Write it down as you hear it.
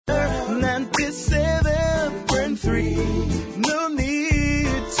97.3. No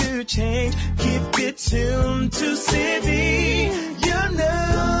need to change. Keep it tuned to City. You're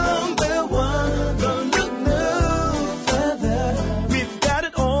number one. Don't look no further. We've got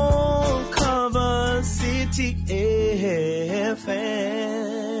it all covered. City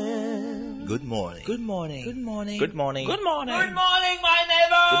FM. Good morning. Good morning. Good morning. Good morning. Good morning. Good morning, my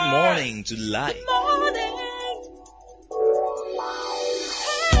neighbor. Good morning to life. Good morning.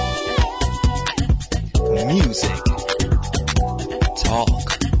 Music, talk,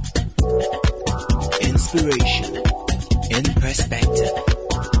 inspiration, in perspective.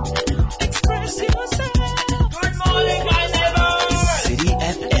 Express yourself. Good morning, my neighbor. City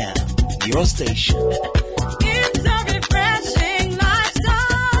FM, your station. It's a refreshing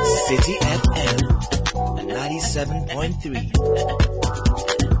lifestyle. City FM, 97.3.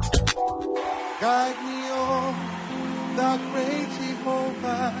 Guide me on the great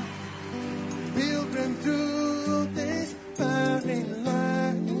Jehovah. Pilgrim through this burning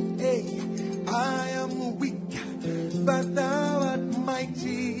land. Hey, I am weak, but thou art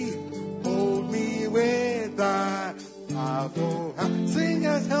mighty. Hold me with thy powerful hand.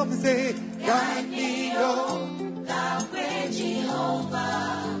 Singers, help me say, guide me, oh, thou great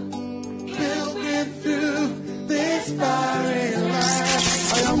Jehovah. Pilgrim through this barren land.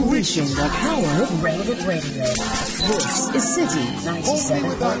 I am weak. Unleashing the power of relevant radio. This is City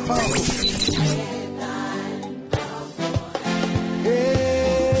 97.3.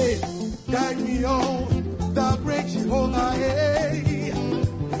 Hey, guide me on the great Jehovah. Hey,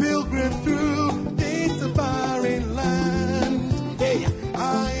 pilgrim through this barren land. Hey,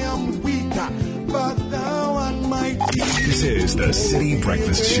 I am weaker, but thou art mighty. This is the City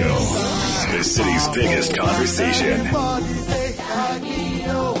Breakfast Show. The city's biggest conversation. Everybody say, guide me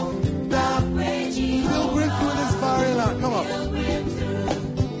on the great Jehovah. Pilgrim through this barren land. Come on.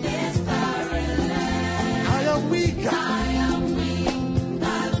 I am weaker.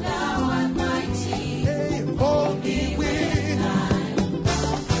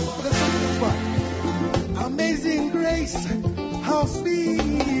 Amazing grace, how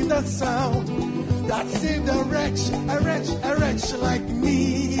sweet the sound that saved a wretch like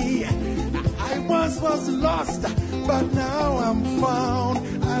me. I once was lost, but now I'm found.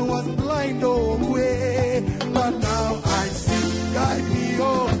 I was blind away, but now I see. Guide me,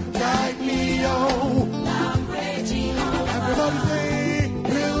 oh, guide me, oh. Everybody say,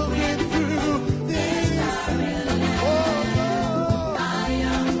 pilgrim through this. Oh,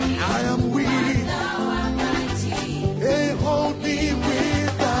 I am weak. Hey, hold me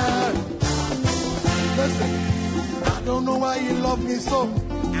with that. Listen, I don't know why you love me so.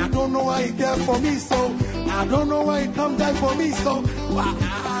 I don't know why you care for me so. I don't know why you come die for me so.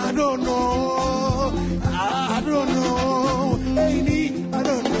 I don't know. I don't know. Hey, I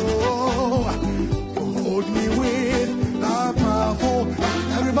don't know. Hold me with that powerful.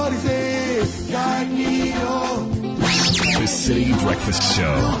 Everybody say, guide me on. The City Breakfast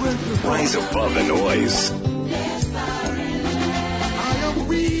Show. Rise above the noise. I am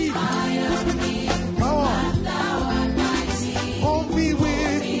weak. Come on. Hold me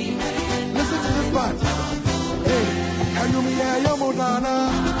with. Listen to this part. Hey, and you me a yamodana.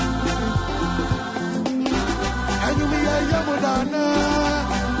 And you me a yamodana.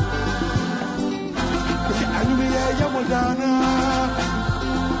 And you me a yamodana.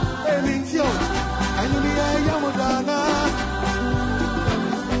 Hey, Linkyo. And you me a yamodana.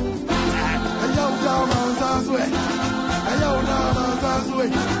 And you down on Zazwe. And you down on Zazwe.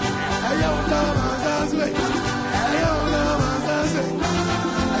 And you down on Zazwe. And you down on Zazwe.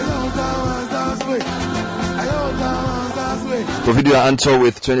 And you down on Zazwe. And you down on Zazwe. Providio Anto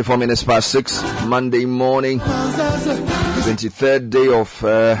with 24 minutes past 6, Monday morning, 23rd day of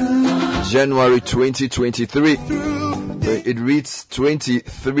January 2023. It reads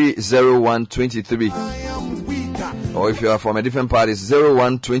 230123. Or if you are from a different part, it's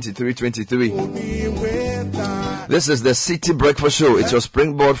 012323. This is the City Breakfast Show. It's your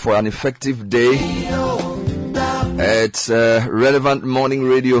springboard for an effective day. It's relevant morning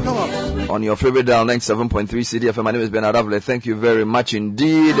radio on your favorite dial 97.3 City FM. My name is Bernard Avle. Thank you very much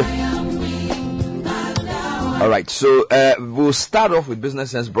indeed. Alright, so we'll start off with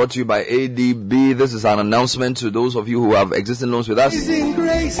Business Sense brought to you by ADB. This is an announcement to those of you who have existing loans with us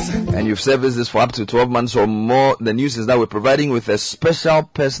and you've serviced this for up to 12 months or more. The news is that we're providing with a special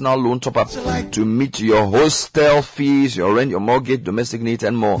personal loan top-up to meet your hostel fees, your rent, your mortgage, domestic needs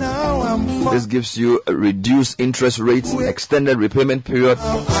and more. This gives you a reduced interest rates, extended repayment period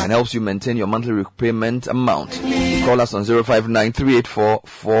and helps you maintain your monthly repayment amount. Call us on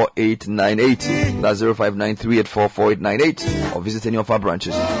 059-384-4898. That's 059-384-4898 or visit any of our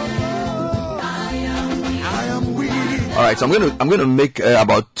branches. All right, so I'm going to make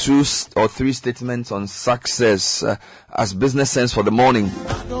about 2 or 3 statements on success as business sense for the morning.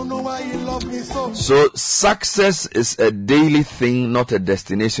 I don't know why you love me so. So success is a daily thing, not a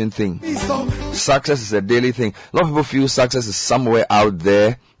destination thing. So Success is a daily thing. A lot of people feel success is somewhere out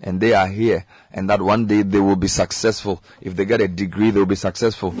there and they are here, and that one day they will be successful. If they get a degree, they'll be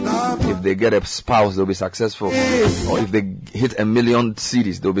successful. If they get a spouse, they'll be successful. Or if they hit 1 million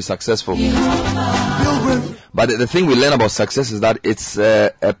CDs, they'll be successful. But the thing we learn about success is that it's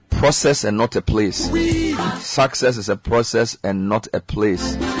a process and not a place. Success is a process and not a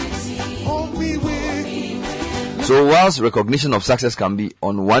place. hold me with. So whilst recognition of success can be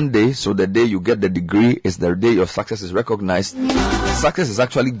on one day, so the day you get the degree is the day your success is recognized, success is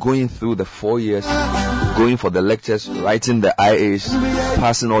actually going through the 4 years, going for the lectures, writing the IAs,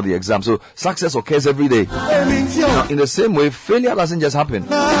 passing all the exams. So success occurs every day. Now, in the same way, failure doesn't just happen.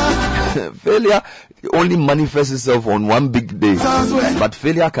 Failure only manifests itself on one big day, but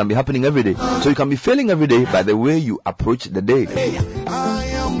failure can be happening every day. So you can be failing every day by the way you approach the day. I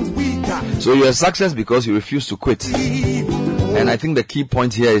am weak. So you're a success because you refuse to quit. And I think the key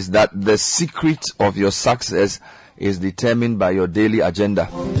point here is that the secret of your success is determined by your daily agenda.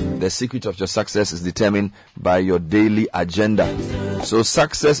 The secret of your success is determined by your daily agenda. So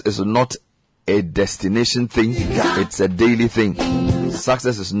success is not a destination thing, it's a daily thing.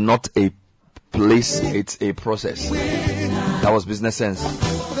 Success is not a place, it's a process. That was business sense.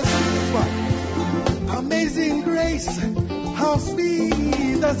 Amazing grace, how sweet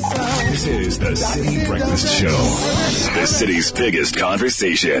the sound. This is the City Breakfast Show. The city's biggest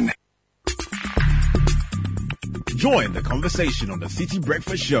conversation. Join the conversation on the City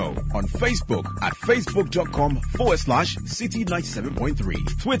Breakfast Show on Facebook at facebook.com/City97.3,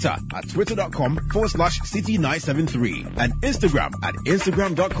 Twitter at twitter.com/City973, and Instagram at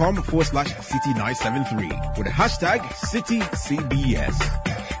instagram.com/City973 with the hashtag CityCBS.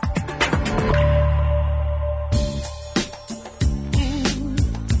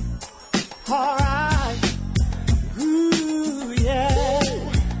 All right. Ooh, yeah.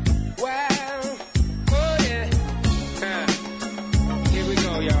 Well, oh yeah. Here we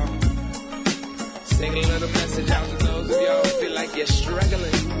go, y'all. Sing a little message out to those of y'all who feel like you're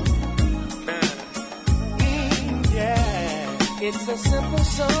struggling. Yeah. It's a simple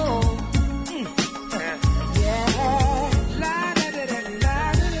song. Yeah. La da da da da da.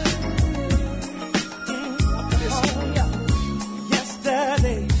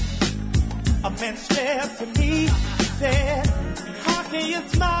 Yesterday, a man stepped to me, said, how can you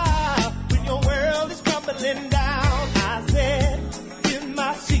smile when your world is crumbling down? I said, here's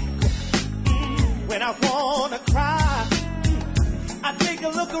my secret. When I wanna cry, I take a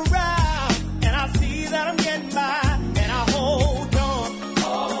look around and I see that I'm getting by, and I hold on.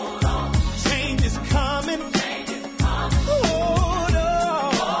 Hold on. Change is coming. Change is coming. Hold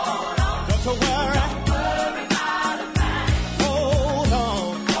on. Hold on. Don't you worry. Don't worry about a thing. Hold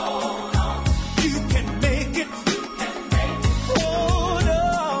on. Hold on. You can make it. You can make it. Hold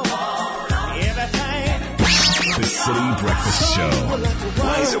on. Hold on. Everything. The City Breakfast Show.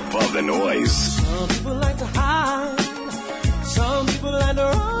 Rise above the noise. Some people like to hide. Some people like to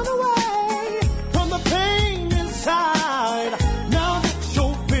run away from the pain inside. Now that's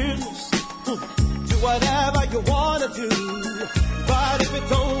your business. Do whatever you want to do. But if it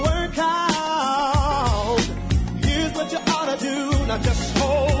don't work out, here's what you ought to do. Now just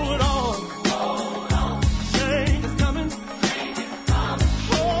hold on. Hold on. Change is coming. Change is coming.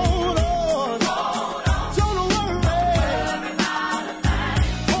 Hold on. Hold on. Don't worry.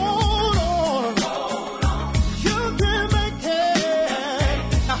 Hold on. Hold on. You can make it.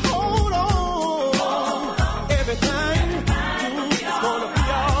 Now hold on. Everything is gonna be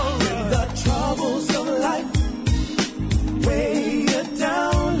alright. When the troubles of life weigh you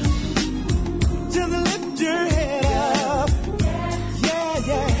down, just lift your head up. Yeah,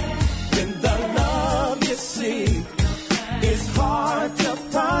 yeah. When the love you seek is hard to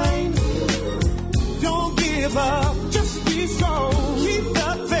find, don't give up. Just be strong. Keep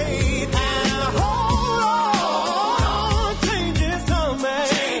the faith and hold on. Change is coming.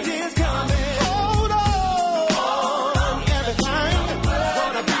 Change is coming. Hold on. Everything is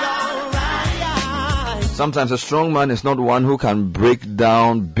gonna be alright. Sometimes a strong man is not one who can break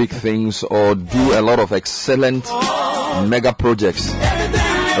down big things or do a lot of excellent mega projects.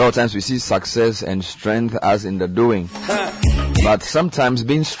 A lot of times we see success and strength as in the doing. But sometimes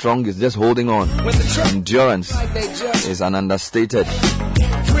being strong is just holding on. Endurance is an understated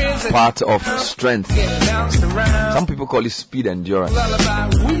part of strength. Some people call it speed endurance.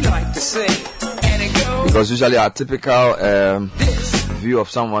 Because usually our typical view of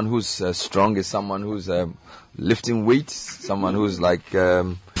someone who's strong is someone who's lifting weights, someone who's like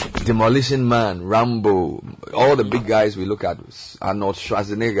Demolition Man, Rambo, all the big guys we look at, Arnold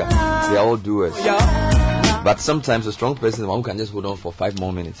Schwarzenegger, they are all doers. But sometimes a strong person, one who can just hold on for 5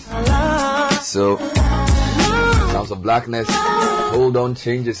 more minutes. So, Sounds of Blackness, hold on,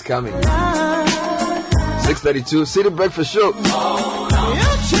 change is coming. 6:32, City Breakfast Show.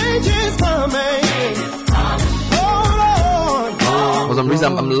 Your change is coming. Hold on. For some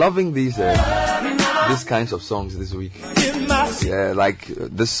reason, I'm loving these kinds of songs this week. Yeah, like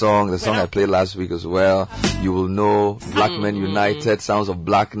this song, the song I played last week as well. You Will Know, Black Men United, Sounds of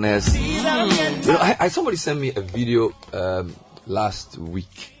Blackness. You know, somebody sent me a video last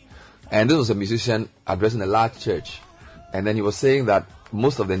week, and this was a musician addressing a large church, and then he was saying that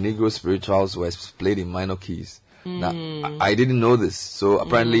most of the Negro spirituals were played in minor keys. Now, I didn't know this, so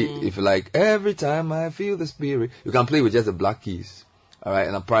apparently, if you like, every time I feel the spirit, you can play with just the black keys. All right,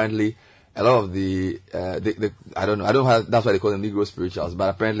 and apparently, a lot of the I don't know, that's why they call them Negro spirituals, but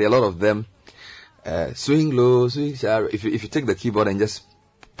apparently a lot of them swing low, swing chariot. If you take the keyboard and just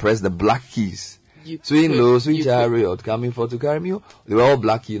press the black keys, swing low, swing chariot, coming for to carry me, they were all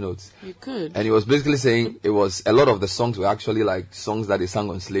black key notes. You could. And he was basically saying it was a lot of the songs were actually like songs that they sang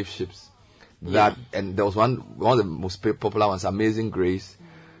on slave ships. And there was one of the most popular ones, Amazing Grace.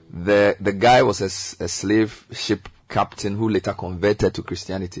 The guy was a slave ship captain who later converted to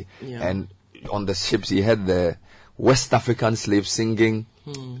Christianity. And on the ships he had the West African slaves singing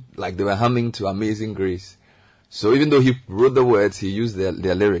like they were humming to Amazing Grace. So even though he wrote the words, he used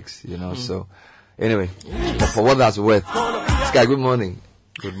their lyrics, you know. So anyway, for what that's worth, Sky, good morning.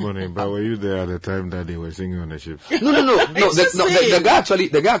 Good morning, but were you there at the time that they were singing on the ships? No.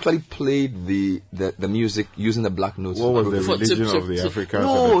 The guy actually played the music using the black notes. What was the religion of the Africans?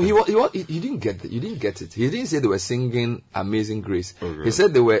 No, he didn't get it. You didn't get it. He didn't say they were singing Amazing Grace. Okay. He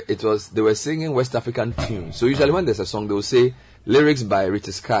said they were singing West African tunes. So usually when there's a song, they will say lyrics by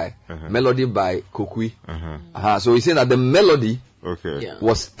Richard Sky, melody by Kokui. So he's saying that the melody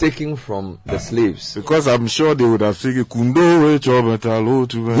was taken from the slaves. Because I'm sure they would have singing Kundo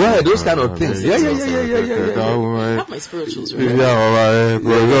those kind of things. Yeah. I have my spirituals right.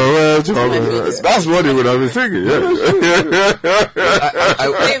 That's what they would have been singing.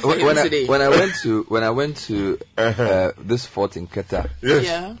 When I went to this fort in Qatar.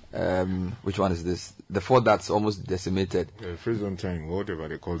 Which one is this? The fort that's almost decimated. Prison time, whatever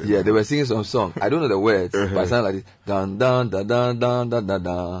they call it. Yeah, they were singing some song. I don't know the words, but it sounded like this. Dun dun dun dun dun dun dun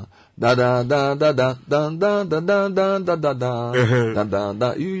dun. Da da da da da dun dun dun dun dun dun dun dun dun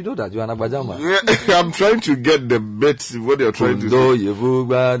dun. You know that you are an Agbajama. I'm trying to get the bits what they're trying to say. You know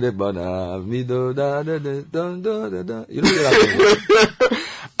that.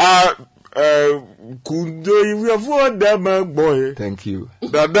 Kundo, you have one damn boy. Thank you. So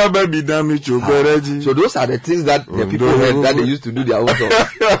those are the things that the people heard that they used to do their own song.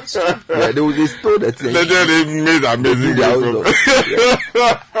 They stole the thing. They made amazing their own song.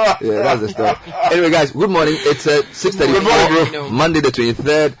 Yeah, that's the stuff. Anyway, guys, good morning. It's 6:34, Monday the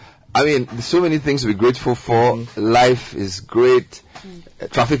 23rd. I mean, there's so many things to be grateful for. Life is great.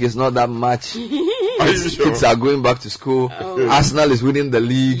 Traffic is not that much. Kids are going back to school. Arsenal is winning the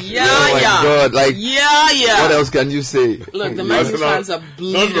league. God! Like, what else can you say? Look, the Man U fans are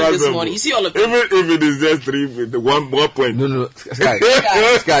bleeding this morning. You see all of them. Even if it is just 1 point. No, Sky.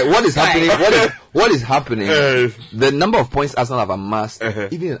 What is happening? What is happening? The number of points Arsenal have amassed,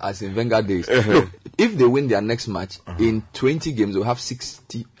 even as in Wenger days. Look, if they win their next match in 20 games, they'll have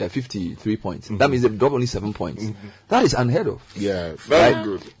 53 points. That means they've dropped only 7 points. That is unheard of. Yeah, very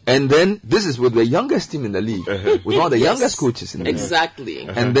good. And then this is with the youngest team in the league, with one of the youngest coaches in the league. Exactly.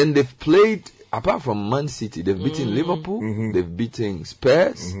 And then they've played, apart from Man City, they've beaten Liverpool, they've beaten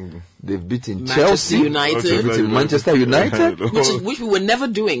Spurs, they've beaten Chelsea, United, they've beaten Manchester United, which we were never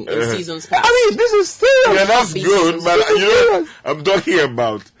doing in seasons past. I mean, this is serious. Yeah, that's good, but you know, I'm talking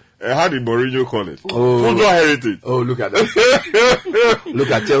about. How did Mourinho call it? Football heritage. Oh, look at that. Look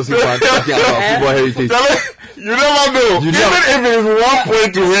at Chelsea fans talking about football heritage. You never know. Even if it is 1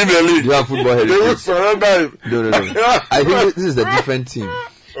 point to win the league, you have football heritage. They will surrender it. No. I think this is a different team.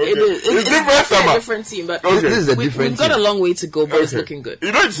 Okay. It's a different team, but this is a different we've got a long way to go, but it's looking good.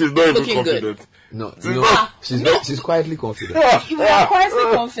 You know she's not even confident. Good. No, she's quietly confident. You are quietly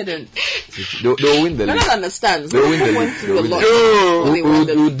confident. They'll win the league. No one understands. They'll win the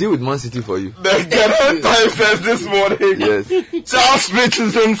league. We'll deal with Man City for you. The Ghana Times says this morning. Yes. Charles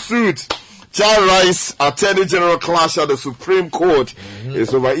Richardson suit. Charles Rice, Attorney General clash at the Supreme Court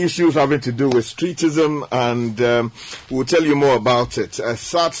is over issues having to do with streetism, and we'll tell you more about it. A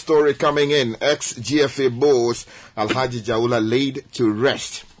sad story coming in. Ex-GFA boss Alhaji Jaula laid to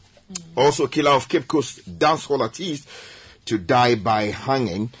rest. Also, killer of Cape Coast dancehall artist to die by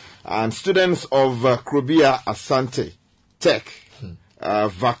hanging. And students of Krobia Asante Tech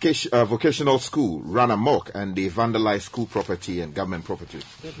vocational school ran amok, and they vandalized school property and government property.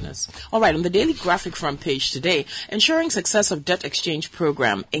 Goodness. All right, on the Daily Graphic front page today, ensuring success of debt exchange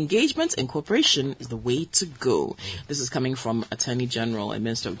program, engagement and cooperation is the way to go. This is coming from Attorney General and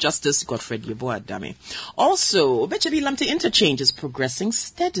Minister of Justice Godfred Yeboah-Dame. Also, Obechebi Lamte interchange is progressing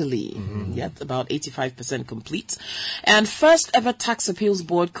steadily, yet about 85% complete. And first ever tax appeals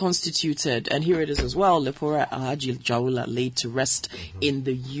board constituted, and here it is as well, Lepora Alhaji Jawula laid to rest in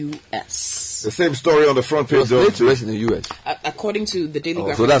the U.S. The same story on the front page. He was laid to rest in the U.S. According to the Daily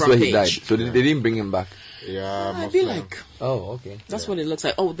Graphic so that's front where he died. page. So they didn't bring him back. Yeah, I'd be like, oh, okay. That's what it looks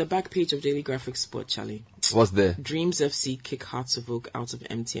like. Oh, the back page of Daily Graphic Sport, Charlie. What's there? Dreams FC kick Hearts of Oak out of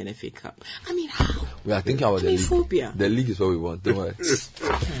MTN FA Cup. I mean, how? We are thinking about the league. Phobia. The league is what we want. Don't worry.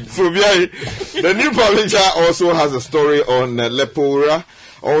 Phobia. The new publisher also has a story on Lepora.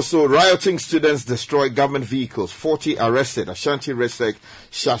 Also, rioting students destroy government vehicles. 40 arrested. Ashanti Resec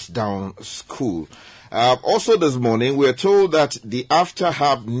shuts down school. Also this morning, we are told that the After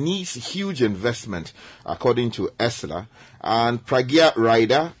Hub needs huge investment, according to ESLA, and Pragya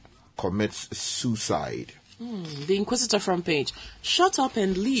Rider commits suicide. The Inquisitor front page. Shut up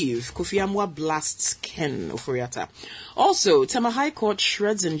and leave. Kofi Amwa blasts Ken Oforiatta. Also, Tema High Court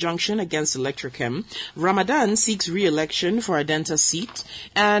shreds injunction against Electrochem. Ramadan seeks re-election for Adenta seat.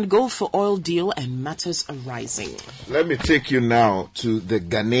 And gold for oil deal and matters arising. Let me take you now to the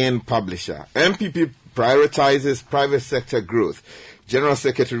Ghanaian publisher. MPP prioritizes private sector growth. General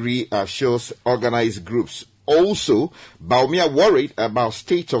Secretary shows organized groups. Also, Baumia worried about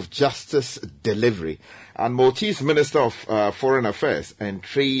state of justice delivery. And Maltese Minister of Foreign Affairs and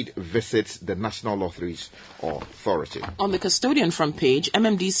Trade visits the National Lotteries Authority. On the custodian front page,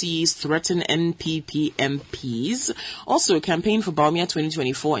 MMDCs threaten NPP MPs. Also, campaign for Baumia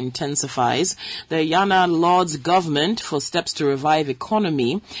 2024 intensifies. The Yana Lords government for steps to revive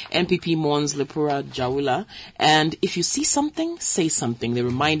economy. MPP mourns Lepora Jawula. And if you see something, say something. They're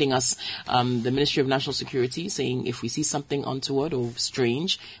reminding us, the Ministry of National Security, saying if we see something untoward or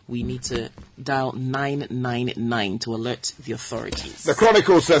strange, we need to dial 999 to alert the authorities. The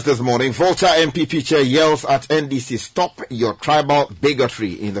Chronicle says this morning, Volta MPP chair yells at NDC, stop your tribal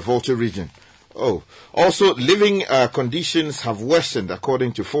bigotry in the Volta region. Oh, also living conditions have worsened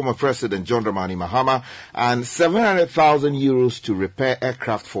according to former President John Dramani Mahama, and 700,000 euros to repair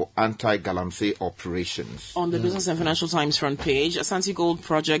aircraft for anti-Galamsey operations. On the Business and Financial Times front page, Asante Gold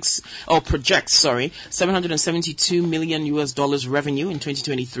projects $772 million revenue in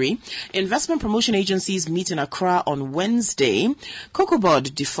 2023. Investment promotion agencies meet in Accra on Wednesday.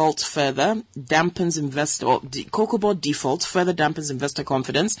 COCOBOD defaults further dampens investor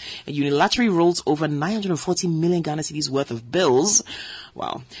confidence, and unilaterally rolls over 940 million Ghana cedis worth of bills.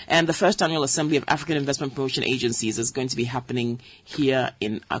 Wow. And the first annual Assembly of African Investment Promotion Agencies is going to be happening here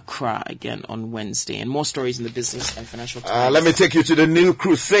in Accra again on Wednesday. And more stories in the Business and Financial Times. Let me take you to the new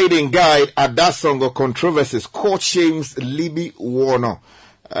crusading guide at Dasongo controversies. Court shames Libby Warner.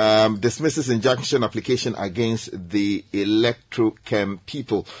 Dismisses injunction application against the Electrochem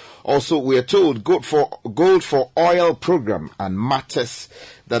people. Also, we are told gold for oil program and matters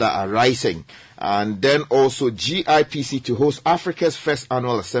that are arising. And then also GIPC to host Africa's first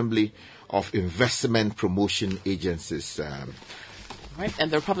annual assembly of investment promotion agencies. Right,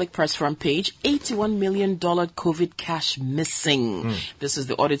 and the Republic Press front page, $81 million COVID cash missing. This is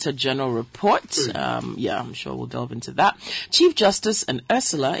the Auditor General report. I'm sure we'll delve into that. Chief Justice and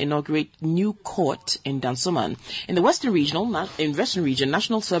Ursula inaugurate new court in Dansoman. In the Western Region,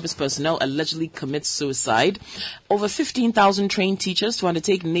 National Service personnel allegedly commit suicide. Over 15,000 trained teachers to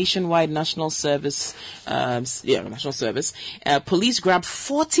undertake nationwide national service. Police grab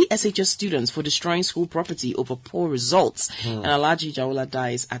 40 SHS students for destroying school property over poor results. And Alhaji Jawula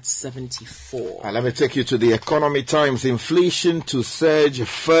dies at 74. Let me take you to the Economy Times. Inflation to surge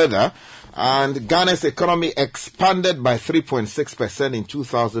further. And Ghana's economy expanded by 3.6% in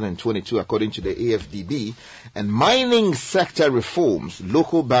 2022, according to the AFDB. And mining sector reforms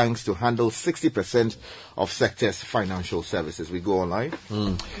local banks to handle 60% of sector's financial services. We go online.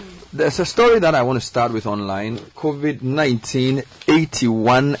 There's a story that I want to start with online. COVID-19,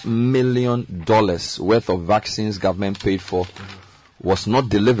 $81 million worth of vaccines government paid for was not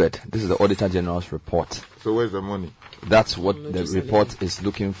delivered. This is the Auditor General's report. So where's the money? That's what the report is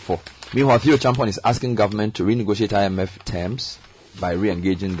looking for. Meanwhile, Theo Champon is asking government to renegotiate IMF terms by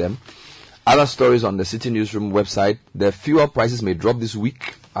re-engaging them. Other stories on the City Newsroom website. The fuel prices may drop this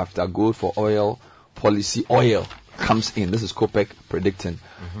week after gold for oil policy comes in. This is COPEC predicting.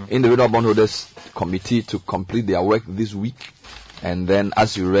 Individual bondholders committee to complete their work this week. And then,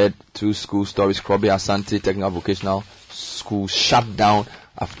 as you read, 2 school stories, Krobi Asante Technical Vocational School shut down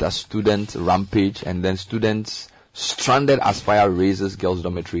after student rampage, and then students stranded as fire raises girls'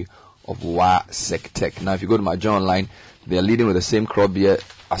 dormitory of Wa Tech. Now, if you go to my journal online, they are leading with the same Krobi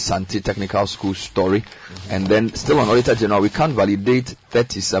Asante Technical School story. And then, still on Auditor General, we can't validate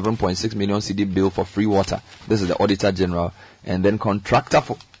 37.6 million CD bill for free water. This is the Auditor General. And then, contractor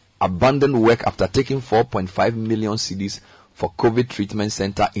for abandoned work after taking 4.5 million CDs for COVID treatment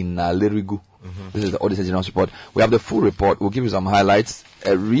center in Nalerigu. This is the Auditor General's report. We have the full report. We'll give you some highlights.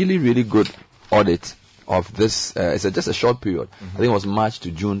 A really, really good audit of this. It's just a short period. I think it was March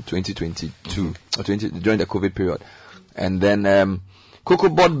to June 2022, or during the COVID period. And then Cocoa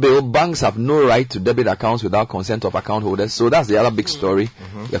Board bill, banks have no right to debit accounts without consent of account holders. So that's the other big story.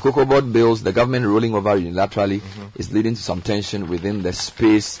 The Cocoa Board bills, the government rolling over unilaterally, is leading to some tension within the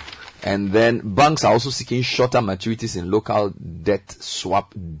space. And then banks are also seeking shorter maturities in local debt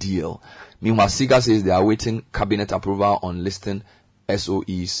swap deal. Meanwhile, SIGA says they are awaiting cabinet approval on listing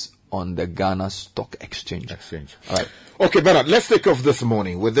SOEs on the Ghana Stock Exchange. All right. Okay, Bernard, let's take off this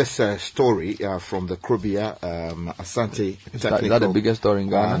morning with this story from the Krobi Asante Technical Is that the biggest story in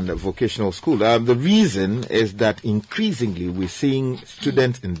Ghana? And Vocational School. The reason is that increasingly we're seeing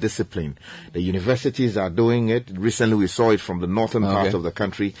students in discipline. The universities are doing it. Recently we saw it from the northern part of the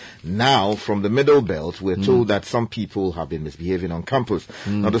country. Now, from the middle belt, we're told that some people have been misbehaving on campus.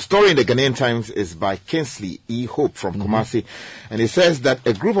 Now, the story in the Ghanaian Times is by Kinsley E. Hope from Kumasi. And it says that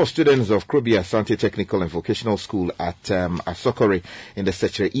a group of students of Krobi Asante Technical and Vocational School at Asokore in the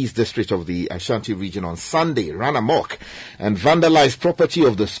Sechere East District of the Ashanti region on Sunday ran amok and vandalized property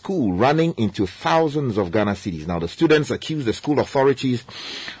of the school, running into thousands of Ghana cedis. Now, the students accused the school authorities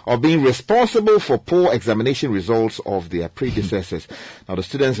of being responsible for poor examination results of their predecessors. Now, the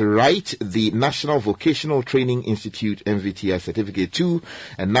students write the National Vocational Training Institute NVTI Certificate 2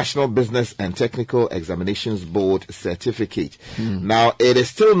 and National Business and Technical Examinations Board Certificate. Now, it is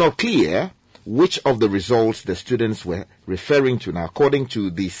still not clear which of the results the students were referring to. Now, according to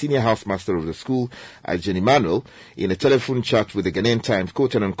the senior housemaster of the school, Jenny Manuel, in a telephone chat with the Ghanaian Times,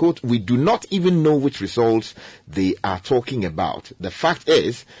 quote and unquote, we do not even know which results they are talking about. The fact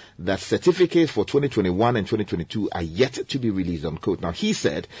is that certificates for 2021 and 2022 are yet to be released, unquote. Now, he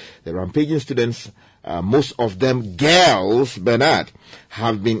said the rampaging students, most of them girls, Bernard,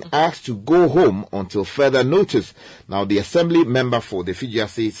 have been asked to go home until further notice. Now, the assembly member for the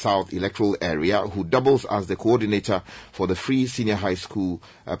Fijiase South electoral area, who doubles as the coordinator for the free senior high school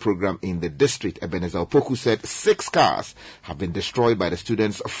program in the district, Ebenezer Opoku, said 6 cars have been destroyed by the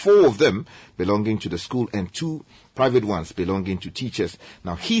students, 4 of them belonging to the school and 2 private ones belonging to teachers.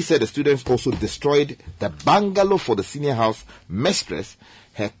 Now, he said the students also destroyed the bungalow for the senior house mistress,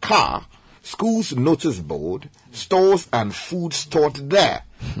 her car, school's notice board, stores and food stored there.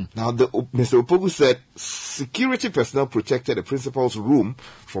 Now, Mr. Opoku said security personnel protected the principal's room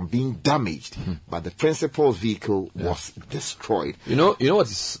from being damaged, but the principal's vehicle was destroyed. You know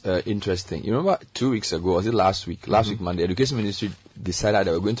what is interesting? You remember 2 weeks ago, was it last week? Last week, Monday, the Education Ministry decided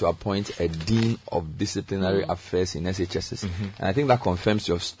they were going to appoint a Dean of Disciplinary Affairs in SHSs. And I think that confirms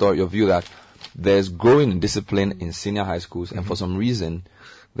your view that there's growing discipline in senior high schools, and for some reason,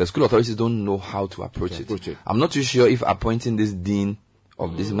 the school authorities don't know how to approach it. I'm not too sure if appointing this Dean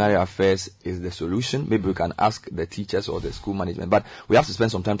of Disciplinary Affairs is the solution. Maybe we can ask the teachers or the school management. But we have to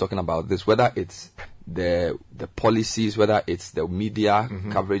spend some time talking about this, whether it's the policies, whether it's the media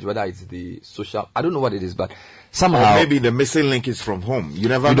coverage, whether it's the social. I don't know what it is, but somehow. Or maybe the missing link is from home. You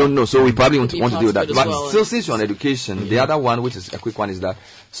never We know. don't know, so we probably want to deal with that. But well. still, since you're on education, the other one, which is a quick one, is that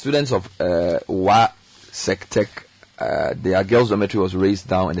students of Wa Tech, their girls' dormitory was raised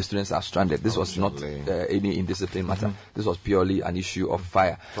down and the students are stranded. This was not any indiscipline matter. This was purely an issue of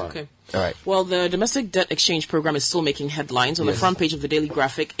fire. Okay. All right. Well, the domestic debt exchange program is still making headlines. On the front page of the Daily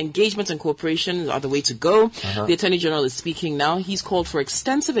Graphic, engagement and cooperation are the way to go. The Attorney General is speaking now. He's called for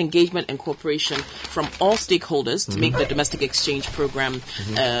extensive engagement and cooperation from all stakeholders to make the domestic exchange program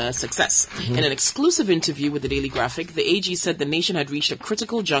a success. In an exclusive interview with the Daily Graphic, the AG said the nation had reached a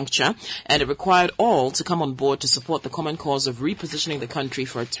critical juncture and it required all to come on board to support the common cause of repositioning the country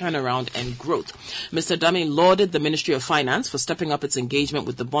for a turnaround and growth. Mr. Dame lauded the Ministry of Finance for stepping up its engagement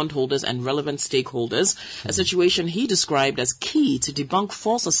with the bondholders bondholders and relevant stakeholders, a situation he described as key to debunk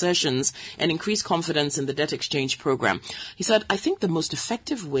false assertions and increase confidence in the debt exchange program. He said, I think the most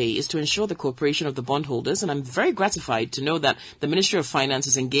effective way is to ensure the cooperation of the bondholders, and I'm very gratified to know that the Ministry of Finance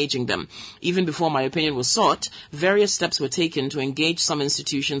is engaging them. Even before my opinion was sought, various steps were taken to engage some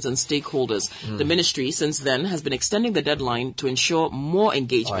institutions and stakeholders. The ministry, since then, has been extending the deadline to ensure more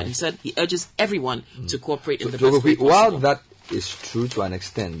engagement. He said he urges everyone to cooperate in the best way possible. While that is true to an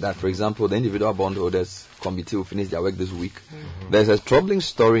extent, that, for example, the individual bondholders committee will finish their work this week, there's a troubling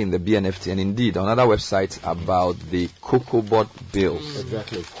story in the BNFT and indeed on other websites about the COCOBOD bills,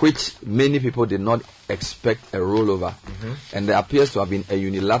 which many people did not expect a rollover, and there appears to have been a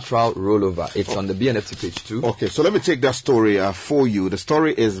unilateral rollover. It's on the BNFT page 2. Okay, so let me take that story for you. The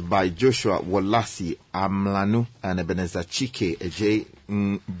story is by Joshua Wolasi Amlanu and Ebenezer Chike Ej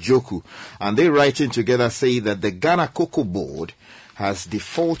Joku, and they writing together say that the Ghana Cocoa Board has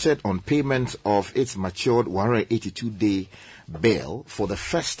defaulted on payment of its matured 182-day bail for the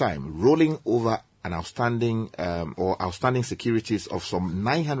first time, rolling over an outstanding securities of some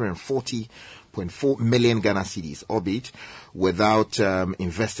 940.4 million Ghana cedis, albeit without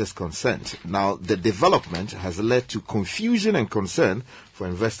investors' consent. Now, the development has led to confusion and concern for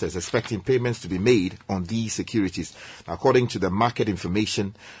investors expecting payments to be made on these securities. According to the market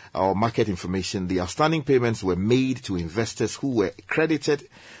information, the outstanding payments were made to investors who were credited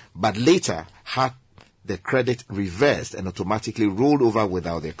but later had the credit reversed and automatically rolled over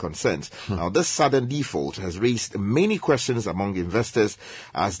without their consent. Now, this sudden default has raised many questions among investors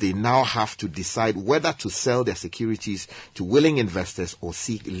as they now have to decide whether to sell their securities to willing investors or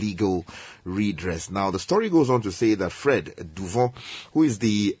seek legal redress. Now, the story goes on to say that Fred Duvon, who is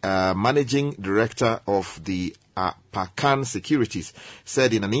the managing director of the Pacan Securities,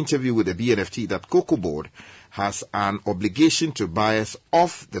 said in an interview with the BNFT that Cocoa Board has an obligation to buyers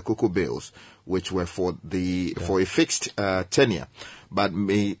of the cocoa bills, which were for a fixed tenure, but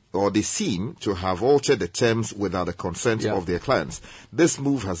they seem to have altered the terms without the consent of their clients. This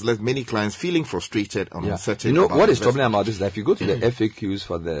move has left many clients feeling frustrated and uncertain. You know what is troubling about this? That if you go to the FAQs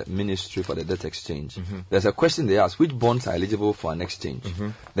for the Ministry for the Debt Exchange, there's a question they ask: which bonds are eligible for an exchange?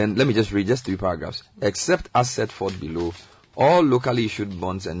 Then let me just read just 3 paragraphs. Except as set forth below, all locally issued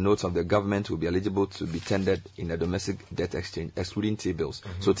bonds and notes of the government will be eligible to be tendered in a domestic debt exchange, excluding T-bills.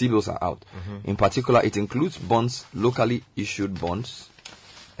 So T-bills are out. In particular, it includes bonds, locally issued bonds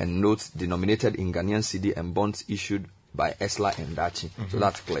and notes denominated in Ghanaian cedi, and bonds issued by ESLA and Dachi. So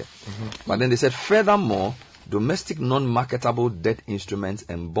that's clear. But then they said, furthermore, domestic non-marketable debt instruments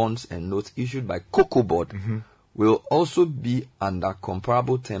and bonds and notes issued by Cocoa Board will also be under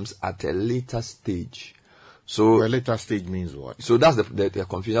comparable terms at a later stage. So a later stage means what? So that's the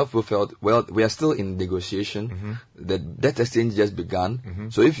confusion. People felt, well, we are still in negotiation. The debt exchange just began.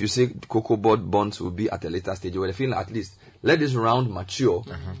 So if you say Cocoa Board bonds will be at a later stage, you will feel at least let this round mature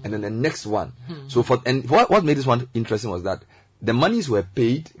and then the next one. So what made this one interesting was that the monies were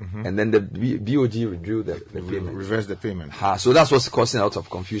paid and then the BOG withdrew the payment. Reversed the payment. So that's what's causing a lot of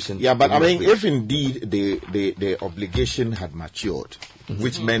confusion. Yeah, but I mean, if indeed the obligation had matured,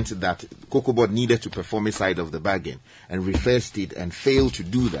 which meant that Cocoa Board needed to perform a side of the bargain and reversed it and failed to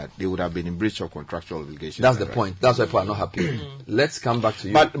do that, they would have been in breach of contractual obligations. That's the point. That's why people are not happy. Let's come back to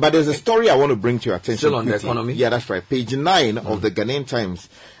you. But there's a story I want to bring to your attention. Still on the economy? Yeah, that's right. Page 9 of the Ghanaian Times.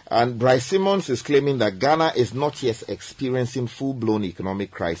 And Bryce Simmons is claiming that Ghana is not yet experiencing full-blown economic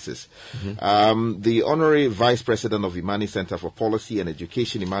crisis. The Honorary Vice President of Imani Center for Policy and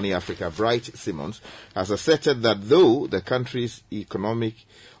Education, Imani Africa, Bryce Simmons, has asserted that though the country's economy,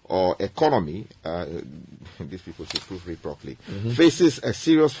 these people should proofread properly, faces a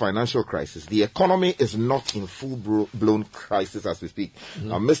serious financial crisis, the economy is not in full-blown crisis as we speak.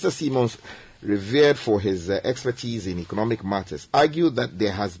 Now, Mr. Simmons, revered for his expertise in economic matters, argued that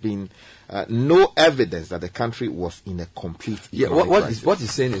there has been no evidence that the country was in a complete economic crisis. What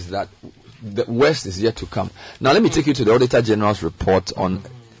he's saying is that the worst is yet to come. Now, let me take you to the Auditor General's report on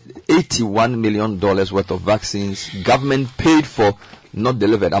 $81 million worth of vaccines government paid for, not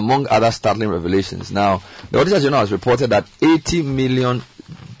delivered, among other startling revelations. Now, the Auditor General has reported that $80 million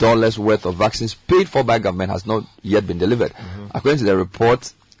worth of vaccines paid for by government has not yet been delivered. According to the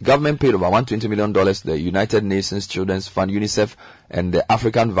report, government paid over $120 million to the United Nations Children's Fund, UNICEF, and the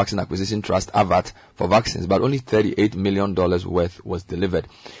African Vaccine Acquisition Trust, AVAT, for vaccines, but only $38 million worth was delivered.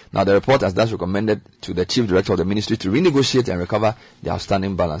 Now, the report has thus recommended to the Chief Director of the Ministry to renegotiate and recover the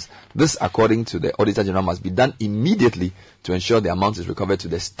outstanding balance. This, according to the Auditor General, must be done immediately to ensure the amount is recovered to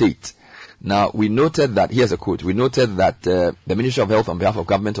the state. Now, we noted that, here's a quote, we noted that the Ministry of Health on behalf of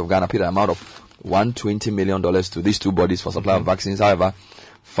Government of Ghana paid an amount of $120 million to these two bodies for supply of vaccines. However,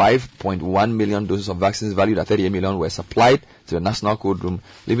 5.1 million doses of vaccines valued at 38 million were supplied to the National Cold Room,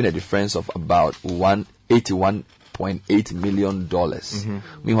 leaving a difference of about $181.8 million.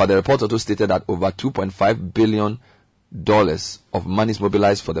 Meanwhile, the report also stated that over $2.5 billion of money is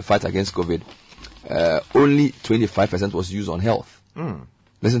mobilized for the fight against COVID. Only 25% was used on health.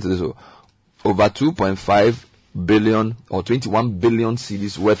 Listen to this. Over 2.5 billion or 21 billion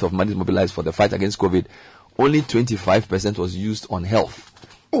cedis worth of money is mobilized for the fight against COVID. Only 25% was used on health.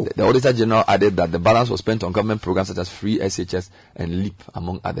 The Auditor General added that the balance was spent on government programs such as Free SHS and LEAP,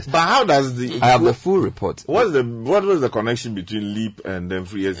 among others. But how does I have the full report. What was the connection between LEAP and then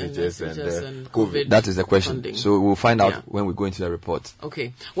Free SHS and COVID? That is the question. Funding. So we'll find out when we go into the report.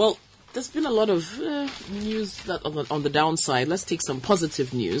 Okay. Well, there's been a lot of news that on the downside. Let's take some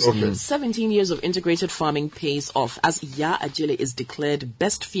positive news. 17 years of integrated farming pays off as Ya Ajele is declared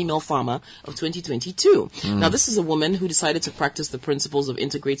Best Female Farmer of 2022. Now, this is a woman who decided to practice the principles of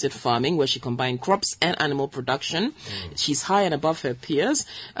integrated farming where she combined crops and animal production. She's high and above her peers.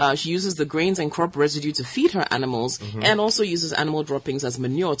 She uses the grains and crop residue to feed her animals and also uses animal droppings as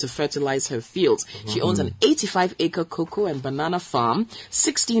manure to fertilize her fields. She owns an 85-acre cocoa and banana farm,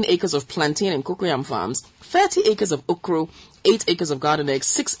 16 acres of plantain and cocoyam farms, 30 acres of okra, 8 acres of garden eggs,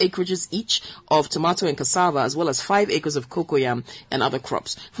 6 acreages each of tomato and cassava, as well as 5 acres of cocoyam and other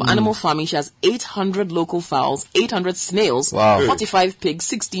crops. For animal farming, she has 800 local fowls, 800 snails, 45 pigs,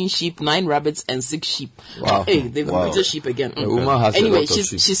 16 sheep, 9 rabbits, and 6 sheep. Hey, they've repeated sheep again. Anyway,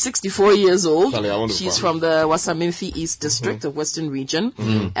 she's 64 years old. She's from the Wasamenfi East District of Western Region,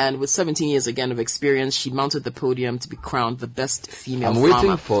 and with 17 years again of experience, she mounted the podium to be crowned the best female farmer. I'm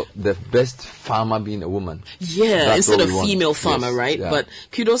waiting for the best farmer being a woman. Yeah, That's instead what of we want. female farmer, Yes, right? yeah. But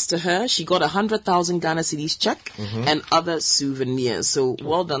kudos to her. She got 100,000 Ghana cedis check and other souvenirs. So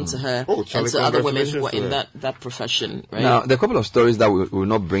well done to her and to other women who are in that profession, right? Now, there are a couple of stories that we will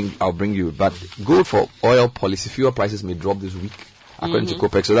not bring. I'll bring you, but gold for oil policy. Fuel prices may drop this week, according to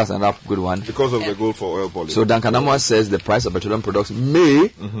COPEC. So that's another good one. Because of the gold for oil policy. So Duncan Amwa says the price of petroleum products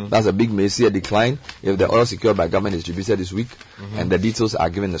may, that's a big may, see a decline if the oil secured by government is distributed this week, and the details are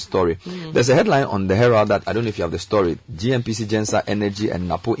given the story. There's a headline on the Herald that, I don't know if you have the story, GMPC, Gensa Energy and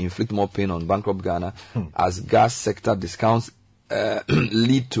NAPO inflict more pain on bankrupt Ghana as gas sector discounts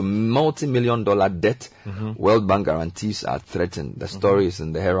lead to multi-million-dollar debt. World Bank guarantees are threatened. The story is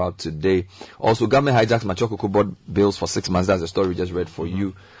in the Herald today. Also, government hijacks mature cocoa board bills for 6 months. That's the story we just read for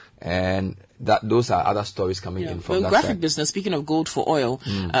you. And those are other stories coming in from that graphic side. business, speaking of gold for oil,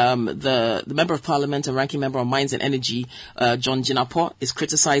 the Member of Parliament and Ranking Member of Mines and Energy, John Jinapor, is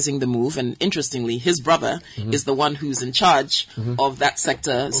criticizing the move. And interestingly, his brother is the one who's in charge of that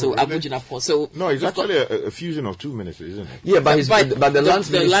sector. So Abu Jinapor. So no, it's actually a fusion of two ministries, isn't it? Yeah, but the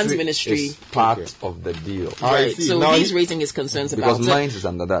lands ministry is part of the deal. Right. So now he's raising his concerns about because mines is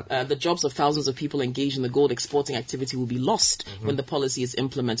under that. The jobs of thousands of people engaged in the gold exporting activity will be lost when the policy is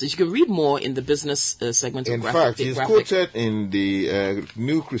implemented. You can read more in the business segment of Graphic. In fact, he's quoted in the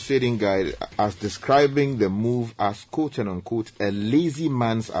New Crusading Guide as describing the move as quote-unquote a lazy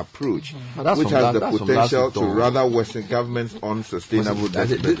man's approach, which has the potential to rather Western governments unsustainable debt.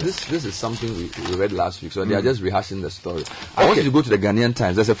 This is something we read last week, so they are just rehashing the story. I want you to go to the Ghanaian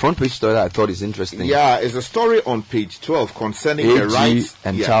Times. There's a front page story that I thought is interesting. Yeah, it's a story on page 12 concerning the rights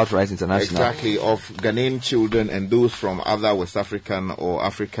and Child Rights International. Exactly, of Ghanaian children and those from other West African or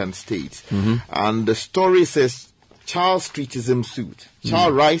African states. And the story says, child streetism suit.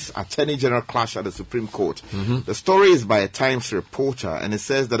 Child rights attorney general clash at the Supreme Court. The story is by a Times reporter, and it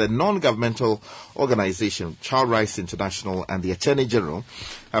says that a non-governmental organization, Child Rights International, and the Attorney General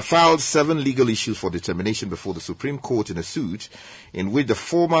have filed 7 legal issues for determination before the Supreme Court in a suit in which the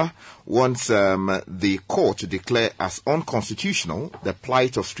former wants the court to declare as unconstitutional the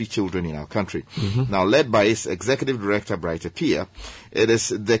plight of street children in our country. Now, led by its executive director, Bright Appiah, it is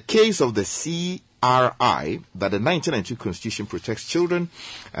the case of the CRI that the 1992 Constitution protects children,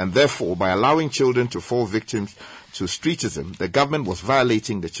 and therefore, by allowing children to fall victims to streetism, the government was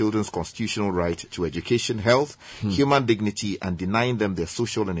violating the children's constitutional right to education, health, human dignity, and denying them their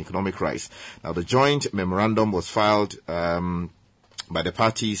social and economic rights. Now, the joint memorandum was filed by the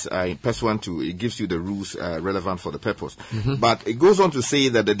parties in pursuant to, it gives you the rules relevant for the purpose. But it goes on to say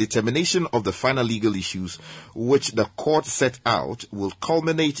that the determination of the final legal issues which the court set out will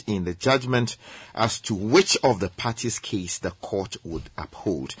culminate in the judgment as to which of the parties' case the court would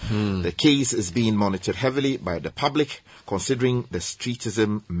uphold. The case is being monitored heavily by the public, considering the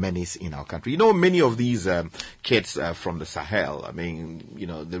streetism menace in our country. You know, many of these kids from the Sahel, I mean, you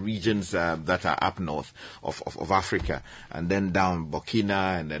know, the regions that are up north of Africa, and then down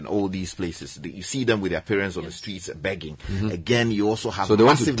Burkina and then all these places. You see them with their parents on the streets begging. Again, you also have So they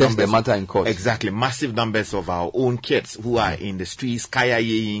want to massive test the numbers- matter in court. Exactly. Massive numbers of our own kids who are in the streets,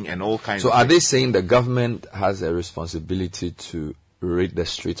 kayaking and all kinds So of are things. they saying the government has a responsibility to rid the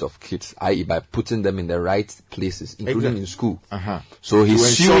streets of kids, i.e. by putting them in the right places, including in school? So he's To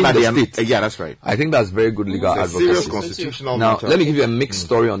ensure suing that the they are- state. yeah, that's right. I think that's very good legal It's a serious advocacy. constitutional Now, matter. let me give you a mixed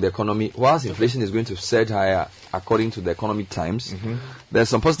story on the economy. Whilst inflation is going to surge higher, according to the Economic Times, there's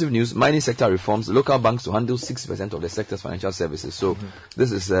some positive news. Mining sector reforms, local banks to handle 6% of the sector's financial services. So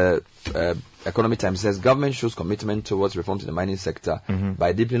this is Economic Times says government shows commitment towards reforms in the mining sector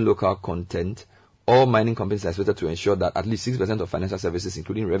by deepening local content. All mining companies are expected to ensure that at least 6% of financial services,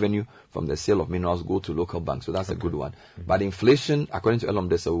 including revenue from the sale of minerals, go to local banks. So that's a good one. But inflation, according to Elom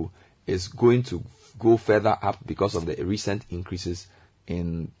Desau, is going to go further up because of the recent increases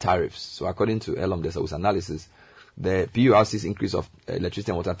in tariffs. So according to Elom Desau's analysis, the PURC's increase of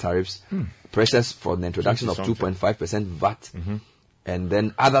electricity and water tariffs, pressures for the introduction of 2.5% VAT, and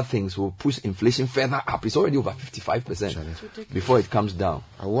then other things will push inflation further up. It's already over 55% before it comes down.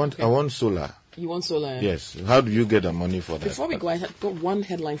 I want solar. You want solar? Yes. How do you get the money for that? Before we go, I have got one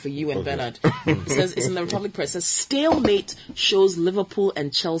headline for you and Bernard. It says, it's in the Republic Press. It says, stalemate shows Liverpool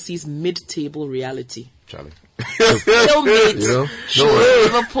and Chelsea's mid-table reality. Charlie. Stalemate You know?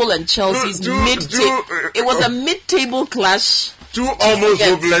 shows Liverpool and Chelsea's mid-table. It was a mid-table clash. Two almost Yes.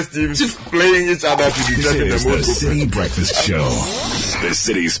 hopeless teams playing each other to This determine is the the most. City Breakfast Show. The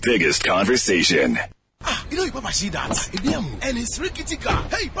city's biggest conversation. You know, Papa see that? And it's rickety car.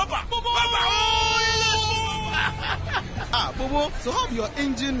 Hey, Papa! Bobo! Bobo, so how's your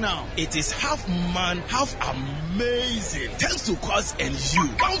engine now? It is half man, half amazing. Thanks to Quartz and you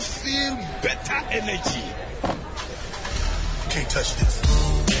can feel better energy. Can't touch this.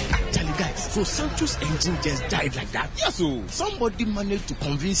 Actually, guys, so Sancho's engine just died like that. Yes, so somebody managed to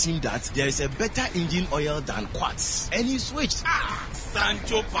convince him that there is a better engine oil than Quartz, and he switched.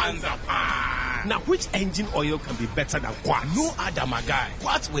 Sancho Panza Pan. Now, which engine oil can be better than Quartz? No other, my guy.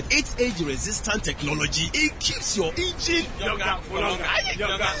 Quartz with its age-resistant technology, it keeps your engine younger for longer.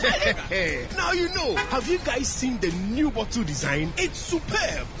 Now you know. Have you guys seen the new bottle design? It's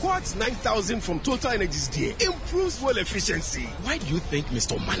superb. Quartz 9000 from Total Energies there improves fuel efficiency. Why do you think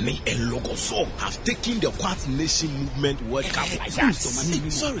Mr. Mane and Logoso have taken the Quartz Nation movement World Cup like that?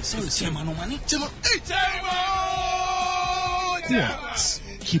 Sorry, Chairman. Quartz.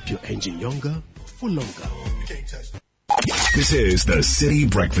 Keep your engine younger for longer. This is the City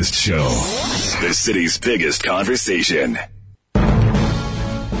Breakfast Show. The city's biggest conversation.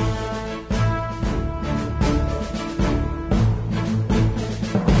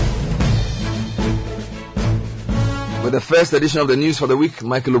 With the first edition of the news for the week,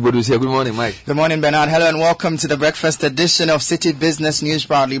 Michael Obodu is here. Good morning, Mike. Good morning, Bernard. Hello and welcome to the breakfast edition of City Business News,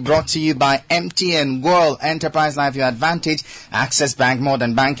 proudly brought to you by MTN World Enterprise Life, your advantage. Access Bank, more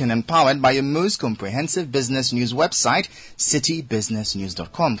than banking, and powered by your most comprehensive business news website,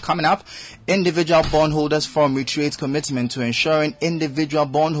 citybusinessnews.com. Coming up, Individual Bondholders Forum reiterates commitment to ensuring individual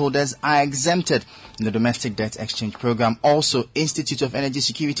bondholders are exempted in the Domestic Debt Exchange Program. Also, Institute of Energy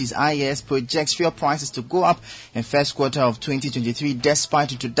Securities IES projects fuel prices to go up in first quarter of 2023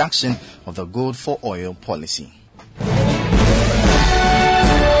 despite introduction of the gold for oil policy.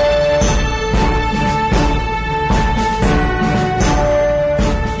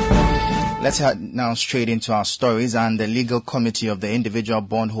 Let's head now straight into our stories, and the legal committee of the Individual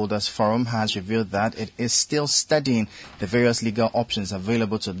Bondholders Forum has revealed that it is still studying the various legal options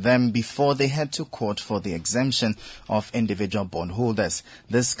available to them before they head to court for the exemption of individual bondholders.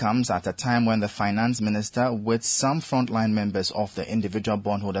 This comes at a time when the finance minister, with some frontline members of the Individual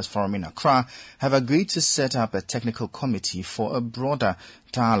Bondholders Forum in Accra, have agreed to set up a technical committee for a broader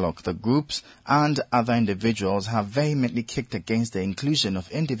dialogue. The groups and other individuals have vehemently kicked against the inclusion of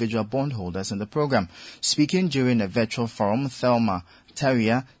individual bondholders in the program. Speaking during a virtual forum, Thelma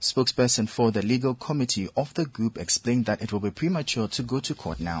Terrier, spokesperson for the legal committee of the group, explained that it will be premature to go to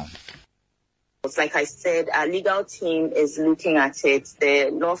court now. Like I said, our legal team is looking at it. The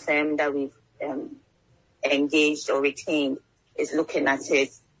law firm that we've engaged or retained is looking at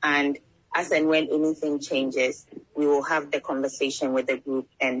it, and as and when anything changes, we will have the conversation with the group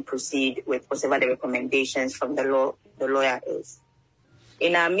and proceed with whatever the recommendations from the lawyer is.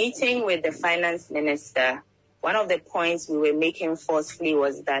 In our meeting with the finance minister, one of the points we were making forcefully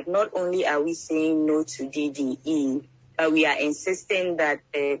was that not only are we saying no to DDE, but we are insisting that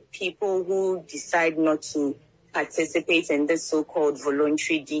the people who decide not to participate in this so-called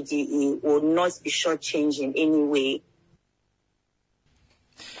voluntary DDE will not be shortchanged in any way.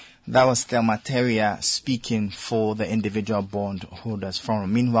 That was Thelma Teria speaking for the Individual Bondholders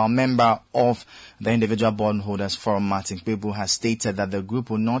Forum. Meanwhile, member of the Individual Bondholders Forum, Martin Kpebu, has stated that the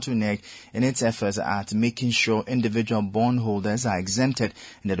group will not renege in its efforts at making sure individual bondholders are exempted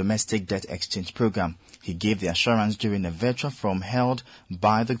in the domestic debt exchange program. He gave the assurance during a virtual forum held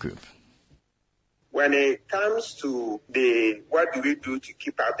by the group. When it comes to what do we do to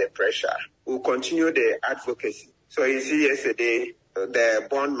keep out the pressure, we'll continue the advocacy. So you see, yesterday, the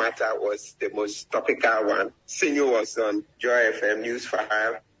bond matter was the most topical one. Senior was on Joy FM News 5.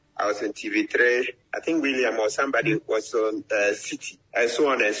 I was on TV3. I think William or somebody was on City, and so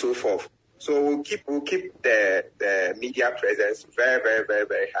on and so forth. So we'll keep the media presence very, very, very,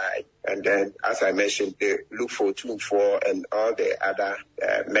 very high. And then, as I mentioned, they look for 2-4 and all the other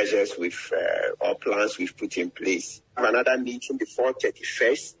measures or plans we've put in place. Another meeting before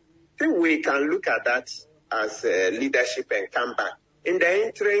 31st. I think we can look at that as leadership and come back. In the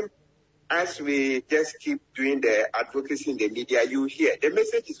interim, as we just keep doing the advocacy in the media, you hear the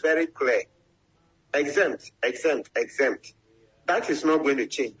message is very clear. Exempt, exempt, exempt. That is not going to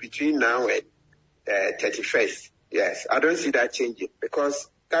change between now and 31st. Yes, I don't see that changing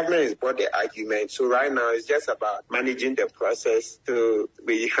because government has brought the argument. So right now it's just about managing the process to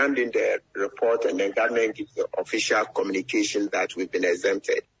be handing the report and then government gives the official communication that we've been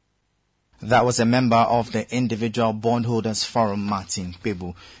exempted. That was a member of the Individual Bondholders Forum, Martin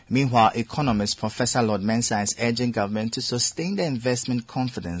Kpebu. Meanwhile, economist Professor Lord Mensah is urging government to sustain the investment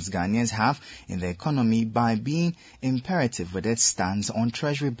confidence Ghanaians have in the economy by being imperative with its stance on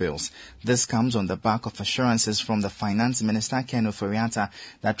treasury bills. This comes on the back of assurances from the Finance Minister Ken Ofori-Atta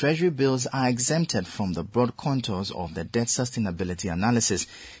that treasury bills are exempted from the broad contours of the debt sustainability analysis.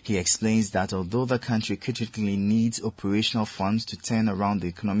 He explains that although the country critically needs operational funds to turn around the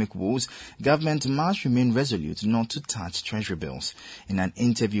economic woes, government must remain resolute not to touch treasury bills. In an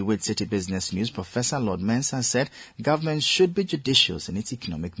interview with City Business News, Professor Lord Mensah said government should be judicious in its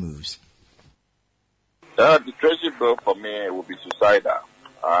economic moves. The treasury bill for me will be suicidal.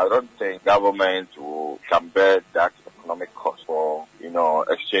 I don't think government can bear that economic cost for,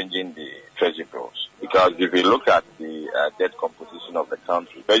 exchanging the treasury bills. Because if you look at the debt composition of the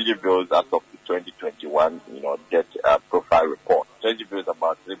country, treasury bills as of the 2021, debt profile report, treasury bills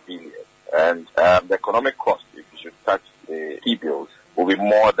about 3 billion. And the economic cost, if you should touch the T-bills, will be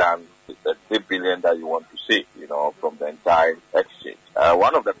more than the 3 billion that you want to save, from the entire exchange.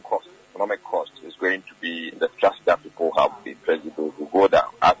 One of the economic costs is going to be the trust that people have in treasury bills will go down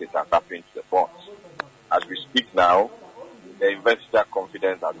as it has happened to the bonds. As we speak now, the investor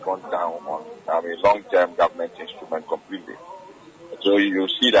confidence has gone down on a long-term government instrument completely. So you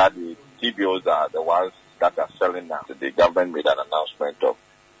see that the T-bills are the ones that are selling now. So the government made an announcement of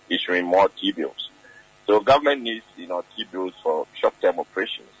issuing more T-bills. So government needs, T-bills for short-term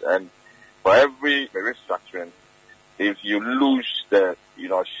operations. And for every restructuring, if you lose the,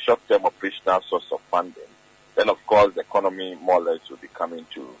 short-term operational source of funding, then of course the economy more or less will be coming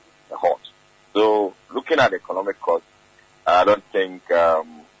to a halt. So looking at the economic cost, I don't think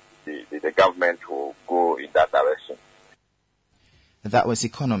the government will go in that direction. That was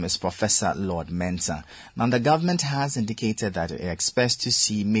economist Professor Lord Mensah. Now, the government has indicated that it expects to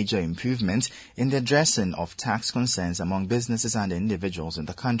see major improvements in the addressing of tax concerns among businesses and individuals in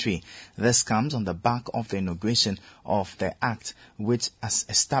the country. This comes on the back of the inauguration of the Act, which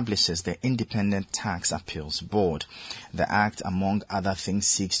establishes the Independent Tax Appeals Board. The Act, among other things,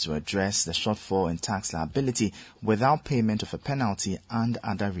 seeks to address the shortfall in tax liability without payment of a penalty and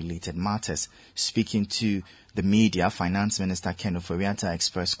other related matters. Speaking to the media, Finance Minister Ken Ofori-Atta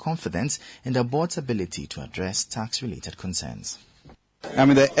expressed confidence in the board's ability to address tax-related concerns.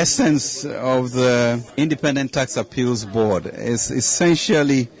 The essence of the Independent Tax Appeals Board is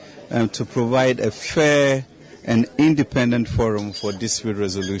essentially to provide a fair and independent forum for dispute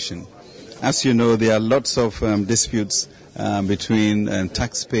resolution. As you know, there are lots of disputes between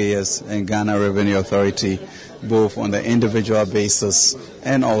taxpayers and Ghana Revenue Authority, both on the individual basis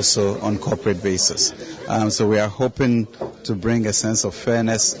and also on corporate basis. So we are hoping to bring a sense of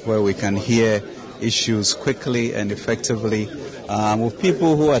fairness where we can hear issues quickly and effectively with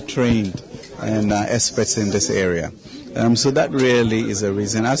people who are trained and experts in this area. So that really is a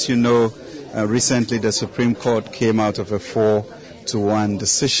reason. As you know, recently the Supreme Court came out of a 4-1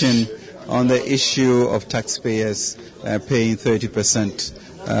 decision on the issue of taxpayers paying 30%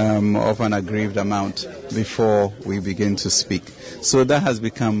 of an aggrieved amount before we begin to speak. So that has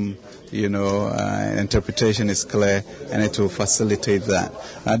become, interpretation is clear and it will facilitate that.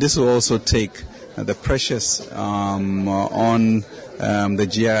 This will also take the pressures on the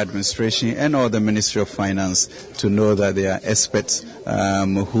GI administration and all the Ministry of Finance to know that they are experts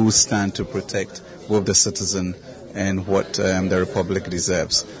who stand to protect both the citizen and what the Republic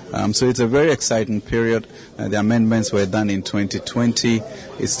deserves. So it's a very exciting period. The amendments were done in 2020.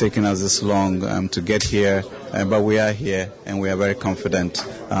 It's taken us this long to get here, but we are here and we are very confident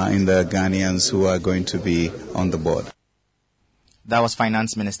in the Ghanaians who are going to be on the board. That was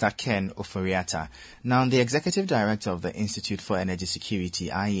Finance Minister Ken Ofori-Atta. Now, the Executive Director of the Institute for Energy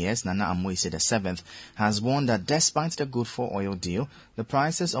Security, IES, Nana Amoisi VII, has warned that despite the good for oil deal, the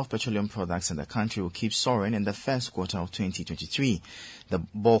prices of petroleum products in the country will keep soaring in the first quarter of 2023. The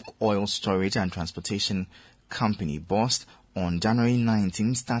bulk oil storage and transportation company BOST on January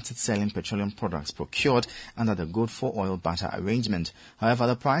 19 started selling petroleum products procured under the good for oil barter arrangement. However,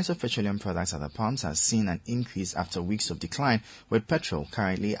 the price of petroleum products at the pumps has seen an increase after weeks of decline, with petrol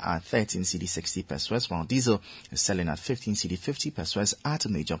currently at 13 cedi 60 pesos, while diesel is selling at 15 cedi 50 pesos at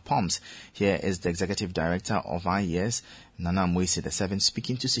major pumps. Here is the Executive Director of IES, Nana Amoisi VII,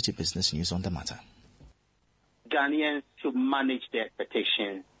 speaking to City Business News on the matter. Ghanaians should manage their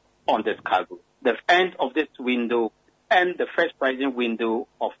expectations on this cargo. The end of this window and the first pricing window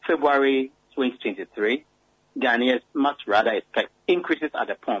of February 2023, Ghanaians must rather expect increases at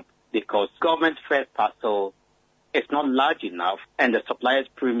the pump because government first parcel is not large enough and the supplier's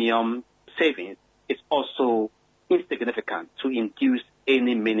premium savings is also insignificant to induce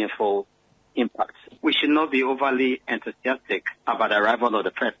any meaningful impact. We should not be overly enthusiastic about the arrival of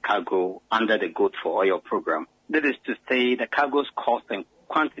the first cargo under the Good for Oil program. That is to say, the cargo's cost and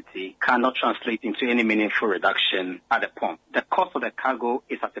quantity cannot translate into any meaningful reduction at the pump. The cost of the cargo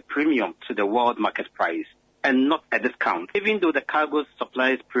is at a premium to the world market price and not a discount. Even though the cargo's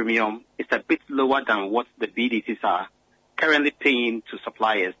supplier's premium is a bit lower than what the BDCs are currently paying to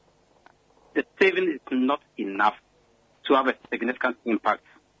suppliers, the saving is not enough to have a significant impact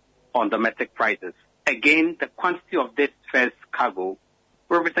on domestic prices. Again, the quantity of this first cargo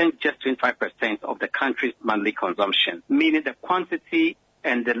represents just 25% of the country's monthly consumption, meaning the quantity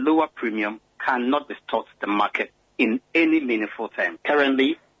and the lower premium cannot distort the market in any meaningful term.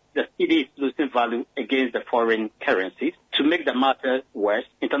 Currently, the cedi is losing value against the foreign currencies. To make the matter worse,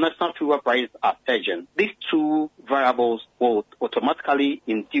 international fuel prices are surging. These two variables will automatically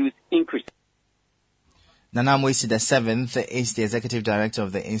induce increases. Nana Amoisi VII is the Executive Director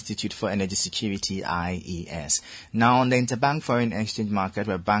of the Institute for Energy Security, IES. Now, on the interbank foreign exchange market,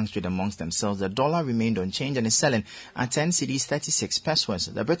 where banks trade amongst themselves, the dollar remained unchanged and is selling at 10 cedis 36 pesos.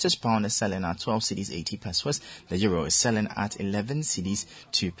 The British pound is selling at 12 cedis 80 pesos. The euro is selling at 11 cedis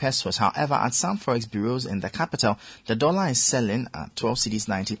 2 pesos. However, at some forex bureaus in the capital, the dollar is selling at 12 cedis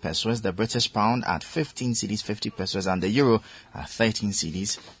 90 pesos, the British pound at 15 cedis 50 pesos, and the euro at 13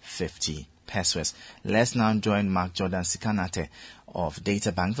 cedis 50 pesos. Let's now join Mark Jordan Sikanate of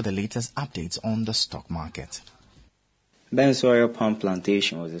DataBank for the latest updates on the stock market. Ben's Oil Palm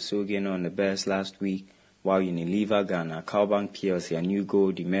Plantation was the sole gainer on the best last week, while Unilever Ghana, Cowbank PLC and New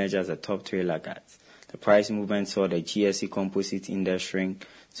Gold emerged as the top three laggards. The price movement saw the GSE Composite Index shrink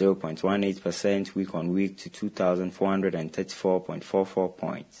 0.18% week on week to 2,434.44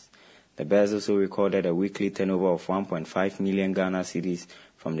 points. The BERS also recorded a weekly turnover of 1.5 million Ghana cedis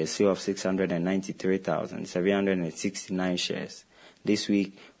from the sale of 693,769 shares. This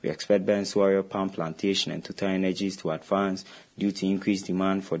week, we expect Ben's Oil Palm Plantation and Total Energies to advance due to increased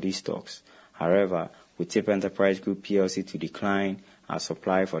demand for these stocks. However, we tip Enterprise Group PLC to decline as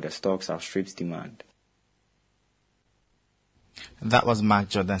supply for the stocks outstrips demand. That was Mark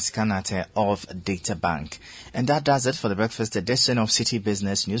Jordan Sikanate of DataBank. And that does it for the breakfast edition of City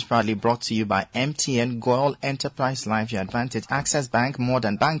Business News, proudly brought to you by MTN, Goil, Enterprise Life, Your Advantage, Access Bank, More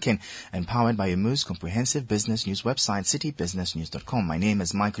Than Banking, and powered by your most comprehensive business news website, citybusinessnews.com. My name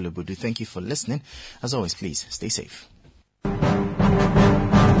is Michael Obudu. Thank you for listening. As always, please stay safe.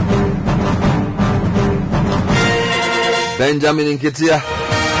 Benjamin Nketia,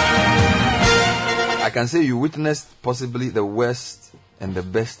 I can say you witnessed possibly the worst and the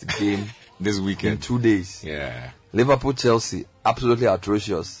best game this weekend in 2 days. Yeah. Liverpool-Chelsea, absolutely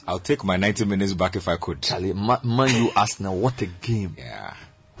atrocious. I'll take my 90 minutes back if I could. Charlie, Man U Arsenal, what a game. Yeah.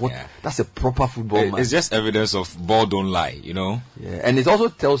 That's a proper football match. It's just evidence of ball don't lie, you know? Yeah, and it also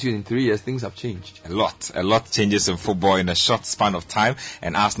tells you in 3 years things have changed. A lot changes in football in a short span of time,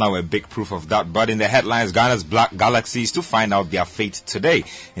 and Arsenal were a big proof of that. But in the headlines, Ghana's Black Galaxies to find out their fate today.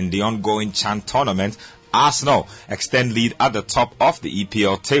 In the ongoing CHAN tournament, Arsenal extend lead at the top of the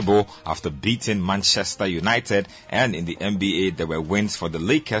EPL table after beating Manchester United, and in the NBA there were wins for the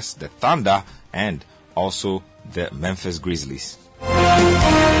Lakers, the Thunder, and also the Memphis Grizzlies.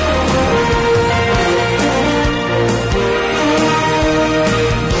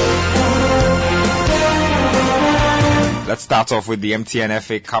 Let's start off with the MTN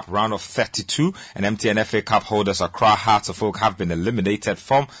FA Cup round of 32. And MTN FA Cup holders Accra Hearts of Oak have been eliminated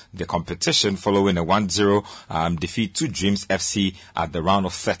from the competition following a 1-0 defeat to Dreams FC at the round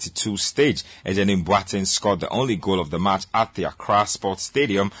of 32 stage. Ejenim Boateng scored the only goal of the match at the Accra Sports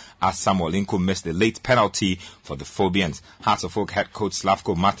Stadium as Samuel Inko missed the late penalty for the Phobians. Hearts of Oak head coach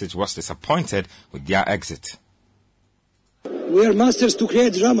Slavko Matic was disappointed with their exit. We are masters to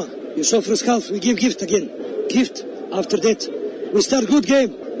create drama. You saw first half, we give gift again. Gift. After that, we start good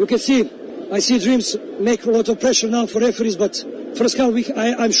game. You can see, I see Dreams make a lot of pressure now for referees, but first half,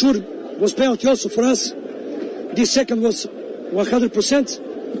 I'm sure was penalty also for us. This second was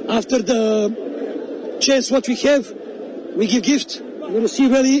 100%. After the chance what we have, we give gift. You're going to see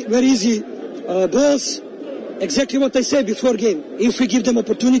very easy balls. Exactly what I said before game. If we give them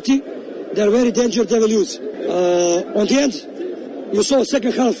opportunity, they're very dangerous, they will lose. On the end, you saw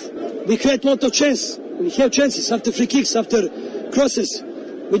second half, we create a lot of chance. We have chances after free kicks, after crosses.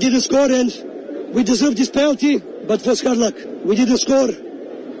 We didn't score and we deserve this penalty, but it was hard luck. We didn't score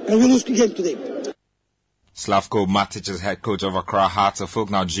and we lose the game today. Slavko Matic is head coach of Accra Hearts of Oak.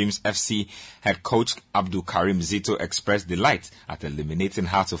 Now Dreams FC head coach Abdul Karim Zito expressed delight at eliminating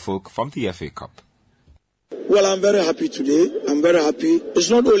Hearts of Oak from the FA Cup. Well, I'm very happy today. I'm very happy. It's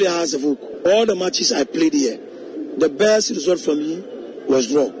not only Hearts of Oak. All the matches I played here, the best result for me was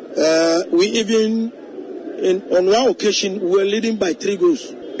draw. We even, on one occasion, we were leading by 3 goals.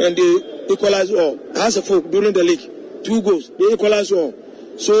 And they equalized all. Hearts of Oak, during the league, 2 goals. They equalized all.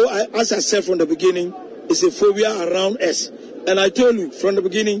 So, as I said from the beginning, it's a phobia around us. And I told you from the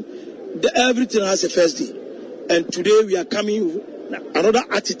beginning, everything has a first day. And today we are coming with another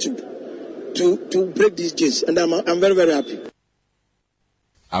attitude to break these games. And I'm very, very happy.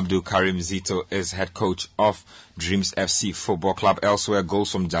 Abdul Karim Zito is head coach of Dreams FC Football Club. Elsewhere,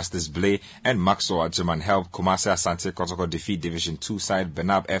 goals from Justice Blay and Maxwell Ajiman helped Kumasi Asante Kotoko defeat Division 2 side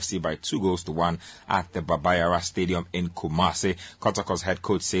Benab FC by 2-1 at the Babayara Stadium in Kumasi. Kotoko's head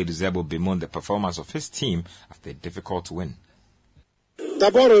coach Seydou Zebo bemoaned the performance of his team after a difficult win.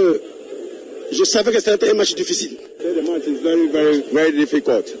 D'abord, je savais que c'était un match difficile. The match is very, very, very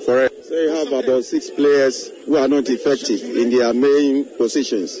difficult for us. So you have about 6 players who are not effective in their main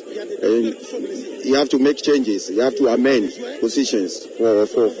positions. And you have to make changes. You have to amend positions for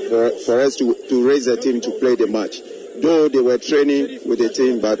us to raise the team to play the match. Though they were training with the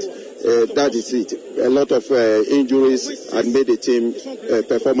team, but that is it. A lot of injuries had made the team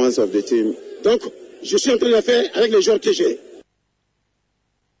performance of the team. Donc, je suis en train de faire avec les joueurs que j'ai.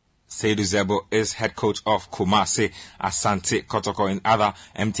 Seydou Zebo is head coach of Kumasi Asante Kotoko. In other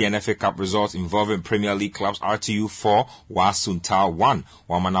MTN FA Cup results involving Premier League clubs, RTU 4, Wasuntao 1,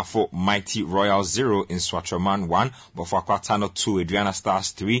 Wamanafo Mighty Royal 0, in Swatraman 1, Bofakwatano 2, Adriana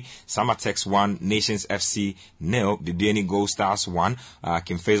Stars 3, Samatex 1, Nations FC 0, Bibiani Gold Stars 1,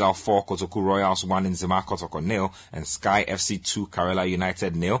 Kimfezal 4, Kotoku Royals 1, in Zima Kotoko 0, and Sky FC 2, Karela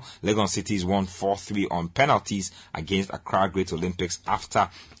United 0. Legon Cities won 4-3 on penalties against Accra Great Olympics after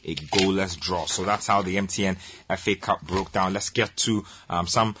a goalless draw. So that's how the MTN FA Cup broke down. Let's get to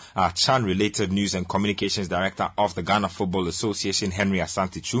some Chan-related news. And Communications Director of the Ghana Football Association, Henry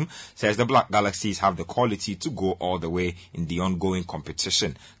Asante Chum, says the Black Galaxies have the quality to go all the way in the ongoing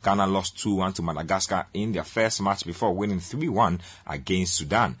competition. Ghana lost 2-1 to Madagascar in their first match before winning 3-1 against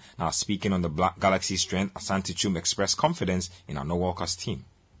Sudan. Now, speaking on the Black Galaxy strength, Asante Chum expressed confidence in Arno Walker's team.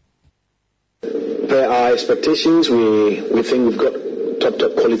 Per our expectations, we think we've got top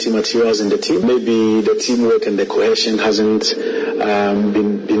quality materials in the team. Maybe the teamwork and the cohesion hasn't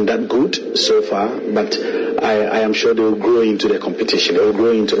been that good so far, but I am sure they will grow into the competition. They will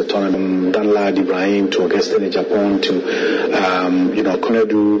grow into the tournament. Danlad Ibrahim to Augustine Japan to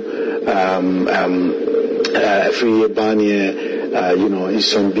Konedu, Efri Banye,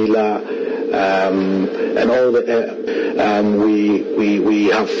 Isombila. And all we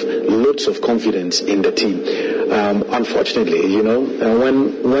have lots of confidence in the team. Unfortunately,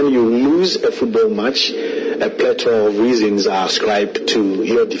 when you lose a football match, a plethora of reasons are ascribed to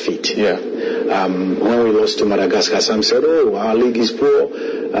your defeat. Yeah. When we lost to Madagascar, some said, "Oh, our league is poor.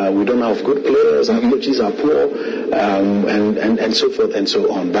 We don't have good players. Our coaches are poor," and so forth and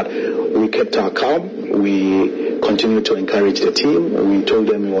so on. But we kept our calm. We continued to encourage the team. We told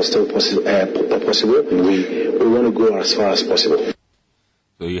them it was still possible. We want to go as far as possible.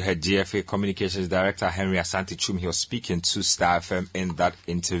 So you heard GFA Communications Director Henry Asante Chum. He was speaking to Star FM in that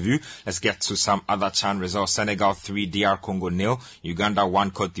interview. Let's get to some other CHAN results. Senegal 3, DR Congo 0. Uganda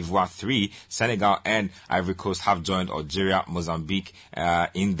 1, Cote d'Ivoire 3. Senegal and Ivory Coast have joined Algeria, Mozambique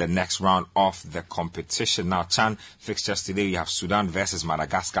in the next round of the competition. Now, CHAN fixtures today, we have Sudan versus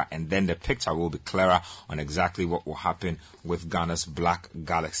Madagascar, and then the picture will be clearer on exactly what will happen with Ghana's Black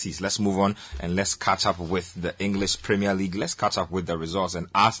Galaxies. Let's move on and let's catch up with the English Premier League. Let's catch up with the results. And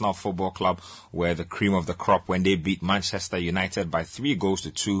Arsenal Football Club were the cream of the crop when they beat Manchester United by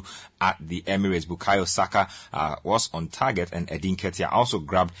 3-2 at the Emirates. Bukayo Saka was on target, and Edin Ketia also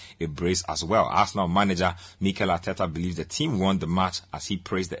grabbed a brace as well. Arsenal manager Mikel Arteta believes the team won the match as he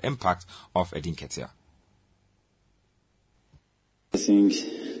praised the impact of Edin Ketia. I think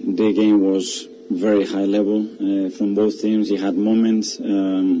the game was very high level from both teams. We had moments.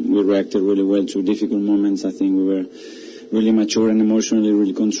 We reacted really well to difficult moments. I think we were really mature and emotionally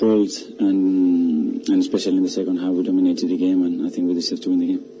really controlled, and especially in the second half we dominated the game, and I think we deserved to win the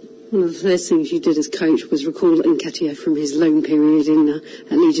game. One of the first things you did as coach was recall Nketiah from his loan period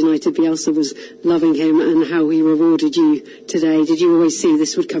at Leeds United. Bielsa was loving him and how he rewarded you today. Did you always see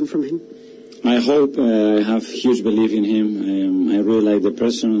this would come from him? I hope. I have huge belief in him. I really like the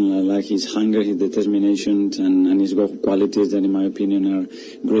person. I like his hunger, his determination, and his qualities that, in my opinion, are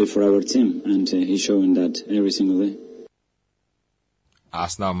great for our team. And he's showing that every single day.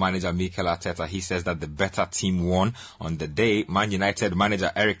 Arsenal manager Mikel Arteta, he says that the better team won on the day. Man United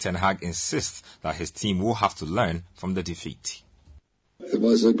manager Erik ten Hag insists that his team will have to learn from the defeat. It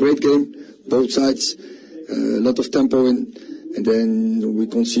was a great game, both sides, a lot of tempo in. And then we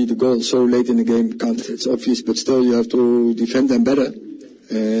concede a goal so late in the game. It's obvious, but still you have to defend them better.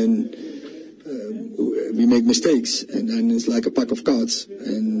 And we make mistakes, and then it's like a pack of cards.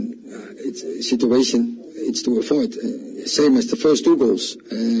 And it's a situation it's to avoid. Same as the first 2 goals.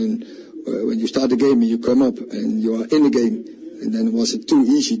 And when you start the game and you come up and you are in the game, and then was it too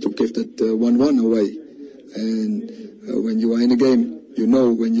easy to give that 1-1 away. And when you are in the game, you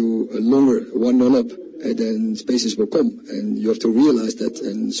know when you are longer 1-0 up, and then spaces will come, and you have to realize that.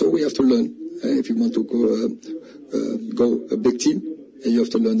 And so we have to learn. If you want to go a big team, and you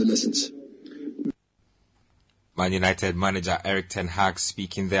have to learn the lessons. Man United manager Erik ten Hag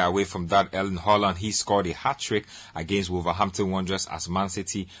speaking there. Away from that, Erling Haaland, he scored a hat-trick against Wolverhampton Wanderers as Man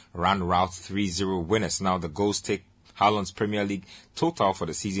City ran rout 3-0 winners. Now the goals take Haaland's Premier League total for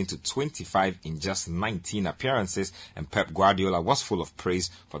the season to 25 in just 19 appearances, and Pep Guardiola was full of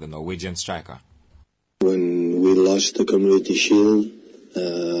praise for the Norwegian striker. When we lost the Community Shield,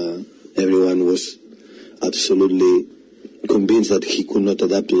 everyone was absolutely convinced that he could not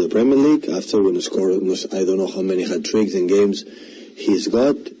adapt to the Premier League. After when he scored, I don't know how many hat-tricks in games he's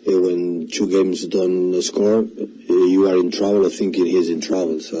got. When 2 games don't score, you are in trouble, or thinking he's in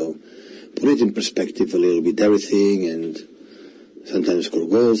trouble. So put it in perspective a little bit, everything, and sometimes score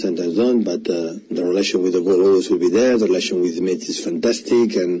goals, sometimes don't, but the relation with the goal always will be there. The relation with the mates is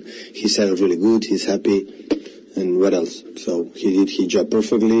fantastic, and he said really good, he's happy, and what else? So he did his job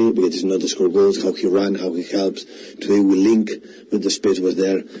perfectly, because it's not to score goals, how he ran, how he helps. Today we link, but the space was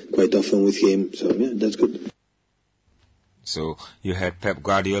there quite often with him, so yeah, that's good. So you heard Pep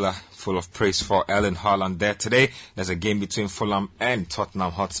Guardiola full of praise for Erling Haaland there. Today there's a game between Fulham and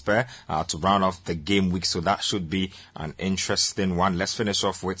Tottenham Hotspur to round off the game week, so that should be an interesting one. Let's finish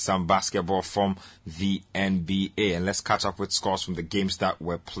off with some basketball from the NBA, and let's catch up with scores from the games that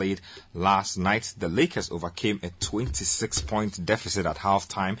were played last night. The Lakers overcame a 26-point deficit at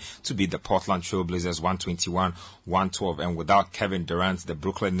halftime to beat the Portland Trail Blazers 121-112, and without Kevin Durant, the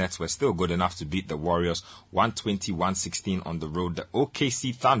Brooklyn Nets were still good enough to beat the Warriors 120-116 on the road. The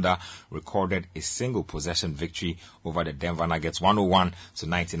OKC Thunder recorded a single possession victory over the Denver Nuggets.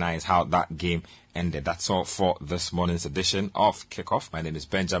 101-99 is how that game ended. That's all for this morning's edition of Kickoff. My name is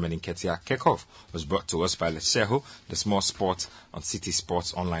Benjamin Nketiah. Kickoff was brought to us by Lecheho, the small sport on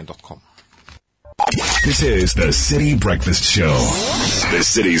citysportsonline.com. This is the City Breakfast Show, the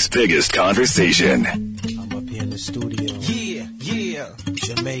city's biggest conversation. I'm up here in the studio. Yeah.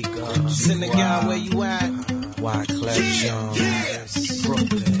 Jamaica, Senegal, where you at? Wyclef Jean,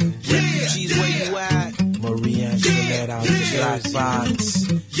 Brooklyn, Refugees, where you at? Marie Antoinette out the Black Box.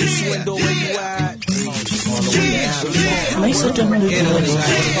 Swindle, where you at? All the way down. Mais certainly good.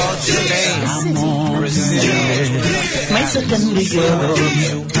 Mais certainly good.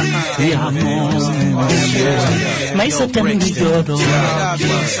 Mais certainly good.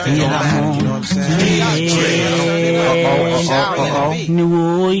 New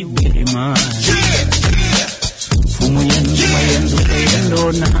very much. Fumu yendo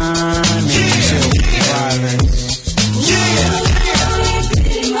nani.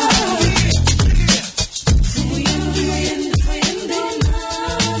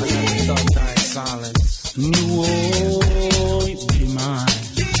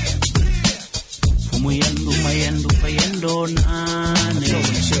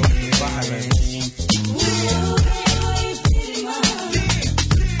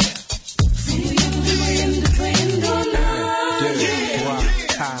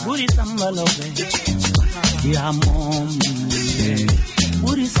 Ya mom,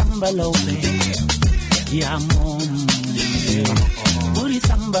 Buri samba lope. Ya mom, Buri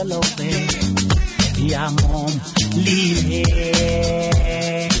samba lope. Ya mom, Lile.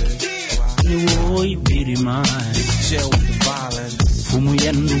 Oi, biri man. Chill with the violence. Fumu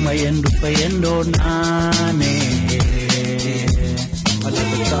yendu mayendu payendo nane. I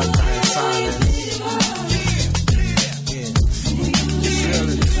live a dark night in silence.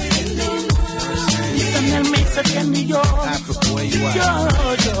 Africa, where you at?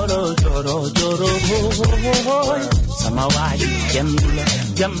 Samawati, Kendula,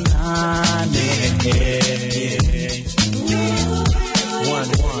 Jamnane.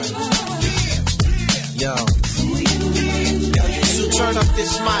 1-1. Yo, you should turn up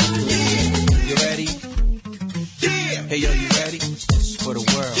this mic. You ready? Yeah. Hey, yo, you ready? This is for the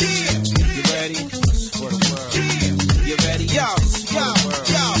world. Yeah. You ready? This is for the world. You ready? Yo,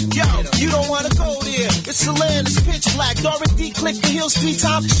 you don't wanna go there. It's the land, it's pitch black. Dorothy clicked the hills 3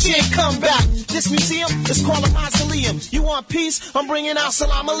 times, she ain't come back. This museum is called a mausoleum. You want peace? I'm bringing out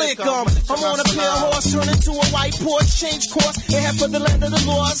salam alaikum. I'm on a pale horse, turn into a white Porsche, change course, and head for the land of the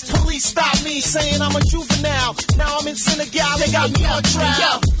lost. Police stop me, saying I'm a juvenile. Now I'm in Senegal, they got me on trial.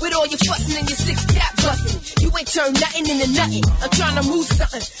 Yo, with all your fussing and your 6-cap busting, you ain't turned nothing into nothing. I'm trying to move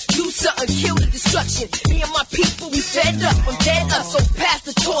something, do something, kill the destruction. Me and my people, we fed up, I'm dead up. So pass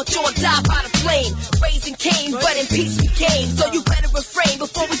the torch or die by the flame. Raising Cain, but in peace we came. So you better refrain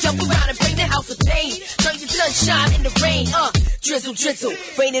before we jump around and bring the house of pain. Turn your sunshine into rain, drizzle, drizzle,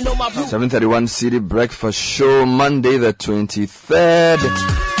 raining on my roof. 7:31 City Breakfast Show, Monday the 23rd.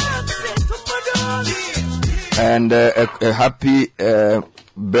 And a happy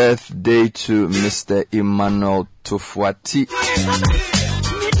birthday to Mr. Emmanuel Tofuati,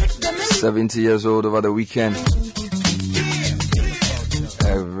 70 years old over the weekend.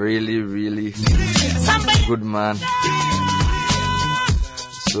 A really, really good man.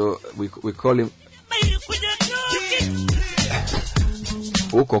 So we call him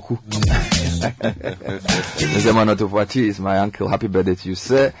Okoku. Mr. Emmanuel Tofuati is my uncle. Happy birthday to you,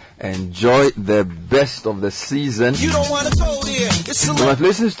 sir. Enjoy the best of the season. You don't want to go there.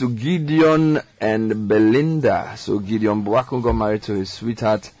 Congratulations to Gideon and Belinda. So Gideon Boakun got married to his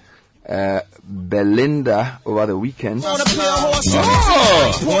sweetheart Belinda over the weekend. Yeah,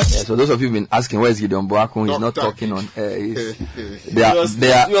 so those of you who've been asking where is Gideon Boakun, he's not talking on air. He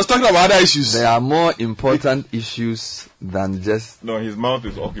was talking about other issues. There are more important issues than just his mouth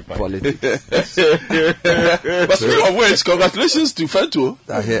is occupied. Politics. But speaking of which, congratulations to Fento.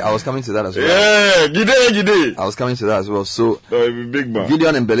 I was coming to that as well. Yeah, Gide. I was coming to that as well. So big man.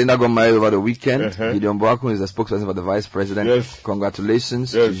 Gideon and Belinda got married over the weekend. Gideon Boakun is the spokesperson for the vice president. Yes.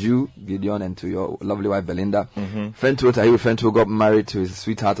 Congratulations to you, Gideon, and to your lovely wife Belinda. Fento Tahiru Fento got married to his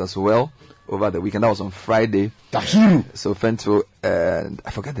sweetheart as well over the weekend. That was on Friday. Tahiru. So Fento, I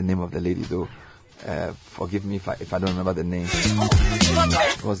forgot the name of the lady though. Forgive me if I don't remember the name.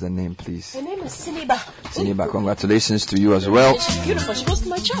 What's the name, please? Her name is Siniba. Siniba, congratulations to you as well. She's beautiful. She goes to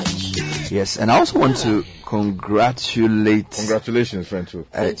my church. Yes, and I also want to congratulate. Congratulations, Fento.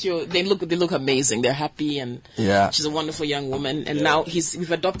 They look amazing. They're happy, and she's a wonderful young woman. And now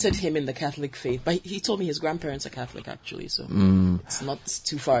we've adopted him in the Catholic faith. But he told me his grandparents are Catholic, actually, so it's not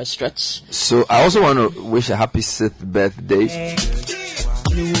too far a stretch. So I also want to wish a happy 6th birthday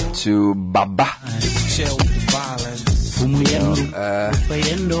to Baba.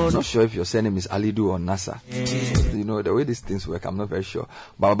 Not sure if your surname is Alidu or Nasa. You know, the way these things work, I'm not very sure.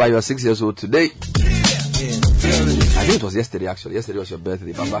 Baba, you are 6 years old today. I think it was yesterday, actually. Yesterday was your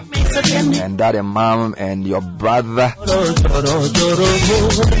birthday, Baba. And Dad and Mom and your brother,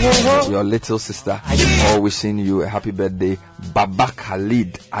 your little sister, all wishing you a happy birthday. Baba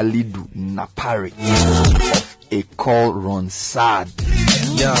Khalid Alidu Napari of Ecole Ronsard.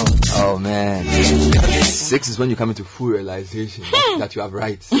 Yo. Oh man. 6 is when you come into full realization that you have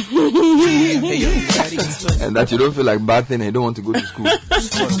rights. And that you don't feel like bad thing and you don't want to go to school.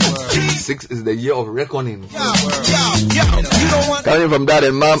 6 is the year of reckoning. Coming from Dad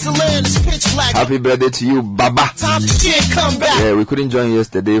and Mom, happy birthday to you, Baba. Yeah, we couldn't join you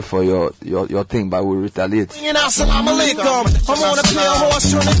yesterday for your thing, but we'll retaliate.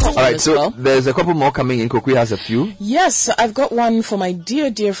 Alright, so there's a couple more coming in. Kokui has a few. Yes, I've got one for my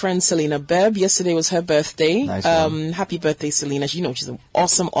dear friend Selena Bebb. Yesterday was her birthday. Nice happy birthday, Selena. You know, she's an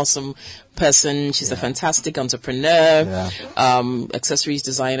awesome person. She's a fantastic entrepreneur, accessories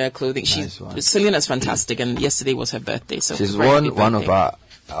designer, clothing. Selena's fantastic, and yesterday was her birthday. So she's won one of our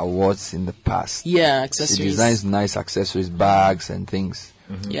awards in the past. Yeah, accessories. She designs nice accessories, bags and things.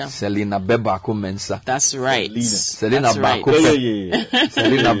 Yeah. Selena Bebako Mensa. That's right. Selena That's right. Bako.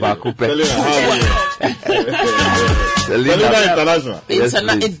 Selena Bako. Selena International.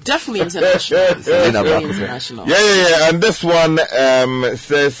 It's definitely international. Selena Bako. International. Yeah. And this one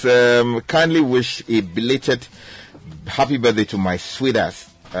says, kindly wish a belated happy birthday to my sweetheart,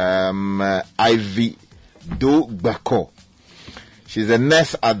 Ivy Dogbako. She's a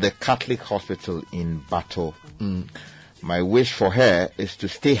nurse at the Catholic Hospital in Bato. My wish for her is to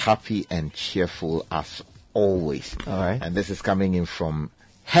stay happy and cheerful as always. All right. And this is coming in from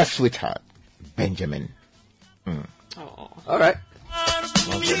her sweetheart, Benjamin. All right.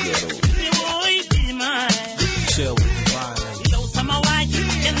 Chill with the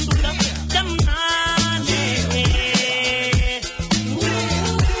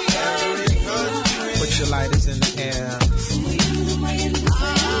Put your lighters in the air.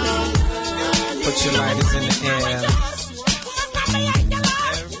 Put your lighters in the air.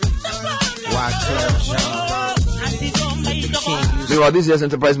 Meanwhile, this year's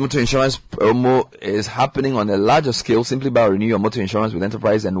Enterprise Motor Insurance promo is happening on a larger scale. Simply by renew your motor insurance with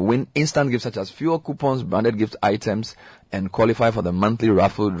Enterprise and win instant gifts such as fuel coupons, branded gift items, and qualify for the monthly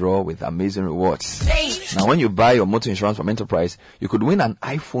raffle draw with amazing rewards. Now, when you buy your motor insurance from Enterprise, you could win an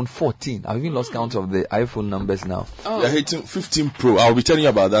iPhone 14. I've even lost count of the iPhone numbers now. They're hitting 15 Pro. I'll be telling you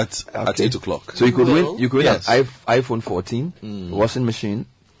about that at 8 o'clock. So you could win. You could win Yes. an iPhone 14, washing machine,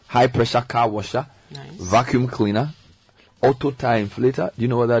 high pressure car washer, vacuum cleaner, auto tire inflator. Do you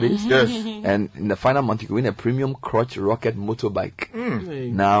know what that is? Yes. And in the final month, you could win a premium crotch rocket motorbike.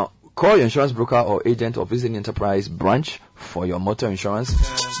 Now, call your insurance broker or agent or visit an Enterprise branch for your motor insurance.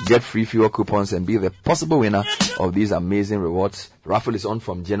 Get free fuel coupons and be the possible winner of these amazing rewards. Raffle is on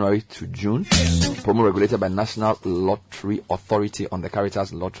from January to June. Promo regulated by National Lottery Authority on the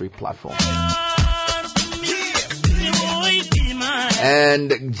Caritas Lottery platform.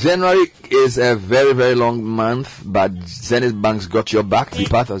 And January is a very, very long month, but Zenith Banks got your back. Be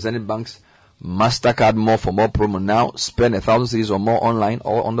part of Zenith Banks MasterCard More for More promo now. Spend 1,000 cedis or more online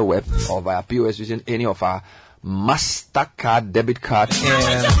or on the web or via POS using any of our MasterCard debit card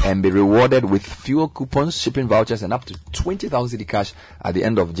and be rewarded with fuel coupons, shipping vouchers, and up to 20,000 cedi cash at the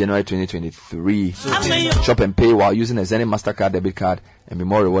end of January 2023. Shop and pay while using a Zenith MasterCard debit card and be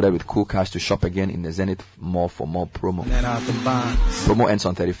more rewarded with cool cash to shop again in the Zenith More for More promo. Promo ends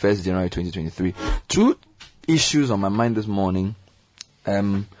on 31st January 2023. Two issues on my mind this morning.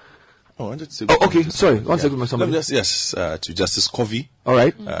 Okay. Sorry. One second, my somebody. Yes, to Justice Covey. All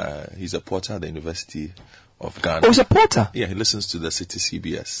right. He's a porter at the University of Ghana. Oh, he's a porter? Yeah, he listens to the City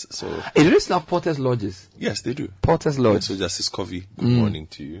CBS. So. Hey, do they still have porters' lodges? Yes, they do. Porters' lodge. So Justice Covey, good morning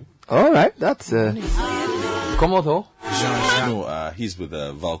to you. All right. That's Commodore. No, he's with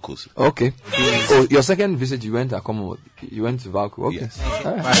Valco's. Okay. Oh, your second visit, you went to Commodore. You went to Valco. Okay. Yes.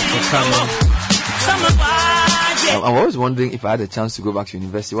 All right. I'm always wondering if I had a chance to go back to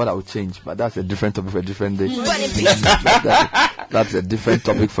university, what I would change. But that's a different topic for a different day. That's a different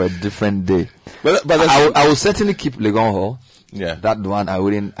topic for a different day. But I will certainly keep Legon Hall. Yeah. That one I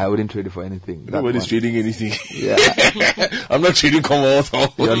wouldn't trade it for anything. Nobody's trading anything. Yeah. I'm not trading Commonwealth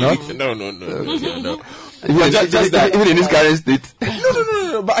Hall. You're not? No. Even in this current state.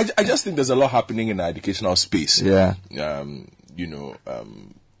 No. But I just think there's a lot happening in the educational space. Yeah. Yeah.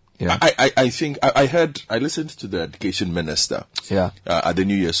 I think I listened to the education minister. Yeah. At the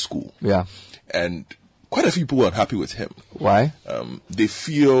New Year's school. Yeah. And quite a few people were unhappy with him. Why? They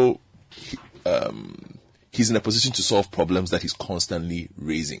feel he's in a position to solve problems that he's constantly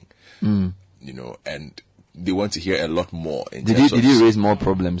raising. And they want to hear a lot more. Did he raise more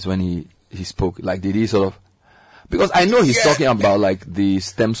problems when he spoke? Like, did he sort of? Because I know he's talking about like the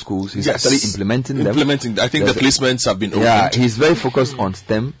STEM schools. He's actually implementing them. I think the placements have been opened. Yeah, he's very focused on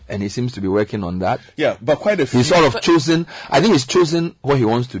STEM and he seems to be working on that. Yeah, but quite a few. He's sort of chosen, I think he's chosen what he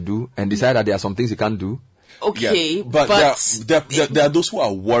wants to do and decided that there are some things he can't do. Okay, yeah, but there are those who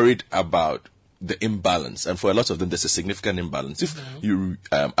are worried about the imbalance, and for a lot of them, there's a significant imbalance. If you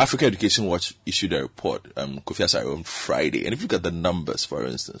Africa Education Watch issued a report, Kofi Asare on Friday, and if you look at the numbers, for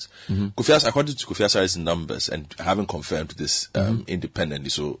instance, according to Kofi Asare's numbers, and I haven't confirmed this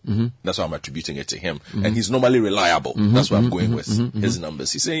independently, so that's why I'm attributing it to him. And he's normally reliable. That's why I'm going with his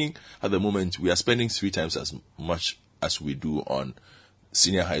numbers. He's saying at the moment we are spending 3 times as much as we do on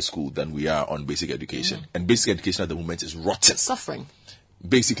senior high school than we are on basic education, and basic education at the moment is rotten, suffering.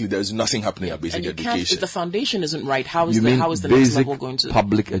 Basically, there's nothing happening at basic education. If the foundation isn't right, how is the next level going to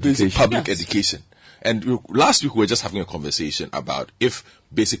public education? Basic public education. And last week we were just having a conversation about if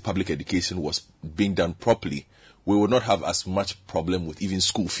basic public education was being done properly, we would not have as much problem with even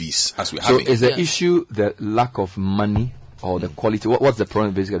school fees as we're having. So is the issue the lack of money or the quality? What's the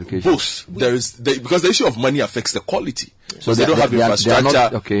problem with basic education? Both. Because the issue of money affects the quality. So they don't have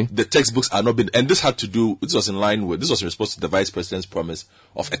infrastructure. Okay. The textbooks are not being, and this was in response to the vice president's promise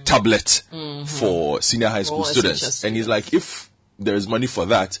of a tablet for senior high school students. And he's like, if there is money for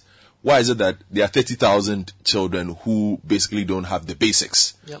that, why is it that there are 30,000 children who basically don't have the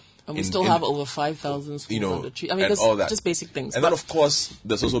basics? Yep. And we still have over 5,000 schools on the tree. I mean, and all that. Just basic things. And then, of course,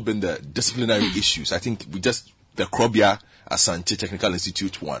 there's also been the disciplinary issues. I think the Krobia Asante Technical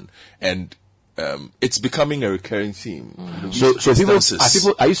Institute one. And it's becoming a recurring theme. So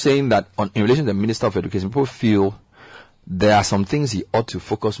are you saying that in relation to the Minister of Education, people feel there are some things he ought to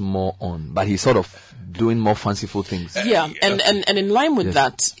focus more on, but he's sort of doing more fanciful things? Yeah, and in line with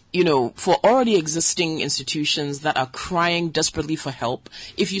that, for already existing institutions that are crying desperately for help,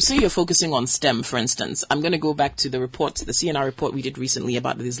 if you say you're focusing on STEM, for instance, I'm going to go back to the report, the CNR report we did recently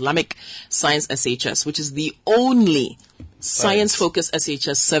about the Islamic Science SHS, which is the only science-focused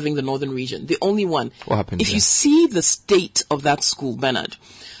SHS serving the northern region, the only one. What happened? If you see the state of that school, Bernard,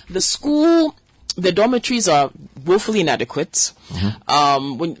 the dormitories are woefully inadequate.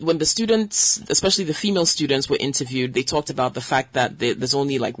 When the students, especially the female students, were interviewed, they talked about the fact that there's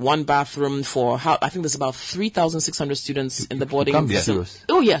only like one bathroom I think there's about 3,600 students in the boarding.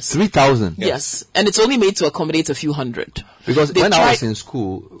 Oh yes, 3,000. Yes, and it's only made to accommodate a few hundred. Because when I was in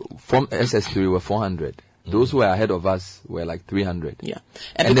school, from SS3 were 400. Those who were ahead of us were like 300. Yeah.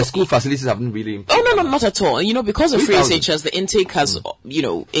 And the school facilities haven't really improved. Oh, no, not at all. Because of free SHS, the intake has,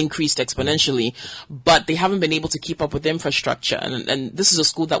 increased exponentially, but they haven't been able to keep up with the infrastructure. And this is a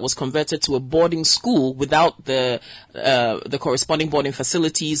school that was converted to a boarding school without the corresponding boarding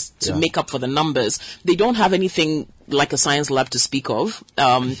facilities to make up for the numbers. They don't have anything like a science lab to speak of.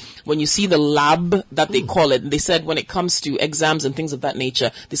 When you see the lab that they call it, they said when it comes to exams and things of that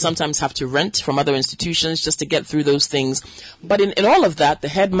nature, they sometimes have to rent from other institutions just to get through those things. But in all of that, the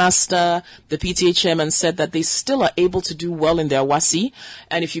headmaster, the PTA chairman said that they still are able to do well in their WASI.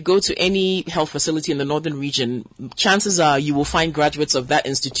 And if you go to any health facility in the northern region, chances are you will find graduates of that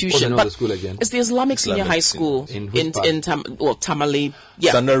institution. But the school again? It's the Islamic Senior High School in Tamale.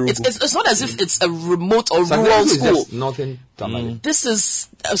 Yeah, it's not as if it's a remote or rural school. Nothing Tamale. This is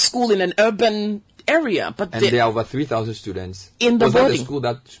a school in an urban area, but there are over 3,000 students in the boarding. That the school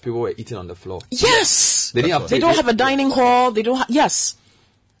that people were eating on the floor? Yes, they don't have a dining hall. They don't. Yes,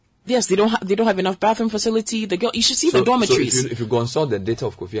 they don't have enough bathroom facility. You should see the dormitories. So if you consult the data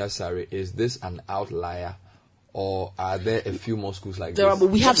of Kofi Asare, is this an outlier? Or are there a few more schools like this?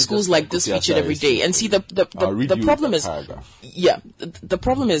 We have schools like this featured every day. And see, the problem is, the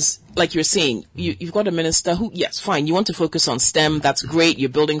problem is, like you're saying, you've got a minister who, yes, fine, you want to focus on STEM, that's great, you're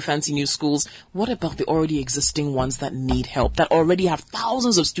building fancy new schools. What about the already existing ones that need help, that already have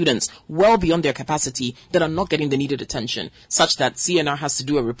thousands of students well beyond their capacity that are not getting the needed attention, such that CNR has to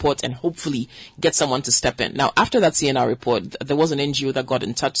do a report and hopefully get someone to step in. Now, after that CNR report, there was an NGO that got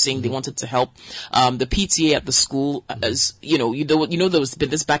in touch saying they wanted to help. The PTA at the school, as there's been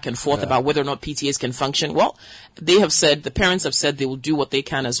this back and forth about whether or not PTAs can function. Well, the parents have said they will do what they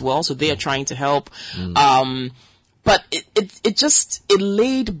can as well, so they are trying to help. But it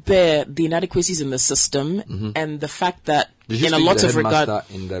laid bare the inadequacies in the system and the fact that in a lot of regard,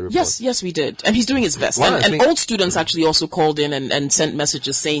 yes, we did, and he's doing his best. And old students actually also called in and sent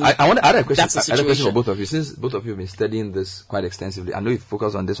messages saying, I want to add a question. That's the situation. I had a question for both of you. Since both of you have been studying this quite extensively, I know you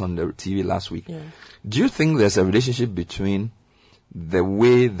focused on this on the TV last week. Yeah. Do you think there's a relationship between the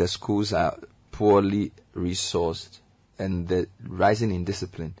way the schools are poorly resourced and the rising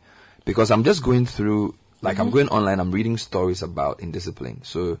indiscipline? Because I'm just going through, I'm going online, I'm reading stories about indiscipline.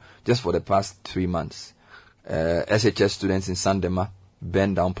 So just for the past 3 months, SHS students in Sandema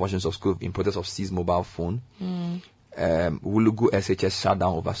burned down portions of school in protest of seized mobile phone. Wulugu SHS shut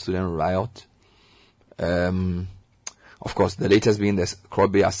down over student riot. Of course, the latest being the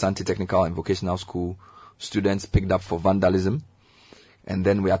Krobia Asante Technical and Vocational School students picked up for vandalism. And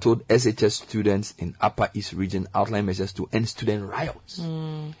then we are told SHS students in Upper East region outline measures to end student riots.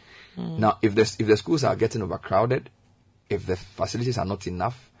 Now, if the schools are getting overcrowded, if the facilities are not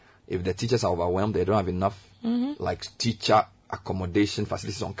enough, if the teachers are overwhelmed, they don't have enough, teacher accommodation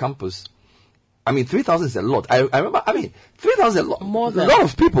facilities on campus. 3,000 is a lot. I remember, 3,000 is a lot. More than a lot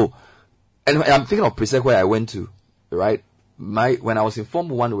of people. And I'm thinking of Presec where I went to, right? When I was in Form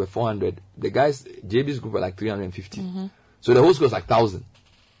 1, we were 400. The guys, JB's group were like 350. So the whole school was like 1,000.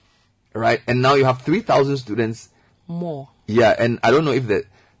 Right? And now you have 3,000 students. More. Yeah, and I don't know if the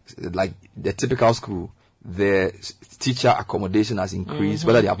typical school, the teacher accommodation has increased,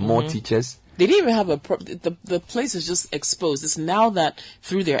 whether they have more teachers. They didn't even have the place is just exposed. It's now that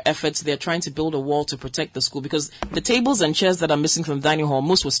through their efforts, they're trying to build a wall to protect the school, because the tables and chairs that are missing from the dining hall,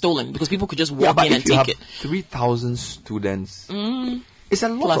 most were stolen because people could just walk in and take it. 3,000 students. It's a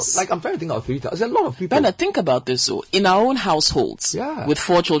lot of, like, I'm trying to think of 3,000. It's a lot of people. Bernard, think about this, though. In our own households, with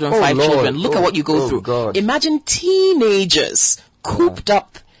 4 children, 5 children, look at what you go through. God. Imagine teenagers cooped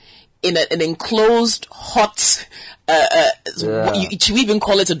up in an enclosed, hot, should we even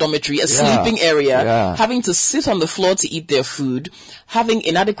call it a dormitory, a sleeping area, having to sit on the floor to eat their food, having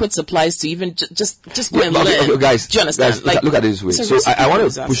inadequate supplies to even just go and learn. Okay, guys, do you understand? Guys, look at it this way. So I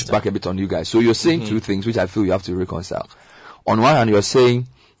want to push back a bit on you guys. So you're saying two things which I feel you have to reconcile. On one hand, you're saying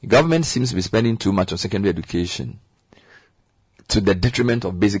government seems to be spending too much on secondary education to the detriment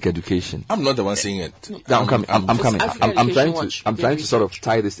of basic education. I'm not the one saying it. I'm coming. I'm trying to sort of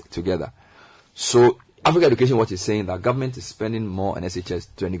tie this together. So Africa Education Watch is saying that government is spending more on SHS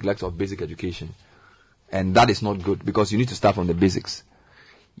to a neglect of basic education, and that is not good because you need to start from the basics.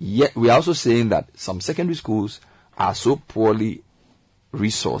 Yet we are also saying that some secondary schools are so poorly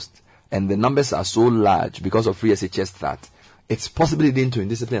resourced and the numbers are so large because of free SHS that it's possibly leading to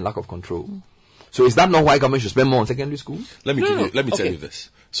indiscipline and lack of control. So is that not why government should spend more on secondary schools? Let me tell you this.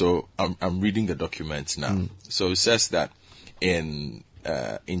 So I'm reading the document now. So it says that in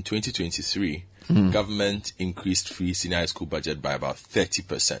 2023, government increased free senior high school budget by about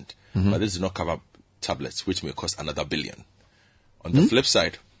 30%. But this does not cover tablets, which may cost another $1 billion. On the flip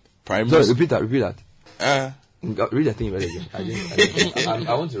side, primary... Sorry, repeat that. Read the thing again.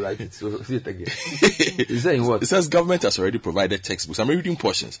 I want to write it, so see it again. Is that in what? It says government has already provided textbooks. I'm reading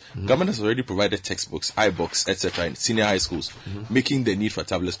portions. Government has already provided textbooks, iBooks, etc. in senior high schools, making the need for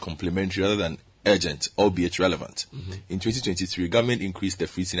tablets complementary rather than urgent, albeit relevant. In 2023, government increased the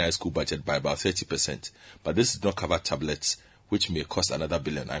free senior high school budget by about 30%, but this does not cover tablets, which may cost another $1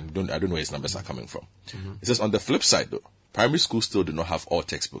 billion. I don't know where his numbers are coming from. It says on the flip side, though, primary schools still do not have all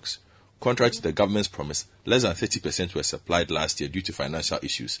textbooks. Contrary to the government's promise, less than 30% were supplied last year due to financial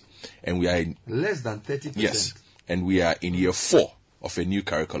issues. And we are in... Less than 30%? Yes. And we are in year 4 of a new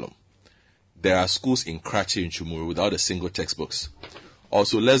curriculum. There are schools in Karachi and Chumuru without a single textbooks.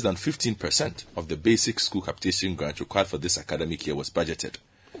 Also, less than 15% of the basic school capitation grant required for this academic year was budgeted.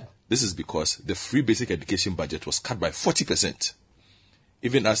 This is because the free basic education budget was cut by 40%.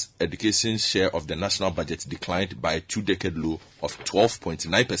 Even as education's share of the national budget declined by a 2-decade low of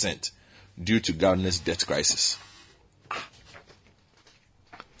 12.9%. Due to Ghana's debt crisis.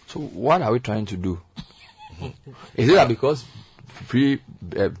 So what are we trying to do? Is it that because free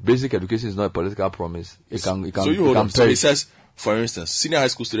basic education is not a political promise, it can so you hold on. So it says, for instance, senior high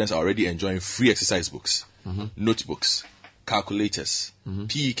school students are already enjoying free exercise books, notebooks, calculators,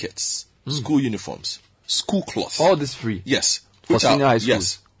 PE kits, school uniforms, school cloth. All this free? Yes. For senior high schools?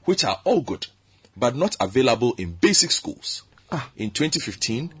 Yes. Which are all good, but not available in basic schools. In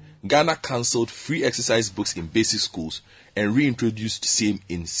 2015, Ghana cancelled free exercise books in basic schools and reintroduced same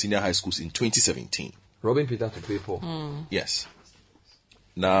in senior high schools in 2017. Robbing Peter to pay Paul. Yes.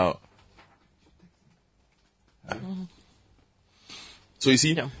 Now, so you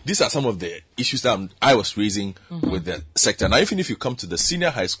see, these are some of the issues that I was raising with the sector. Now, even if you come to the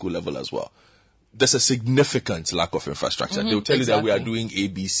senior high school level as well, there's a significant lack of infrastructure. They'll tell you that we are doing A,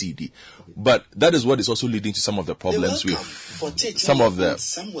 B, C, D. But that is what is also leading to some of the problems with some of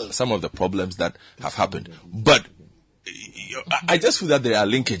the problems that have happened. But I just feel that there are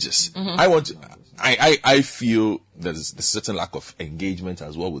linkages. I feel there's a certain lack of engagement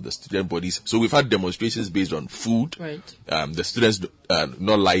as well with the student bodies. So we've had demonstrations based on food. The students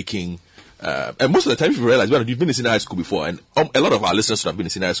not liking. And most of the time, if you realize, well, you've been in senior high school before, and a lot of our listeners have been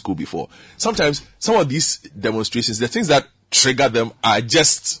in senior high school before. Sometimes, some of these demonstrations, the things that trigger them are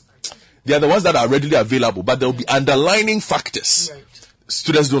just, they are the ones that are readily available, but there will be underlining factors.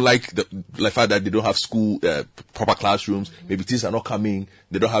 Students don't like the fact that they don't have school, proper classrooms, maybe teachers are not coming,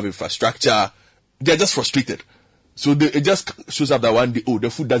 they don't have infrastructure, they're just frustrated. So it just shows up that one day,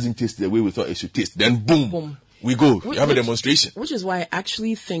 the food doesn't taste the way we thought it should taste. Then boom. We go. You have a demonstration. Which is why I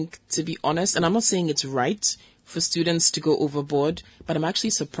actually think, to be honest, and I'm not saying it's right for students to go overboard, but I'm actually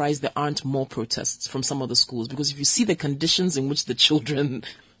surprised there aren't more protests from some of the schools, because if you see the conditions in which the children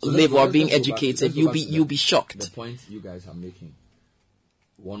live or are being educated, you'll be shocked. The point you guys are making.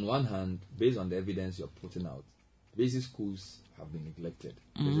 On one hand, based on the evidence you're putting out, basic schools have been neglected.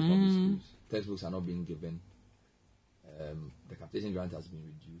 Basic public schools. Textbooks are not being given. The capitation grant has been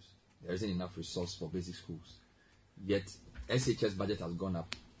reduced. There isn't enough resource for basic schools. Yet, SHS budget has gone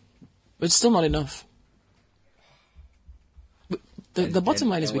up. But it's still not enough. The bottom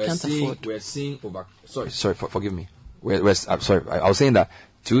line is we can't afford. We're seeing over... Sorry, forgive me. Sorry. I was saying that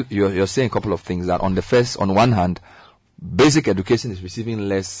you're saying a couple of things. That on one hand, basic education is receiving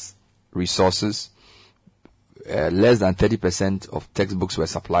less resources. Less than 30% of textbooks were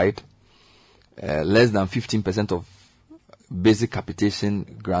supplied. Less than 15% of basic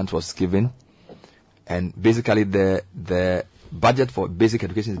capitation grant was given. And basically the budget for basic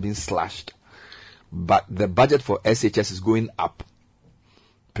education is being slashed. But the budget for SHS is going up.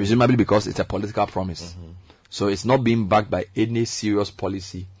 Presumably because it's a political promise. So it's not being backed by any serious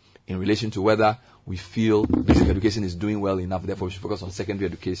policy in relation to whether we feel basic education is doing well enough, therefore we should focus on secondary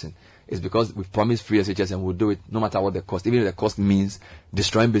education. It's because we've promised free SHS and we'll do it no matter what the cost, even if the cost means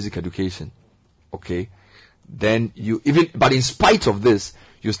destroying basic education. Okay? Then but in spite of this,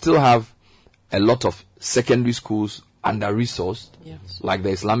 you still have a lot of secondary schools under-resourced, like the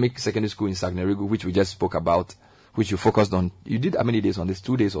Islamic secondary school in Sagnerigu, which we just spoke about, which you focused on. You did how many days on this?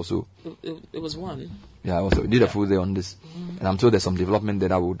 2 days or so? It was one. Yeah, also did a full day on this. And I'm told there's some development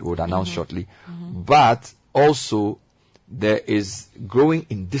that I would announce shortly. But also, there is growing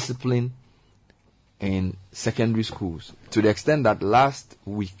indiscipline in secondary schools to the extent that last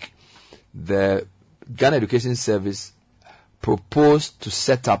week, the Ghana Education Service proposed to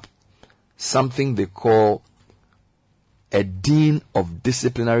set up something they call a Dean of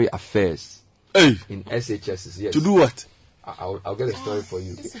Disciplinary Affairs in SHS. Yes. To do what? I'll get a story for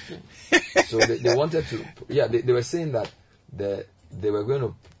you. So they wanted to, they were saying that they were going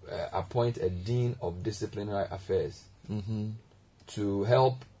to appoint a Dean of Disciplinary Affairs to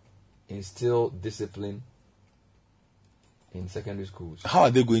help instill discipline in secondary schools. How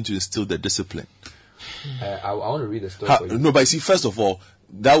are they going to instill the discipline? I want to read the story for you. No, but see, first of all,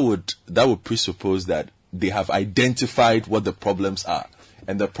 that would presuppose that they have identified what the problems are.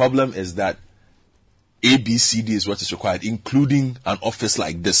 And the problem is that ABCD is what is required, including an office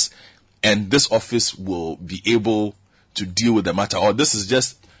like this. And this office will be able to deal with the matter. Or this is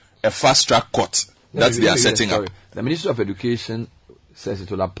just a fast-track court that they are setting up. The Ministry of Education says it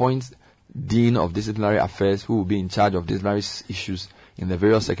will appoint Dean of Disciplinary Affairs who will be in charge of disciplinary issues in the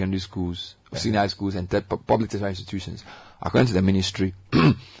various secondary schools, senior high schools, and public tertiary institutions. According to the ministry,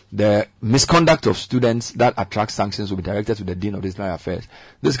 the misconduct of students that attract sanctions will be directed to the Dean of Disciplinary Affairs.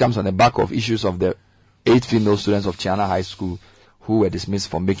 This comes on the back of issues of the 8 female students of Chiana High School who were dismissed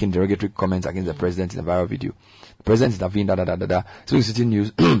for making derogatory comments against the president in a viral video. The president intervened, So City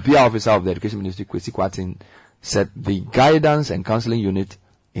News, PR officer of the Education Ministry, Kwesi Kwatin, said the guidance and counseling unit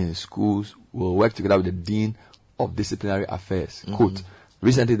in schools will work together with the Dean of Disciplinary Affairs. Quote,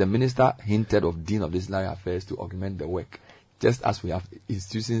 recently the minister hinted of Dean of Disciplinary Affairs to augment the work. Just as we have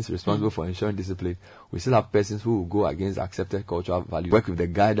institutions responsible for ensuring discipline, we still have persons who will go against accepted cultural values. Work with the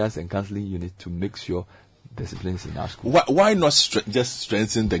guidance and counseling unit to make sure discipline is in our school. Why not just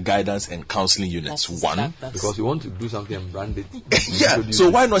strengthen the guidance and counseling units? Because we want to do something and brand it. So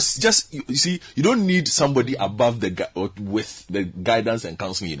why not just, you see, you don't need somebody above with the guidance and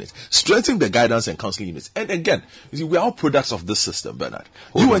counseling units. Strengthen the guidance and counseling units. And again, you see, we are all products of this system, Bernard.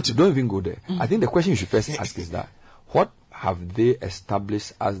 Don't even go there. I think the question you should first ask is that, what have they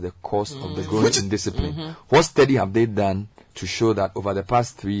established as the cause of the growing indiscipline? What study have they done to show that over the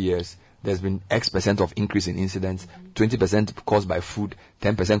past 3 years, there's been X% of increase in incidents, 20% caused by food,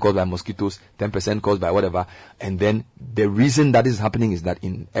 10% caused by mosquitoes, 10% caused by whatever. And then the reason that is happening is that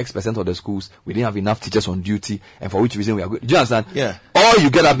in X% of the schools, we didn't have enough teachers on duty, and for which reason we are good. Do you understand? Yeah. All you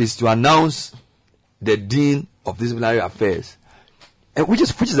get up is to announce the Dean of Disciplinary Affairs, and which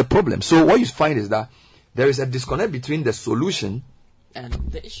is the problem. So what you find is that there is a disconnect between the solution and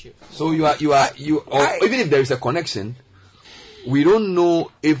the issue. So even if there is a connection, we don't know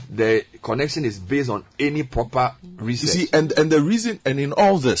if the connection is based on any proper research. You see, and the reason, and in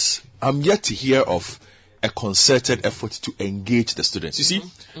all this, I'm yet to hear of a concerted effort to engage the students. You see,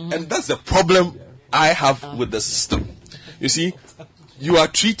 and that's the problem I have with the system. You see, you are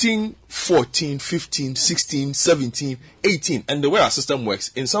treating 14, 15, 16, 17, 18, and the way our system works,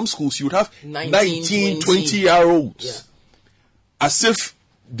 in some schools you would have 19, 20-year-olds as if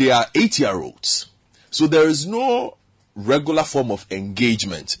they are 8-year-olds. So there is no regular form of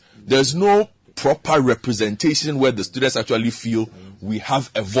engagement. There's no proper representation where the students actually feel we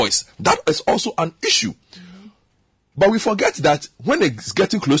have a voice. That is also an issue. But we forget that when it's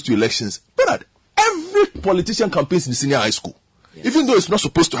getting close to elections, Bernard, every politician campaigns in senior high school, even though it's not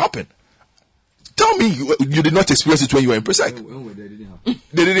supposed to happen. Tell me you did not experience it when you were in Preside.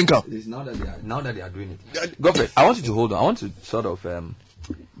 They didn't come. It's now that they are doing it. Godfrey, I want you to hold on. I want to sort of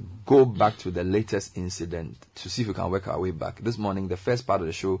go back to the latest incident to see if we can work our way back. This morning, the first part of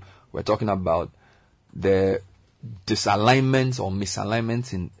the show, we're talking about the disalignments or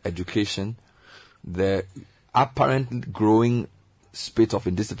misalignments in education, the apparent growing spate of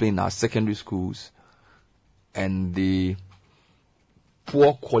indiscipline in our secondary schools and the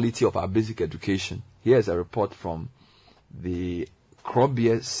poor quality of our basic education. Here's a report from the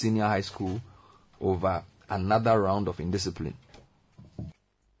Krobie Senior High School over another round of indiscipline.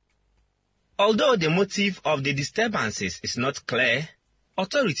 Although the motive of the disturbances is not clear,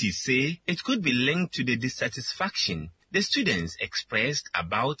 authorities say it could be linked to the dissatisfaction the students expressed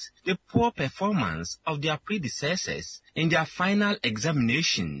about the poor performance of their predecessors in their final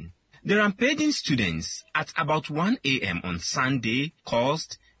examination. The rampaging students at about 1 a.m. on Sunday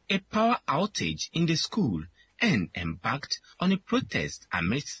caused a power outage in the school and embarked on a protest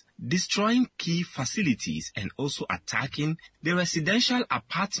amidst destroying key facilities and also attacking the residential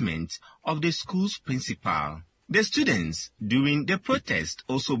apartment of the school's principal. The students during the protest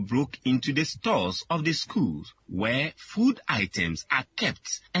also broke into the stores of the schools where food items are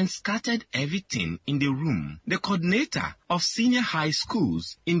kept and scattered everything in the room. The coordinator of senior high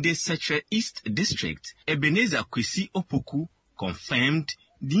schools in the Setre East District, Ebenezer Kwesi Opoku, confirmed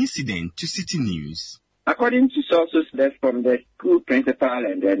the incident to City News. According to sources that from the school principal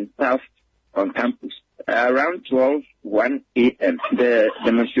and then staff on campus, around 1 a.m., the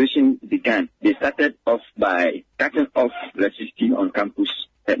demonstration began. They started off by cutting off electricity on campus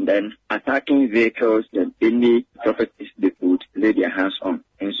and then attacking vehicles and any properties they could lay their hands on.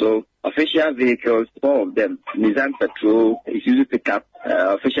 And so official vehicles, 4 of them, Nissan Patrol, Isuzu pickup,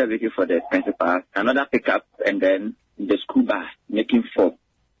 official vehicle for the principal, another pickup, and then the school bus, making 4.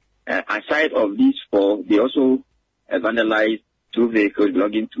 Aside of these 4, they also vandalized 2 vehicles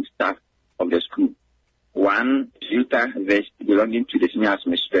belonging to staff of the school. One Toyota vest belonging to the senior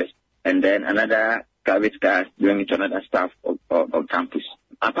mistress, and then another private car belonging to another staff of campus.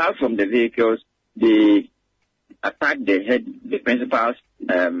 Apart from the vehicles, they attacked the principal's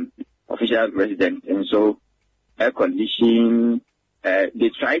official residence, and so air conditioning.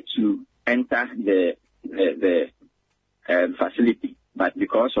 They tried to enter the facility, but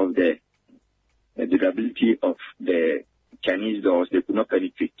because of the durability of the Chinese doors, they could not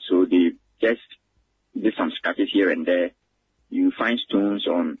penetrate. So they just did some scratches here and there. You find stones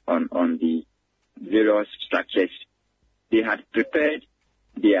on the various structures. They had prepared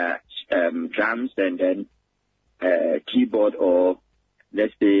their drums and then keyboard, or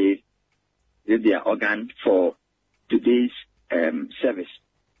let's say their organ for today's service.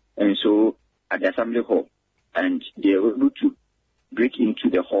 And so at the assembly hall, and they were able to break into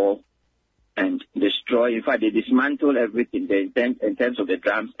the hall and destroy. In fact, they dismantled everything in terms of the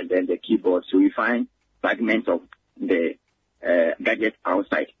drums and then the keyboard. So we find fragments of the gadgets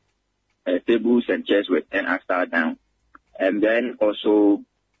outside. Tables and chairs were turned upside down. And then also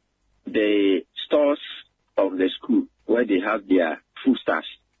the stores of the school where they have their foodstuffs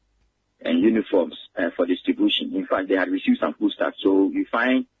and uniforms for distribution. In fact, they had received some foodstuffs. So you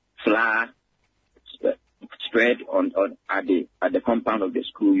find flour spread at the compound of the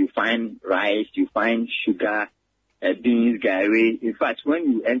school. You find rice, you find sugar, beans, gari. In fact,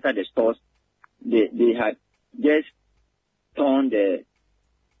 when you enter the stores, they had just torn the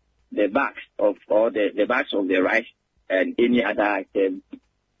bags of the bags of the rice and any other item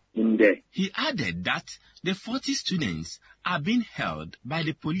in there. He added that the 40 students are being held by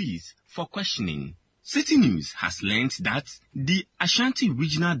the police for questioning. City News has learned that the Ashanti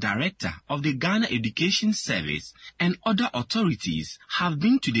Regional Director of the Ghana Education Service and other authorities have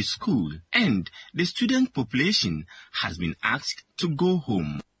been to the school, and the student population has been asked to go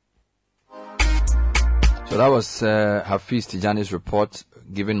home. So that was Hafiz Tijani's report,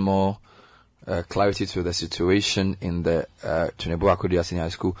 giving more clarity to the situation in the Tunebu Akodia Senior High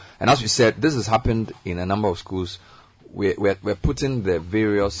School. And as we said, this has happened in a number of schools. We're putting the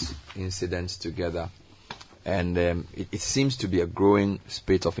various incidents together, and it seems to be a growing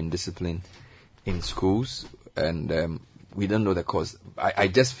spate of indiscipline in schools, and we don't know the cause. I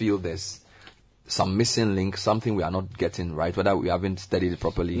just feel there's some missing link, something we are not getting right, whether we haven't studied it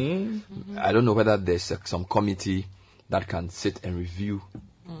properly. Mm-hmm. I don't know whether there's some committee that can sit and review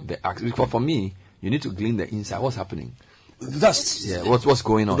the acts. Because for me, you need to glean the inside. What's happening? What's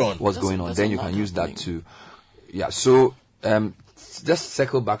going on? What's going on? Then you can use that to... Yeah, so just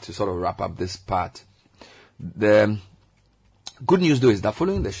circle back to sort of wrap up this part. The good news, though, is that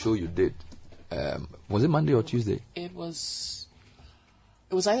following the show you did, was it Monday or Tuesday? It was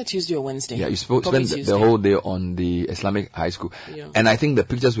either Tuesday or Wednesday. Yeah, you spent the whole day on the Islamic high school. Yeah. And I think the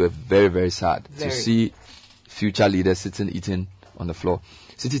pictures were very, very sad to see future leaders sitting, eating on the floor.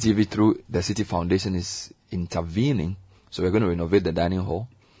 City TV, through the City Foundation, is intervening. So we're going to renovate the dining hall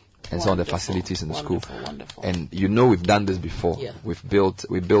and some of the facilities in the school. Wonderful. And we've done this before. Yeah.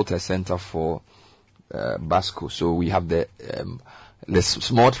 We built a center for Basco. So we have the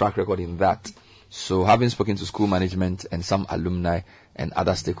small track record in that. So having spoken to school management and some alumni and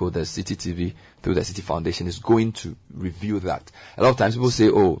other stakeholders, City TV through the City Foundation is going to review that. A lot of times people say,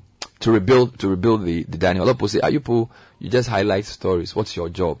 oh, to rebuild the dining hall. A lot of people say, Ayupo, you just highlight stories. What's your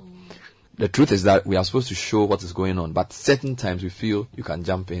job? The truth is that we are supposed to show what is going on, but certain times we feel you can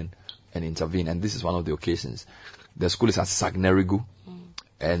jump in and intervene, and this is one of the occasions. The school is at Sagnerigu,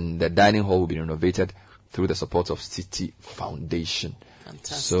 and the dining hall will be renovated through the support of City Foundation.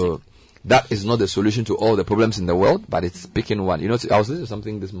 Fantastic. So that is not the solution to all the problems in the world, but it's picking one. You know, I was listening to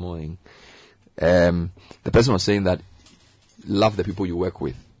something this morning. The person was saying that love the people you work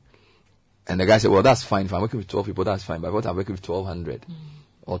with. And the guy said, well, that's fine. If I'm working with 12 people, that's fine. But what I'm working with 1,200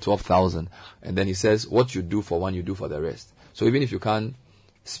 or 12,000. And then he says, what you do for one, you do for the rest. So even if you can't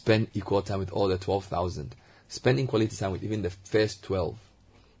spend equal time with all the 12,000, spending quality time with even the first 12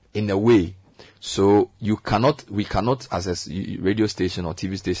 in a way. So we cannot as a radio station or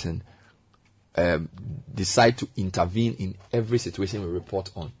TV station, decide to intervene in every situation we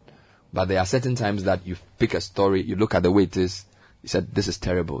report on. But there are certain times that you pick a story, you look at the way it is, you said, this is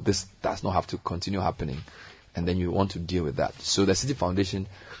terrible, this does not have to continue happening, and then you want to deal with that. So the City Foundation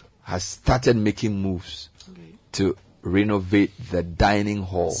has started making moves to renovate the dining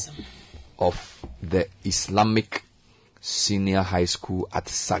hall of the Islamic Senior High School at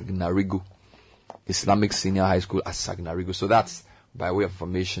Sagnerigu. Islamic Senior High School at Sagnerigu. So that's by way of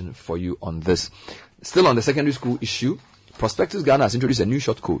information for you on this. Still on the secondary school issue, Prospectus Ghana has introduced a new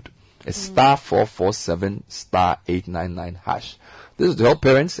short code. It's *447 *899#. This is to help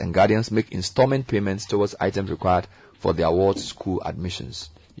parents and guardians make installment payments towards items required for their ward school admissions.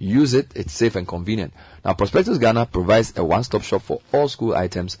 Use it, it's safe and convenient. Now, Prospectus Ghana provides a one-stop shop for all school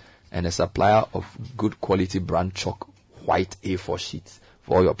items and a supplier of good quality brand chalk white A4 sheets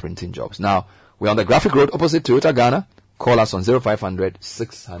for all your printing jobs. Now, we're on the Graphic Road opposite Toyota Ghana. Call us on 0500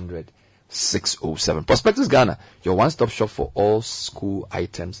 600 607. Prospectus Ghana, your one-stop shop for all school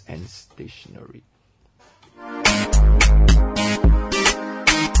items and stationery.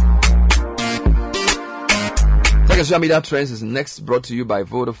 Social Media Trends is next, brought to you by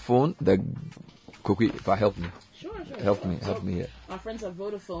Vodafone. The Cookie, if I help me. Sure. Help me here. Our friends at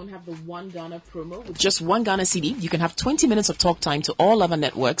Vodafone have the One Ghana promo. With just one Ghana CD, you can have 20 minutes of talk time to all other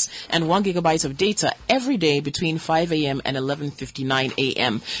networks and 1 gigabyte of data every day between 5 a.m. and 11:59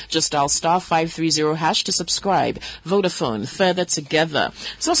 a.m. Just dial *530# to subscribe. Vodafone, further together.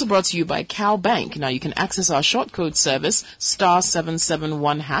 It's also brought to you by Cal Bank. Now you can access our short code service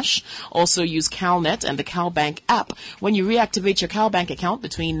 *771#. Also use CalNet and the Cal Bank app when you reactivate your Cal Bank account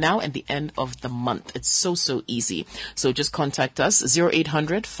between now and the end of the month. It's so easy. So just contact us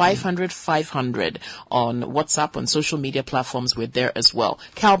 0800 500 500 on WhatsApp, on social media platforms. We're there as well.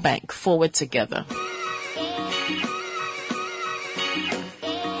 Cal Bank, forward together.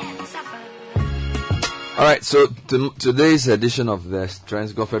 All right, so today's edition of the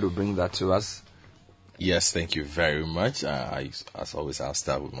Trends, Godfred will bring that to us. Yes, thank you very much. As always, I'll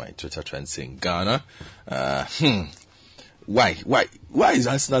start with my Twitter trend saying Ghana. Why is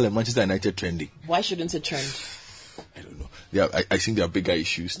Arsenal and Manchester United trending? Why shouldn't it trend? I don't know. I think there are bigger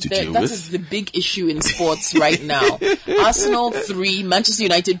issues to deal that with. That is the big issue in sports right now. Arsenal 3, Manchester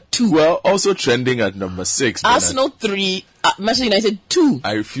United 2. Well, also trending at number 6. Arsenal 3, Manchester United 2.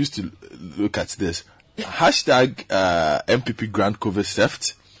 I refuse to look at this. Hashtag MPP Grant COVID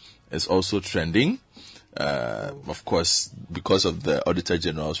theft is also trending. Of course, because of the Auditor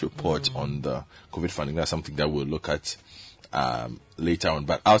General's report on the COVID funding, that's something that we'll look at later on.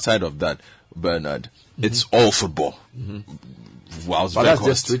 But outside of that, Bernard, it's all football. But that's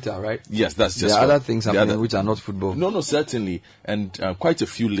just Twitter, right? Yes, that's just. There are other things happening which are not football. No, certainly, and quite a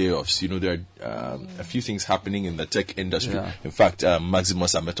few layoffs. You know, there are a few things happening in the tech industry. Yeah. In fact,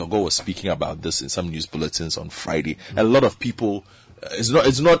 Maximus Ametogo was speaking about this in some news bulletins on Friday. A lot of people.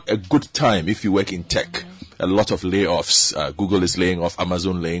 It's not a good time if you work in tech. A lot of layoffs. Google is laying off.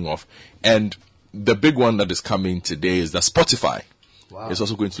 Amazon laying off, and the big one that is coming today is that Spotify. Wow. It's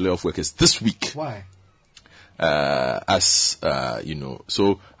also going to lay off workers this week. Why?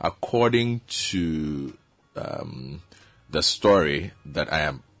 So according to the story that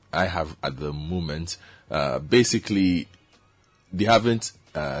I have at the moment, basically they haven't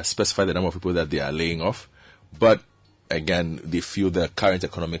specified the number of people that they are laying off, but again, they feel the current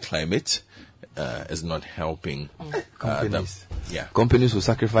economic climate is not helping companies. Them. Yeah, companies will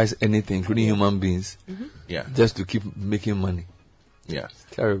sacrifice anything, including human beings, just to keep making money. Yeah, it's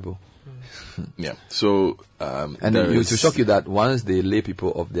terrible. Yeah. So, and it will shock you that once they lay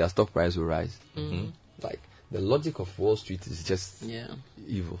people off, their stock price will rise. Mm-hmm. Like the logic of Wall Street is just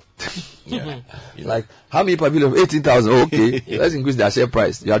evil. Yeah. Like, how many people have 18,000? Okay, let's increase their share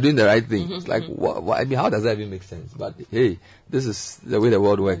price. You are doing the right thing. It's like, I mean, how does that even make sense? But hey, this is the way the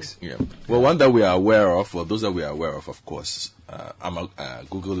world works. Yeah. Well, one that we are aware of, well, those that we are aware of course,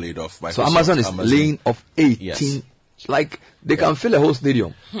 Google laid off Microsoft. So Amazon is laying off 18. Yes. Like, they can fill a whole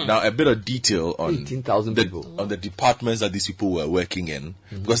stadium. Now, a bit of detail on 18,000 people. On the departments that these people were working in,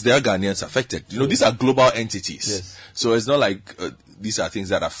 because there are Ghanaians affected. You know, these are global entities. Yes. So it's not like these are things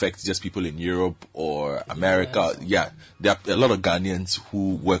that affect just people in Europe or America. Yeah, there are a lot of Ghanaians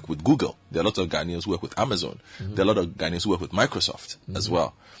who work with Google. There are a lot of Ghanaians who work with Amazon. There are a lot of Ghanaians who work with Microsoft as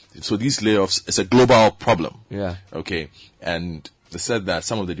well. So these layoffs, it's a global problem. Yeah. Okay. And they said that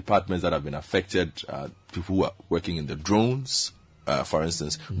some of the departments that have been affected, people who are working in the drones, for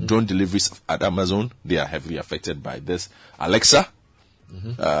instance, drone deliveries at Amazon, they are heavily affected by this. Alexa,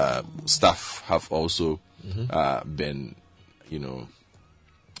 staff have also been,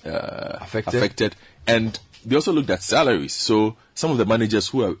 affected. And they also looked at salaries. So some of the managers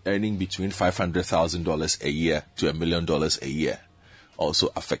who are earning between $500,000 a year to $1 million a year also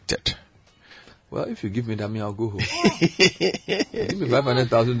affected. Well, if you give me that, I'll go home. Give me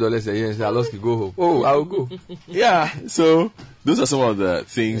 $500,000 a year and say, Aloski, go home. Oh, I'll go. Yeah, so those are some of the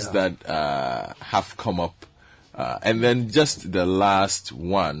things that have come up. And then just the last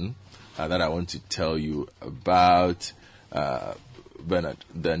one that I want to tell you about, Bernard,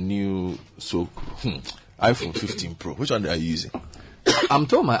 the new iPhone 15 Pro. Which one are you using? I'm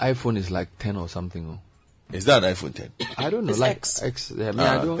told my iPhone is like 10 or something. Is that an iPhone 10? I don't know. It's like X. I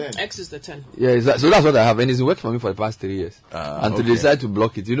don't. X is the 10. Yeah, so that's what I have, and it's worked for me for the past 3 years. Until they decide to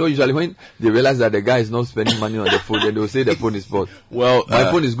block it. You know, usually when they realize that the guy is not spending money on the phone, then they'll say the phone is bought. Well, my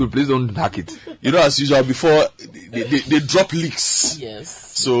phone is good. Please don't hack it. You know, as usual, before they drop leaks.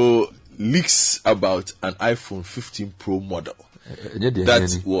 Yes. So leaks about an iPhone 15 Pro model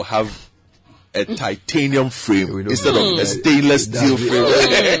that will have a titanium frame instead of a stainless steel frame.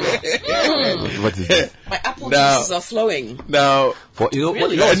 What is that? My Apple juices are flowing. Now, for a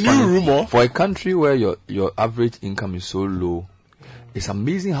new rumor for a country where your average income is so low, it's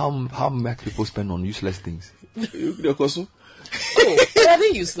amazing how much people spend on useless things. Are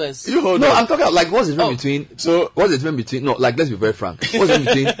they useless? I'm talking like what's the difference between? So what's the difference between? No, like let's be very frank. What's the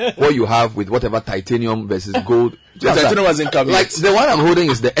difference between what you have with whatever titanium versus gold? The titanium hasn't come like yet. The one I'm holding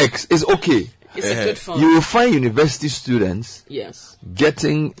is the X. It's okay. It's a good phone. You will find university students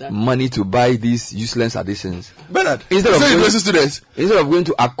getting That money to buy these useless additions. Bernard, instead of going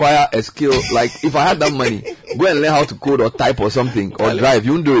to acquire a skill, like if I had that money, go and learn how to code or type or something or drive.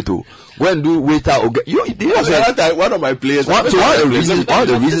 You won't do it too. Go and do waiter or one of my players. One of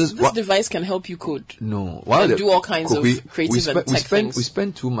the reasons this device can help you code. No, do all kinds of creative and tech things. We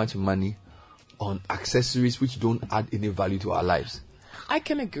spend too much money on accessories which don't add any value to our lives. I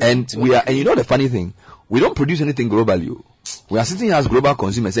can agree. And and you know the funny thing, we don't produce anything globally. We are sitting here as global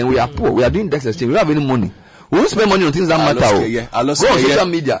consumers and we are poor. We are doing desk exchange. We don't have any money. We won't spend money on things that matter. Go on social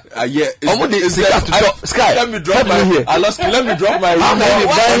media. Sky. Let me drop my rumor on the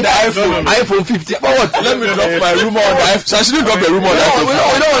iPhone. iPhone 15. What? Let me drop my rumor on the iPhone. So I shouldn't drop a rumor on the iPhone. We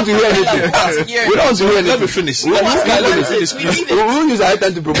don't want to hear anything. We don't want to hear anything. Let me finish. We will use our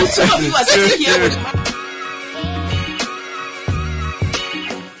time to promote something.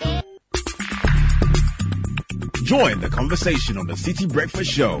 Join the conversation on the City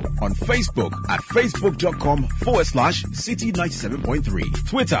Breakfast Show on Facebook at facebook.com/City97.3,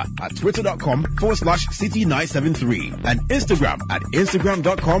 Twitter at twitter.com/City973, and Instagram at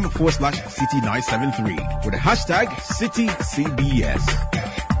instagram.com/City973 with the hashtag CityCBS.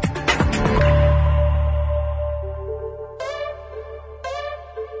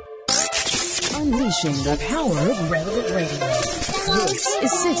 Unleashing the power of relevant radio. This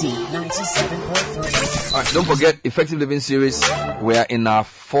is City 97.3. Alright, don't forget Effective Living Series. We are in our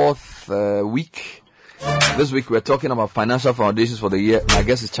 4th week. This week we're talking about financial foundations for the year. My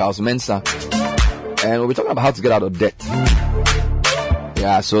guest is Charles Mensah. And we'll be talking about how to get out of debt.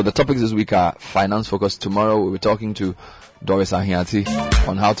 Yeah, so the topics this week are finance focused. Tomorrow we'll be talking to Doris Ahiati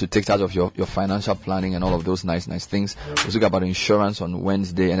on how to take charge of your financial planning and all of those nice things. We'll talk about insurance on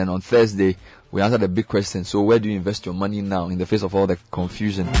Wednesday, and then on Thursday we answer the big question. So where do you invest your money now in the face of all the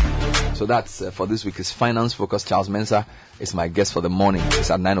confusion? So that's for this week is finance focused. Charles Mensah is my guest for the morning.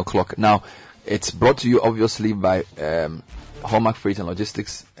 It's at 9 o'clock. Now it's brought to you obviously by Hallmark Freight and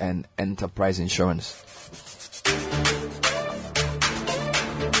Logistics and Enterprise Insurance.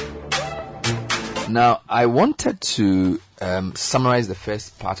 Now, I wanted to summarize the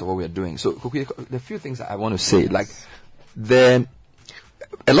first part of what we are doing. So, the few things I want to say, like,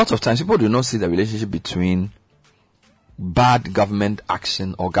 a lot of times people do not see the relationship between bad government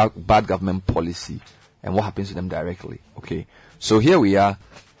action or bad government policy and what happens to them directly. Okay, so here we are.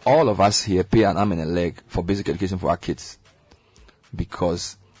 All of us here pay an arm and a leg for basic education for our kids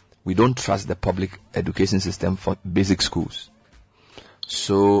because we don't trust the public education system for basic schools.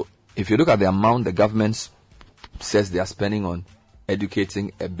 So if you look at the amount the government says they are spending on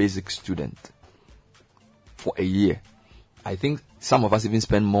educating a basic student for a year, I think some of us even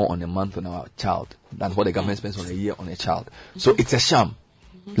spend more on a month on our child than what the government spends on a year on a child. So it's a sham.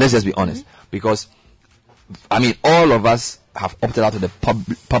 Let's just be honest. Because, I mean, all of us have opted out of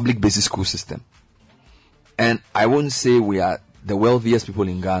the public basic school system. And I won't say we are the wealthiest people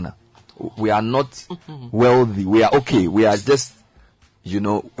in Ghana. We are not wealthy. We are okay. We are just,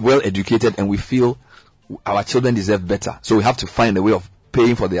 well educated, and we feel our children deserve better. So we have to find a way of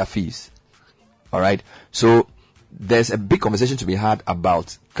paying for their fees. All right. So there's a big conversation to be had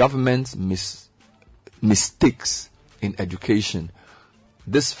about government mistakes in education.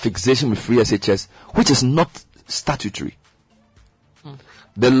 This fixation with free SHS, which is not statutory.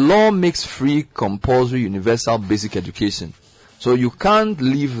 The law makes free, compulsory, universal basic education. So you can't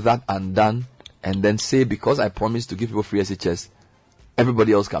leave that undone and then say, because I promised to give people free SHS,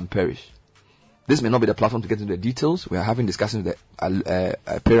 everybody else can perish. This may not be the platform to get into the details. We are having discussions with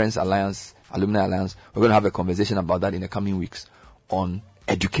the Parents Alliance, Alumni Alliance. We're going to have a conversation about that in the coming weeks on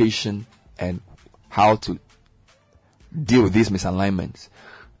education and how to deal with these misalignments.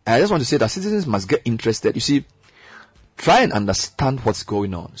 And I just want to say that citizens must get interested. You see, try and understand what's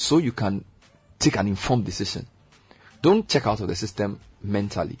going on so you can take an informed decision. Don't check out of the system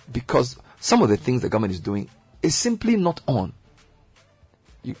mentally, because some of the things the government is doing is simply not on.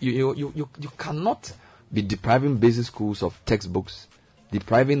 You cannot be depriving basic schools of textbooks,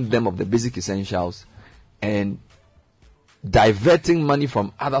 depriving them of the basic essentials, and diverting money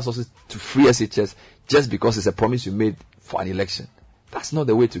from other sources to free SHS just because it's a promise you made for an election. That's not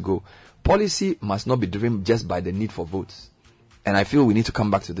the way to go. Policy must not be driven just by the need for votes. And I feel we need to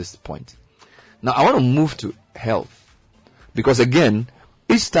come back to this point. Now, I want to move to health. Because again,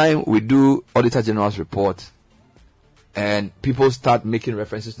 each time we do Auditor General's report and people start making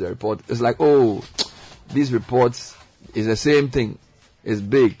references to the report, it's like, oh, these reports is the same thing. It's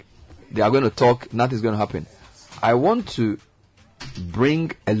big. They are going to talk. Nothing's going to happen. I want to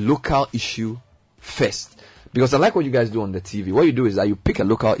bring a local issue first. Because I like what you guys do on the TV. What you do is that you pick a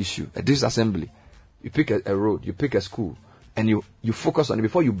local issue, a disassembly. You pick a road, you pick a school, and you focus on it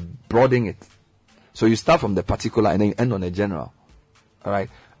before you broaden it. So you start from the particular and then you end on the general. All right?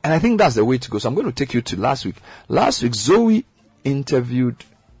 And I think that's the way to go. So I'm going to take you to last week. Last week, Zoe interviewed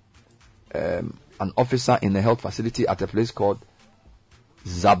an officer in a health facility at a place called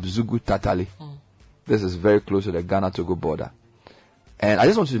Zabzugu Tatali. This is very close to the Ghana-Togo border. And I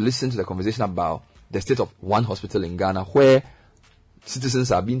just want you to listen to the conversation about the state of one hospital in Ghana where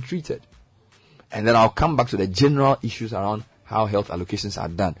citizens are being treated. And then I'll come back to the general issues around how health allocations are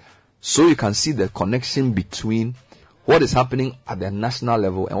done, so you can see the connection between what is happening at the national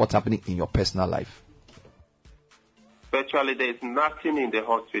level and what's happening in your personal life. Virtually, there is nothing in the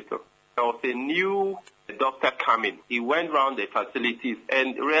hospital. There was a new doctor coming. He went around the facilities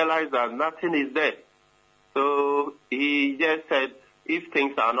and realized that nothing is there. So he just said, if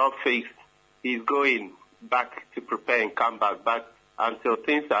things are not fixed, he's going back to prepare and come back. But until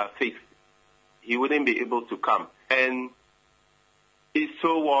things are fixed, he wouldn't be able to come. And it's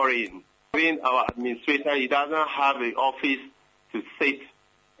so worrying. Even our administrator, he doesn't have an office to sit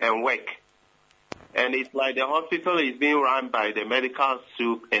and work. And it's like the hospital is being run by the medical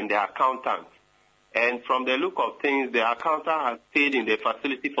soup and the accountant. And from the look of things, the accountant has stayed in the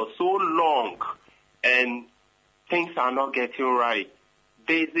facility for so long, and things are not getting right.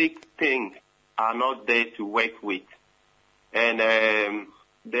 Basic things are not there to work with. And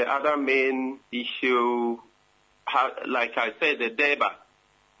the other main issue, like I said, the DEBA,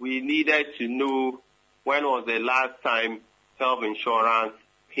 we needed to know when was the last time health insurance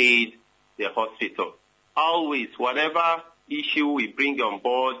paid the hospital. Always, whatever issue we bring on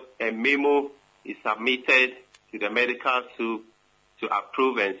board, a memo is submitted to the medical soup to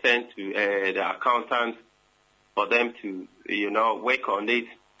approve and send to the accountant for them to, work on it.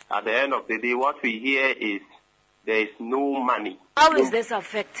 At the end of the day, what we hear is there is no money. How is this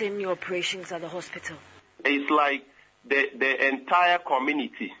affecting your operations at the hospital? It's like the entire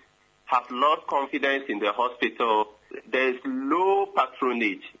community have lost confidence in the hospital. There is low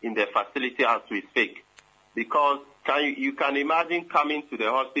patronage in the facility as we speak, because you can imagine coming to the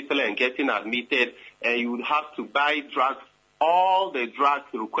hospital and getting admitted, and you would have to buy drugs, all the drugs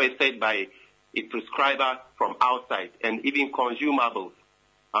requested by a prescriber from outside, and even consumables.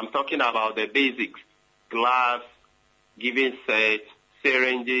 I'm talking about the basics, gloves, giving sets,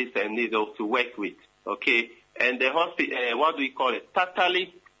 syringes, and needles to work with. Okay, and the hospital, what do we call it?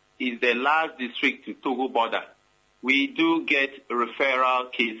 Tatali is the last district to Togo border. We do get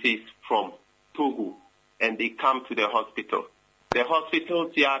referral cases from Togo, and they come to the hospital. The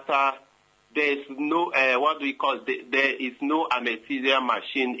hospital theater, there is no, there is no anesthesia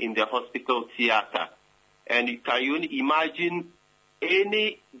machine in the hospital theater. And can you imagine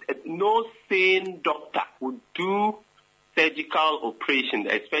no sane doctor would do surgical operation,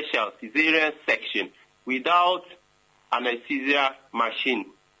 especially cesarean section, without anesthesia machine.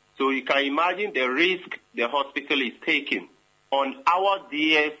 So you can imagine the risk the hospital is taking on our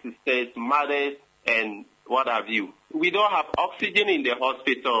dear sisters, mothers, and what have you. We don't have oxygen in the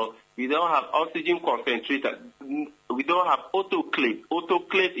hospital. We don't have oxygen concentrator. We don't have autoclave.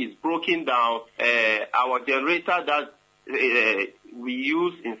 Autoclave is broken down. Our generator that we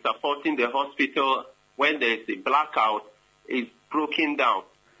use in supporting the hospital when there is a blackout is broken down.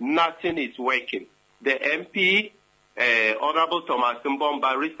 Nothing is working. The MP, Honorable Thomas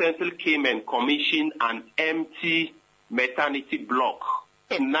Mbomba, recently came and commissioned an empty maternity block.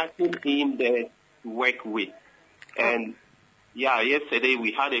 Nothing in there to work with. And yesterday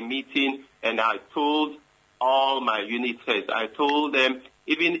we had a meeting and I told all my unit heads, I told them,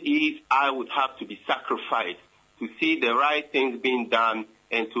 even if I would have to be sacrificed to see the right things being done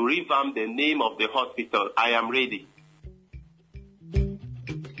and to revamp the name of the hospital, I am ready.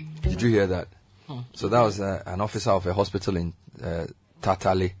 Did you hear that? So that was an officer of a hospital in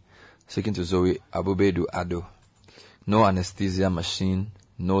Tatali speaking to Zoe Abubedu Ado. No anesthesia machine,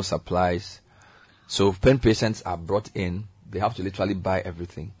 no supplies. So when patients are brought in, they have to literally buy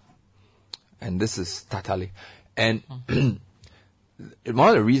everything. And this is Tatali. And one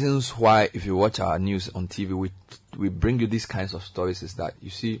of the reasons why, if you watch our news on TV, we bring you these kinds of stories is that, you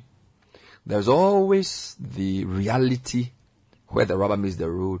see, there's always the reality where the rubber meets the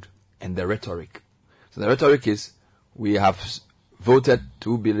road and the rhetoric. So the rhetoric is, we have voted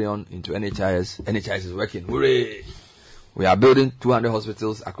 2 billion into NHIS. NHIS is working. Hooray! We are building 200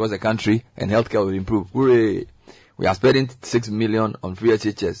 hospitals across the country and healthcare will improve. Hooray! We are spending 6 million on free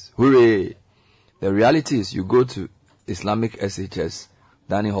HHS. Hooray! The reality is, you go to Islamic SHS,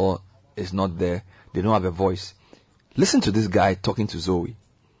 Danny Hall is not there. They don't have a voice. Listen to this guy talking to Zoe.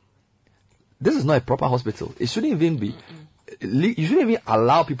 This is not a proper hospital. It shouldn't even be. You shouldn't even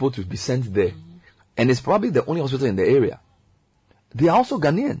allow people to be sent there. And it's probably the only hospital in the area. They are also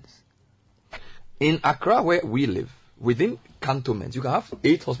Ghanaians. In Accra, where we live, within cantonments, you can have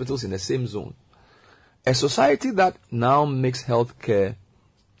 8 hospitals in the same zone. A society that now makes healthcare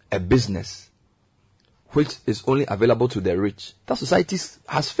a business, which is only available to the rich, that society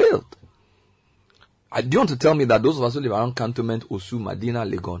has failed. I do want to tell me that those of us who live around cantonment, Osu, Medina,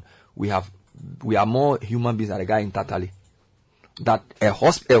 Legon, we are more human beings than a guy in Tatali. That a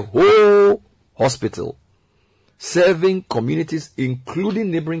whole hospital serving communities, including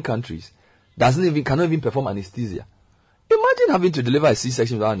neighboring countries, cannot even perform anesthesia. Imagine having to deliver a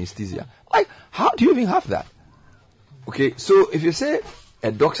C-section without anesthesia. Like, how do you even have that? Okay, so if you say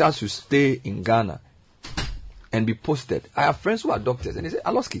a doctor should stay in Ghana and be posted, I have friends who are doctors and they say,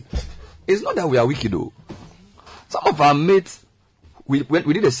 Aloski, it's not that we are wicked though. Some of our mates, we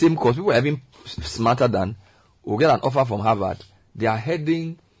did the same course, people were even smarter than, we'll get an offer from Harvard. They are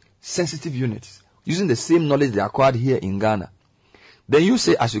heading sensitive units, using the same knowledge they acquired here in Ghana. Then you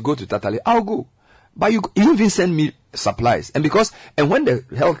say, I should go to Tatali, I'll go. But you even send me supplies. And when the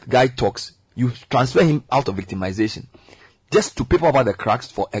health guy talks, you transfer him out of victimization. Just to paper over the cracks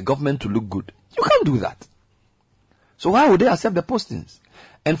for a government to look good. You can't do that. So why would they accept the postings?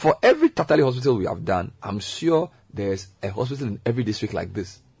 And for every Tatali hospital we have done, I'm sure there's a hospital in every district like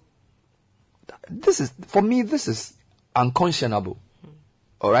this. For me, this is unconscionable.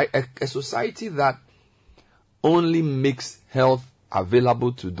 Alright? A society that only makes health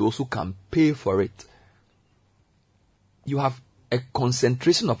available to those who can pay for it. You have a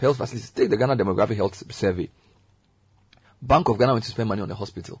concentration of health facilities. Take the Ghana Demographic Health Survey. Bank of Ghana went to spend money on a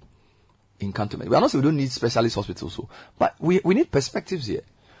hospital in cantonment. We are not saying we don't need specialist hospitals, but we need perspectives here.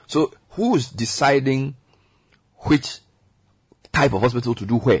 So who is deciding which type of hospital to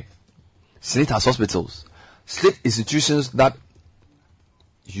do where? State has hospitals. State institutions that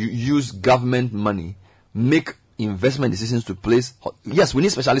use government money make investment decisions to place. Yes, we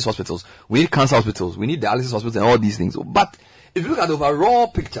need specialist hospitals. We need cancer hospitals. We need dialysis hospitals and all these things. But if you look at the overall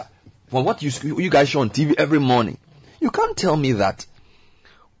picture from what you guys show on TV every morning, you can't tell me that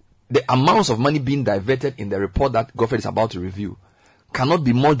the amounts of money being diverted in the report that government is about to review cannot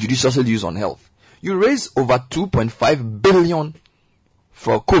be more judiciously used on health. You raise over 2.5 billion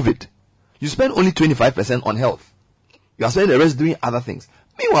for COVID. You spend only 25% on health. You are spending the rest doing other things.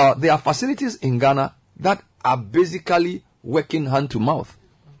 Meanwhile, there are facilities in Ghana that are basically working hand to mouth.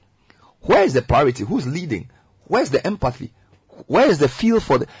 Where is the priority? Who's leading? Where's the empathy? Where is the feel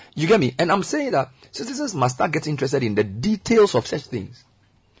for the... You get me? And I'm saying that citizens must start getting interested in the details of such things.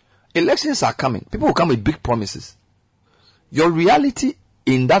 Elections are coming. People will come with big promises. Your reality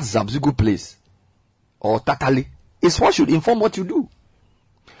in that Zabzugu place or Tatali is what should inform what you do.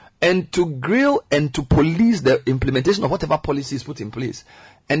 And to grill and to police the implementation of whatever policy is put in place.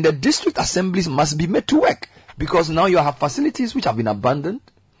 And the district assemblies must be made to work, because now you have facilities which have been abandoned.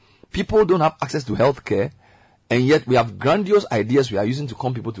 People don't have access to health care, and yet we have grandiose ideas we are using to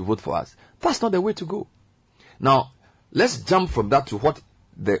come people to vote for us. That's not the way to go. Now, let's jump from that to what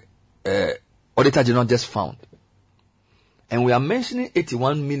the Auditor General just found. And we are mentioning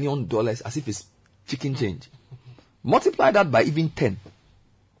 $81 million as if it's chicken change. Multiply that by even 10.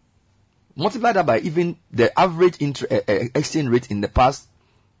 Multiply that by even the average exchange rate in the past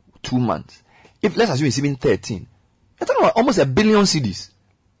 2 months. If let's assume it's even 13. You're talking about almost 1 billion cedis.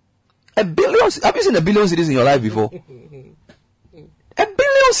 1 billion. Have you seen 1 billion cedis in your life before? 1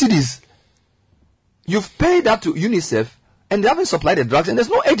 billion cedis. You've paid that to UNICEF and they haven't supplied the drugs, and there's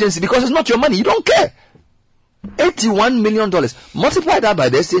no agency because it's not your money. You don't care. $81 million. Multiply that by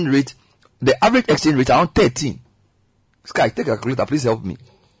the exchange rate, the average exchange rate around 13. Sky, take a calculator, please help me.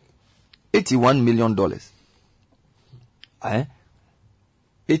 $81 million.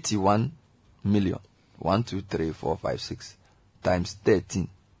 81 million. 1, 2, 3, 4, 5, 6 times 13.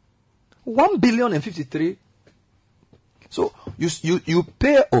 1,053,000,000. So you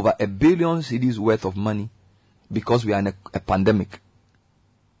pay over 1 billion cedis worth of money because we are in a pandemic.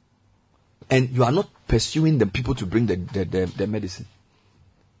 And you are not pursuing the people to bring the medicine.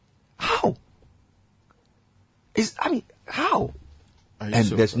 How? How? And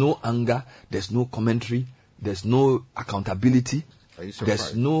there's no anger, there's no commentary, there's no accountability,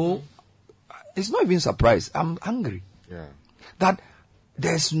 there's no... It's not even surprise. I'm angry. Yeah. That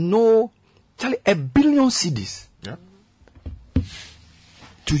there's no... Charlie, 1 billion cedis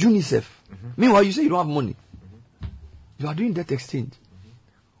to UNICEF. Meanwhile, you say you don't have money. You are doing debt exchange.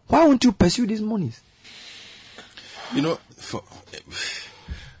 Why won't you pursue these monies? You know,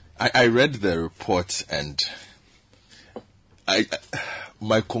 I read the report, and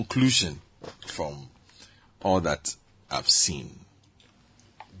my conclusion from all that I've seen,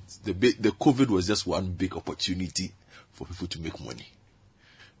 the COVID was just one big opportunity for people to make money.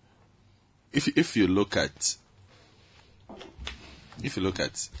 If you look at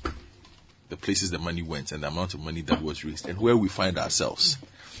the places the money went and the amount of money that was raised and where we find ourselves,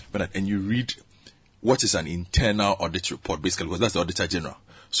 and you read what is an internal audit report, basically, because that's the Auditor General.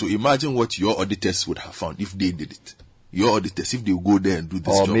 So imagine what your auditors would have found if they did it. Your auditors, if they go there and do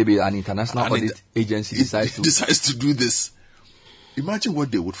this or job. Maybe an international audit agency decides to do this. Imagine what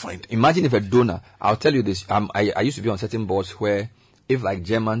they would find. Imagine if a donor, I'll tell you this, I used to be on certain boards where if like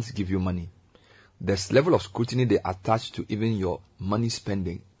Germans give you money, this level of scrutiny they attach to even your money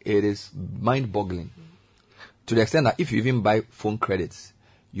spending, it is mind-boggling. To the extent that if you even buy phone credits,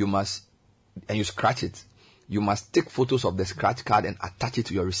 you must, and you scratch it, you must take photos of the scratch card and attach it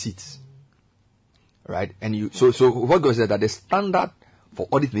to your receipts. Right? And you, so what goes there that the standard for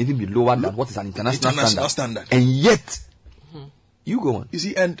audit may even be lower than what is an international standard. And yet, you go on. You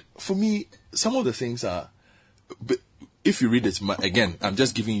see, and for me, some of the things are, if you read it, again, I'm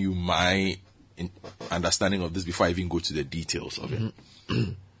just giving you my understanding of this before I even go to the details of it.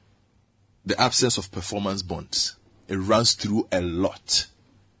 The absence of performance bonds, it runs through a lot.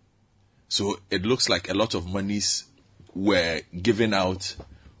 So it looks like a lot of monies were given out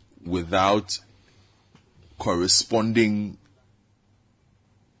without corresponding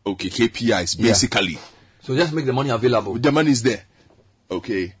KPIs, basically. Yeah. So just make the money available. The money is there.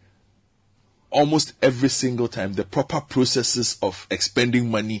 Okay. Almost every single time, the proper processes of expending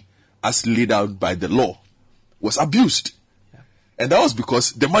money as laid out by the law was abused. Yeah. And that was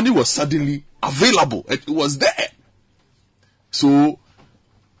because the money was suddenly available. It was there. So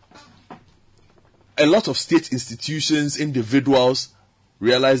a lot of state institutions, individuals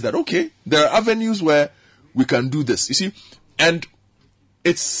realized that, okay, there are avenues where we can do this. You see, and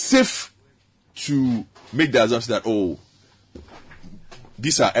it's safe to make the assumption that,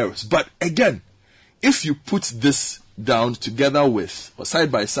 these are errors. But again, if you put this down together with, or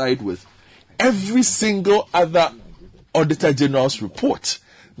side by side with, every single other Auditor General's report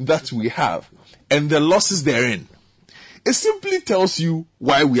that we have, and the losses therein, it simply tells you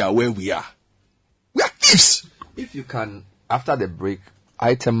why we are where we are. We are thieves! If you can, after the break,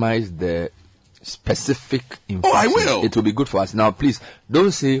 itemize the specific information. I will. It will be good for us. Now, please,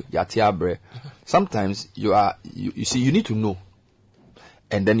 don't say Yatia Bre. sometimes you see, you need to know,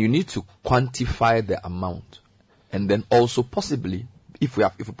 and then you need to quantify the amount, and then also possibly, if we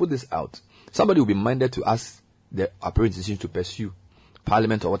put this out, somebody will be minded to ask the appropriate institution to pursue,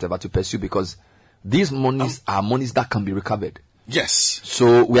 Parliament or whatever to pursue, because these monies are monies that can be recovered. Yes.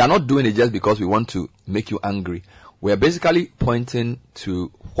 So we are not doing it just because we want to make you angry. We are basically pointing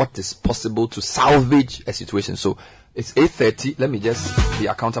to what is possible to salvage a situation. So it's 8:30. Let me just be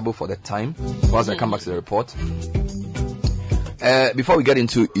accountable for the time whilst I come back to the report. Before we get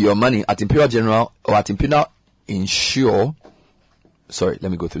into your money, at Imperial General or at Imperial Insure, sorry,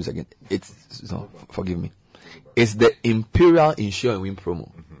 let me go through this again. Forgive me. It's the Imperial Insure and Win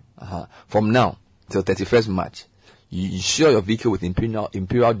promo. From now till 31st March, you insure your vehicle with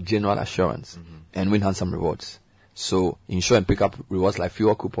Imperial General Assurance and win handsome rewards. So insure and pick up rewards like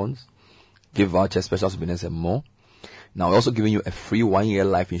fuel coupons, give vouchers, special souvenirs and more. Now we're also giving you a free 1-year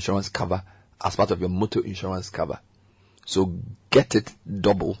life insurance cover as part of your motor insurance cover. So get it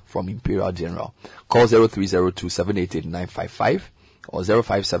double from Imperial General. Call 0302-788-955 or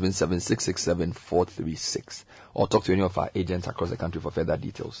 0577-667-436 or talk to any of our agents across the country for further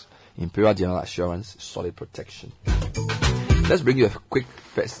details. Imperial General Assurance, solid protection. Let's bring you a quick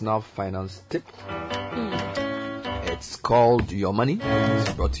personal finance tip. It's called Your Money.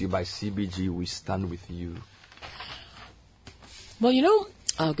 It's brought to you by CBG. We stand with you. Well, you know,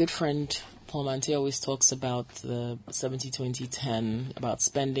 our good friend Paul Mante always talks about the 70-20-10, about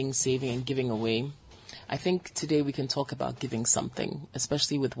spending, saving, and giving away. I think today we can talk about giving something,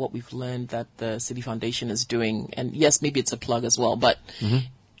 especially with what we've learned that the City Foundation is doing. And yes, maybe it's a plug as well, but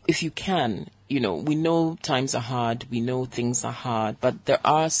if you can, you know, we know times are hard, we know things are hard, but there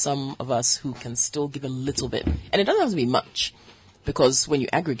are some of us who can still give a little bit. And it doesn't have to be much, because when you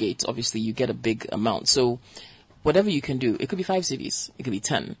aggregate, obviously you get a big amount. So whatever you can do, it could be 5 cities, it could be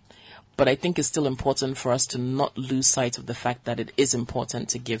 10. But I think it's still important for us to not lose sight of the fact that it is important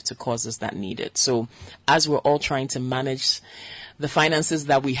to give to causes that need it. So as we're all trying to manage the finances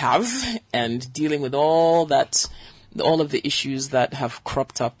that we have and dealing with all of the issues that have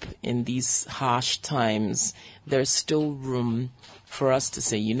cropped up in these harsh times, there's still room for us to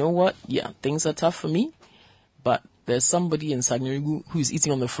say, you know what? Yeah, things are tough for me, but there's somebody in Sagnarigu who's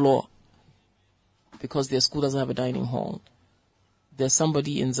eating on the floor because their school doesn't have a dining hall. There's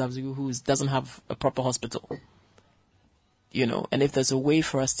somebody in Zabzigu who doesn't have a proper hospital. You know, and if there's a way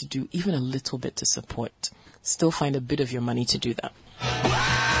for us to do even a little bit to support, still find a bit of your money to do that.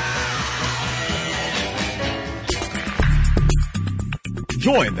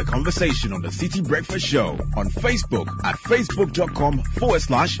 Join the conversation on the City Breakfast Show on Facebook at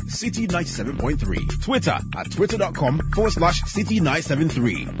facebook.com/City97.3, Twitter at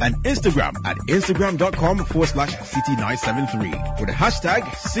twitter.com/City973, and Instagram at instagram.com/City973 with the hashtag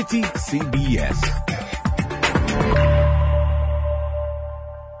CityCBS.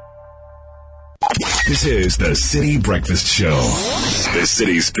 This is the City Breakfast Show, the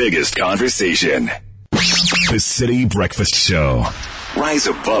city's biggest conversation. The City Breakfast Show. Rise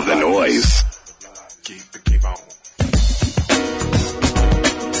above the noise. Keep on.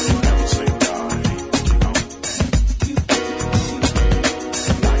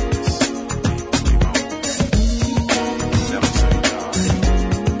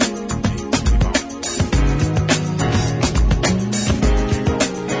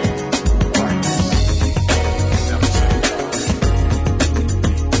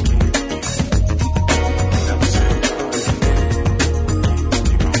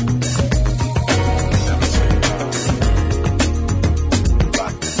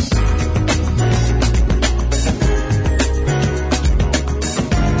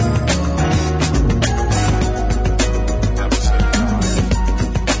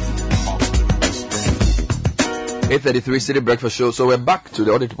 City Breakfast Show. So we're back to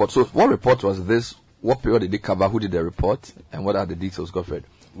the audit report. So what report was this? What period did it cover? Who did the report? And what are the details, Godfred?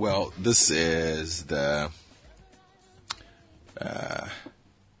 Well, this is the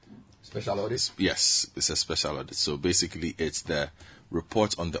special audit? Yes, it's a special audit. So basically it's the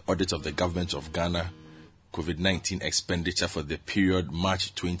report on the audit of the government of Ghana COVID-19 expenditure for the period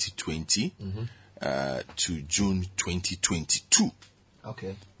March 2020 to June 2022.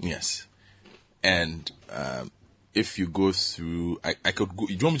 Okay. Yes. And if you go through, I could go.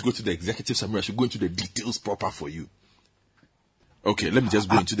 You want me to go to the executive summary? I should go into the details proper for you. Okay, let me just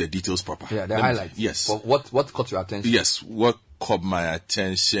go into the details proper. Yeah, the highlights. Yes. What caught your attention? Yes, what caught my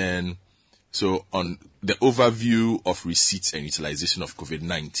attention? So on the overview of receipts and utilization of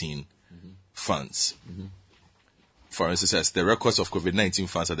COVID-19 funds. for instance, says the records of COVID-19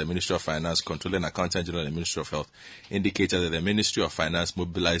 funds at the Ministry of Finance, Controller and Accountant General and the Ministry of Health indicated that the Ministry of Finance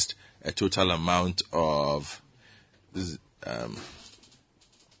mobilized a total amount of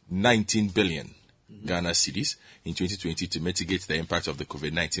 19 billion Ghana cedis in 2020 to mitigate the impact of the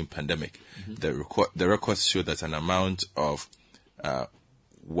COVID-19 pandemic. The records show that an amount of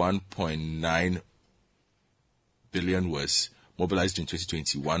 1.9 billion was mobilized in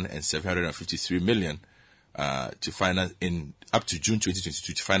 2021 and 753 million to finance in up to June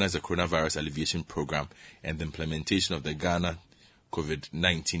 2022 to finance the coronavirus alleviation program and the implementation of the Ghana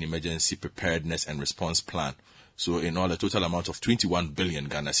COVID-19 emergency preparedness and response plan. So in all, a total amount of 21 billion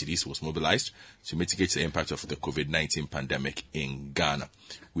Ghana cedis was mobilized to mitigate the impact of the COVID-19 pandemic in Ghana.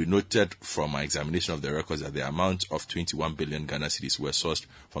 We noted from our examination of the records that the amount of 21 billion Ghana cedis were sourced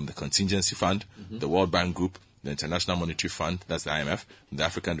from the Contingency Fund, the World Bank Group, the International Monetary Fund, that's the IMF, the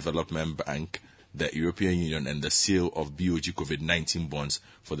African Development Bank, the European Union, and the sale of BOG COVID-19 bonds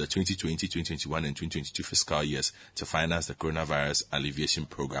for the 2020, 2021, and 2022 fiscal years to finance the coronavirus alleviation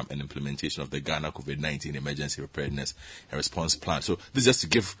program and implementation of the Ghana COVID-19 emergency preparedness and response plan. So this is just to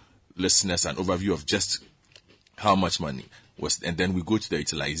give listeners an overview of just how much money was, and then we go to the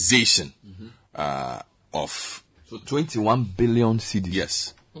utilization of... So 21 billion cedis.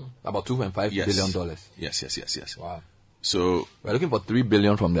 Yes. About $2.5 billion dollars. Yes. Wow. So we're looking for 3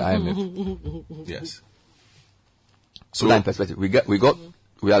 billion from the IMF. Yes. So in perspective, we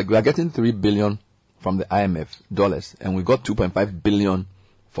are getting 3 billion from the IMF dollars, and we got 2.5 billion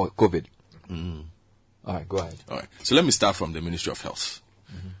for COVID. All right, go ahead. All right. So let me start from the Ministry of Health.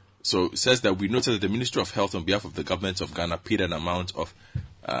 So it says that we noted that the Ministry of Health, on behalf of the government of Ghana, paid an amount of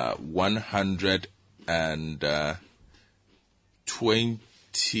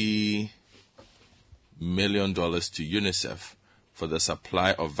 $120 million to UNICEF for the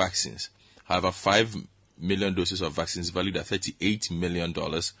supply of vaccines. However, 5 million doses of vaccines valued at $38 million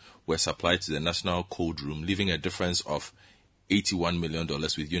were supplied to the National Cold Room, leaving a difference of $81 million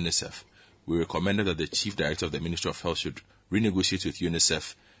with UNICEF. We recommended that the Chief Director of the Ministry of Health should renegotiate with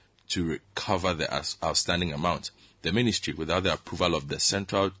UNICEF to recover the outstanding amount. The ministry, without the approval of the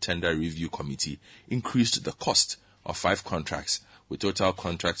Central Tender Review Committee, increased the cost of 5 contracts with total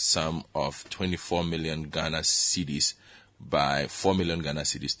contract sum of 24 million Ghana cedis by 4 million Ghana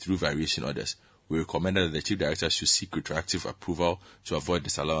cedis through variation orders. We recommended that the Chief Director should seek retroactive approval to avoid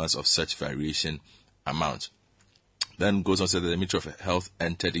disallowance of such variation amount. Then goes on to say that the Ministry of Health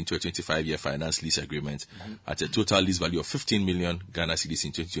entered into a 25-year finance lease agreement at a total lease value of 15 million Ghana cedis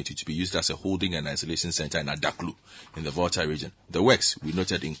in 2020 to be used as a holding and isolation center in Adaklu in the Volta region. The works, we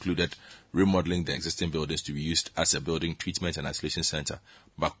noted, included remodeling the existing buildings to be used as a building treatment and isolation center,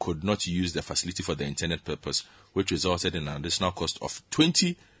 but could not use the facility for the intended purpose, which resulted in an additional cost of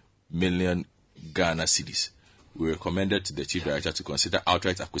 20 million Ghana cedis. We recommended to the Chief Director to consider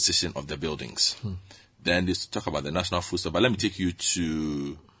outright acquisition of the buildings. Then this talk about the National Food Store, but let me take you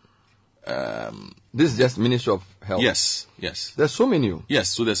to... this is just Ministry of Health. Yes. There's so many. Yes,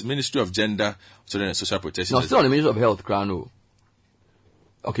 so there's Ministry of Gender, Children and Social Protection. No, still on the Ministry of Health, Krano.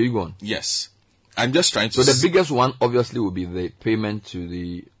 Okay, you go on. Yes. I'm just trying to... So the biggest one, obviously, will be the payment to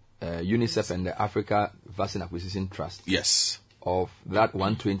the UNICEF and the Africa Vaccine Acquisition Trust. Yes. Of that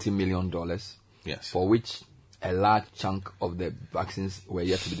 $120 million. Yes. For which a large chunk of the vaccines were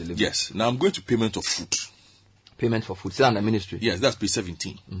yet to be delivered. Yes. Now I'm going to payment of food. Payment for food. Still under ministry. Yes, that's page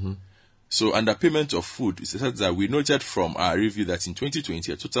 17. So under payment of food, it says that we noted from our review that in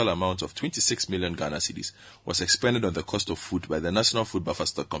 2020, a total amount of 26 million Ghana cedis was expended on the cost of food by the National Food Buffer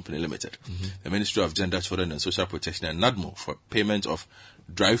Stock Company Limited, the Ministry of Gender, Children and Social Protection, and NADMO for payment of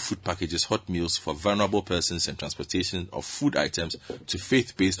dry food packages, hot meals for vulnerable persons, and transportation of food items to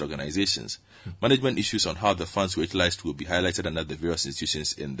faith-based organizations. Management issues on how the funds were utilized will be highlighted under the various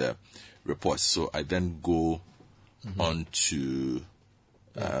institutions in the report. So I then go on to...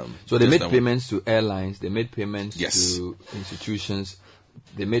 so they made payments to airlines, they made payments to institutions,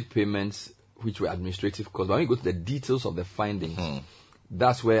 they made payments which were administrative costs. But when you go to the details of the findings,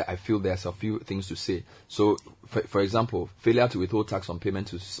 that's where I feel there's a few things to say. So, for example, failure to withhold tax on payment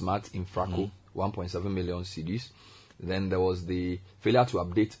to Smart Infraco, 1.7 million cedis. Then there was the failure to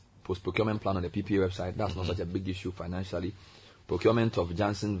update post-procurement plan on the PPA website. That's not such a big issue financially. Procurement of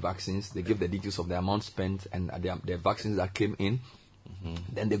Janssen vaccines, they give the details of the amount spent and the vaccines that came in.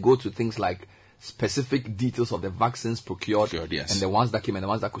 Then they go to things like specific details of the vaccines procured and the ones that came and the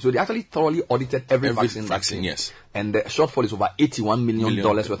ones that could. So they actually thoroughly audited every vaccine. Yes. And the shortfall is over $81 million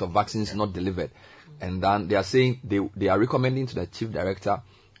worth of vaccines not delivered. And then they are saying they are recommending to the Chief Director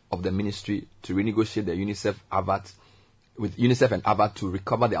of the ministry to renegotiate the UNICEF AVAT with UNICEF and AVAT to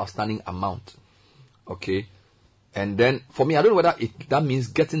recover the outstanding amount. Okay. And then, for me, I don't know whether that means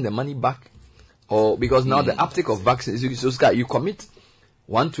getting the money back, or because now the uptake of vaccines, so Sky, you commit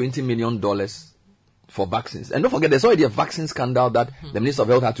 $120 million for vaccines. And don't forget, there's already a vaccine scandal that the Minister of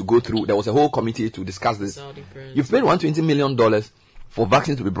Health had to go through. There was a whole committee to discuss this. You've paid $120 million for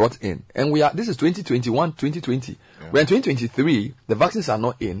vaccines to be brought in. And this is 2021, 2020. Yeah. We're in 2023, the vaccines are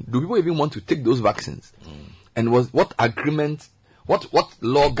not in. Do people even want to take those vaccines? And what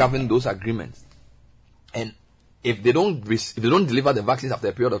law governed those agreements? And if they don't deliver the vaccines after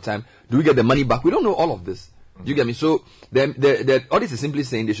a period of time, do we get the money back? We don't know all of this. Do you get me? So the audit is simply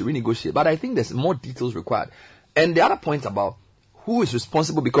saying they should renegotiate. But I think there's more details required. And the other point about who is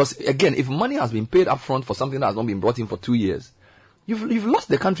responsible, because again, if money has been paid up front for something that has not been brought in for 2 years, you've lost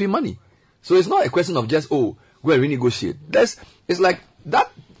the country money. So it's not a question of just, go and renegotiate. It's like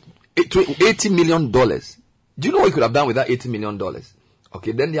that $80 million. Do you know what you could have done with that $80 million?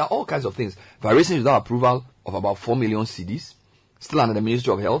 Okay, then there are all kinds of things. Variations without approval of about 4 million CDs, still under the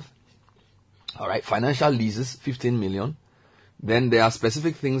Ministry of Health. All right, financial leases, 15 million. Then there are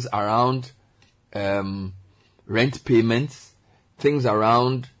specific things around rent payments, things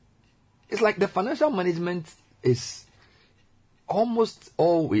around. It's like the financial management is almost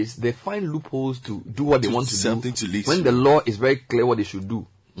always, they find loopholes to do what they want to do when the law is very clear what they should do.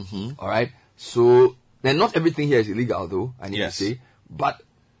 All right, so then not everything here is illegal, though, I need to say, but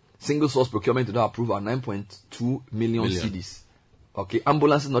single source procurement without approval, 9.2 million CDs. Okay,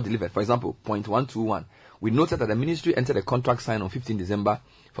 ambulances not delivered. For example, point 121. We noted that the ministry entered a contract signed on 15 December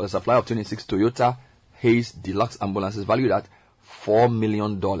for the supply of 26 Toyota Hayes Deluxe ambulances valued at $4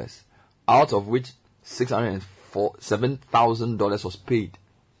 million, out of which $7,000 was paid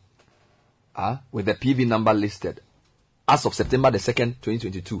with the PV number listed as of September the 2nd,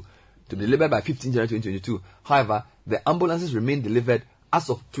 2022, to be delivered by 15 January 2022. However, the ambulances remain delivered as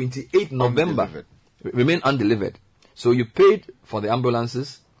of 28 November. Remain undelivered. So you paid for the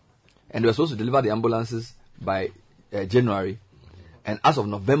ambulances, and they were supposed to deliver the ambulances by January, and as of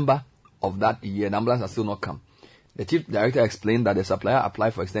November of that year, the ambulance has still not come. The chief director explained that the supplier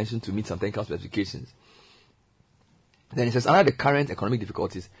applied for extension to meet some technical specifications. Then he says, under the current economic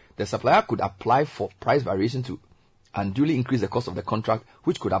difficulties, the supplier could apply for price variation to unduly increase the cost of the contract,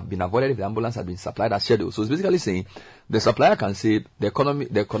 which could have been avoided if the ambulance had been supplied as scheduled. So it's basically saying the supplier can say the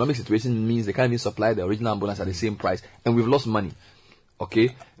economic situation means they can't even supply the original ambulance at the same price, and we've lost money.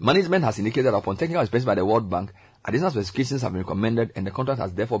 Okay, management has indicated that upon technical inspection by the World Bank, additional specifications have been recommended, and the contract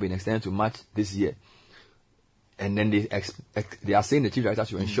has therefore been extended to March this year. And then they are saying the chief director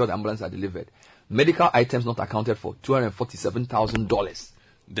should ensure the ambulances are delivered. Medical items not accounted for, $247,000.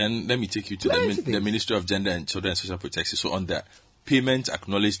 Then let me take you to the Ministry of Gender and Children and Social Protection. So on the payment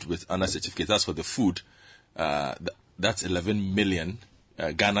acknowledged with honor certificate, that's for the food. That's 11 million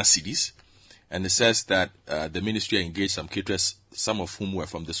Ghana cedis. And it says that the ministry engaged some caterers, some of whom were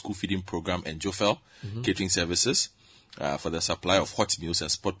from the school feeding program and Jofel catering services, for the supply of hot meals and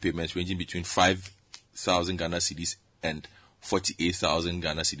spot payments ranging between 5,000 Ghana cedis and 48,000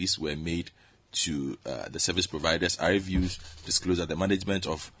 Ghana cedis were made to the service providers. Our reviews disclose that the management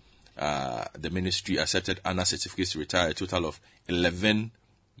of the ministry accepted honor certificates to retire a total of 11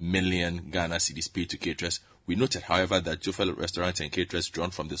 million Ghana cedis paid to caterers. We noted, however, that Jofel restaurants and caterers drawn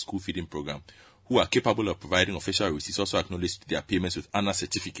from the school feeding program, who are capable of providing official receipts, also acknowledged their payments with honor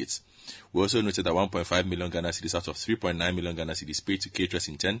certificates. We also noted that 1.5 million Ghana cedis out of 3.9 million Ghana cedis paid to caterers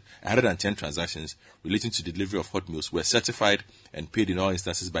in 110 transactions relating to the delivery of hot meals were certified and paid in all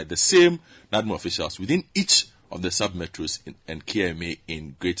instances by the same NADMO officials within each of the sub-metros and KMA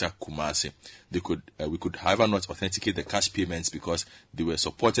in Greater Kumasi. We could, however, not authenticate the cash payments because they were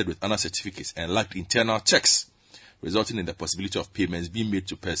supported with honor certificates and lacked internal checks, resulting in the possibility of payments being made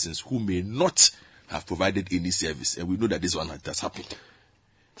to persons who may not have provided any service. And we know that this one has happened.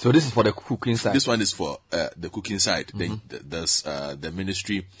 So this is for the cooking side? This one is for the cooking side. There's the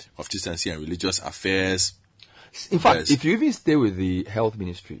Ministry of Chieftaincy and Religious Affairs. In fact, if you even stay with the health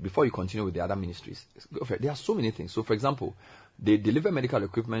ministry, before you continue with the other ministries, there are so many things. So, for example, they deliver medical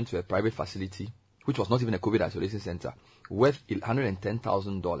equipment to a private facility, which was not even a COVID isolation center, worth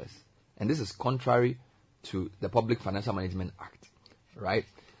 $110,000. And this is contrary to the Public Financial Management Act, right?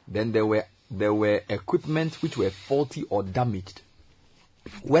 Then there were equipment which were faulty or damaged,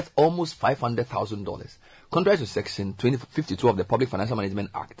 worth almost $500,000, contrary to Section 52 of the Public Financial Management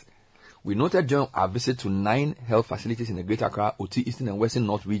Act. We noted during our visit to 9 health facilities in the Greater Accra, Oti, Eastern and Western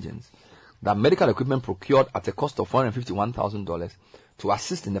North regions that medical equipment procured at a cost of $451,000 to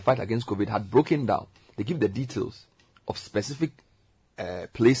assist in the fight against COVID had broken down. They give the details of specific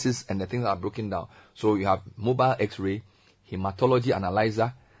places and the things that are broken down. So you have mobile X-ray, hematology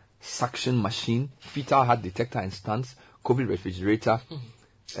analyzer, suction machine, fetal heart detector and stents, COVID refrigerator,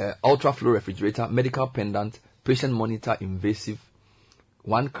 ultra flow refrigerator, medical pendant, patient monitor invasive,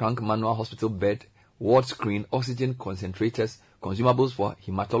 1 crank manual hospital bed, ward screen, oxygen concentrators, consumables for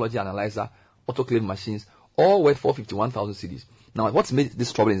hematology analyzer, autoclave machines, all worth 451,000 cedis. Now, what's made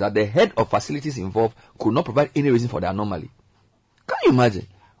this trouble is that the head of facilities involved could not provide any reason for the anomaly. Can you imagine?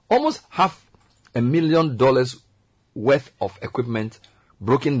 Almost $500,000 worth of equipment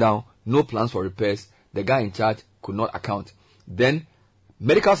broken down, no plans for repairs. The guy in charge could not account. Then,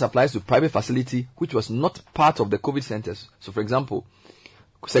 medical supplies to private facility, which was not part of the COVID centers. So, for example,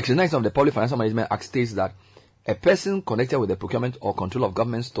 Section 9 of the Public Financial Management Act states that a person connected with the procurement or control of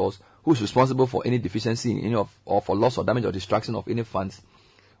government stores who is responsible for any deficiency in any of, or for loss or damage or destruction of any funds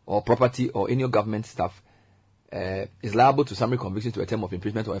or property or any government staff is liable to summary conviction to a term of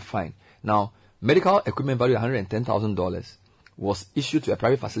imprisonment or a fine. Now, medical equipment valued $110,000 was issued to a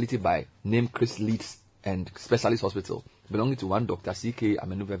private facility by named Chris Leeds and Specialist Hospital belonging to one Dr. C.K.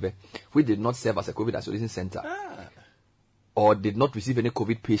 Amenuveve, which did not serve as a COVID isolation center or did not receive any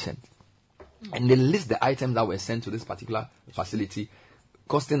COVID patient. And they list the items that were sent to this particular facility,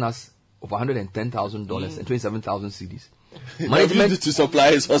 costing us over $110,000 and 27,000 cedis.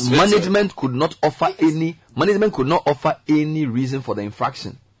 Management could not offer any reason for the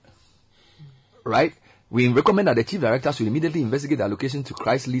infraction. Right? We recommend that the chief director should immediately investigate the allocation to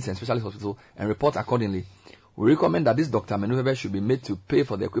Christ Leeds and Specialist Hospital and report accordingly. We recommend that this Dr. Amenuveve should be made to pay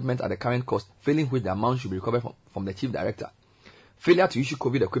for the equipment at the current cost, failing which the amount should be recovered from the chief director. Failure to issue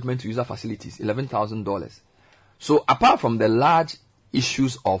COVID equipment to user facilities, $11,000. So apart from the large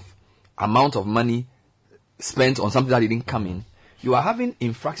issues of amount of money spent on something that didn't come in, you are having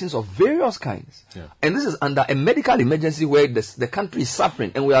infractions of various kinds. Yeah. And this is under a medical emergency where the country is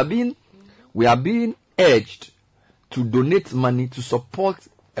suffering, and we are being urged to donate money to support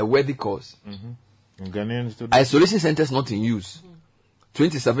a worthy cause. Isolation centers not in use.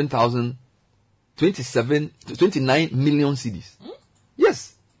 29 million cedis.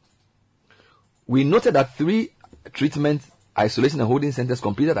 Yes. We noted that 3 treatment, isolation and holding centers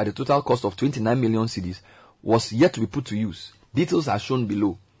completed at a total cost of 29 million cedis was yet to be put to use. Details are shown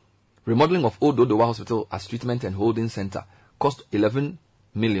below. Remodeling of Old Dodowa Hospital as treatment and holding center cost 11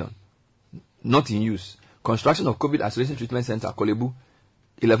 million. Not in use. Construction of COVID isolation treatment center, Kolebu,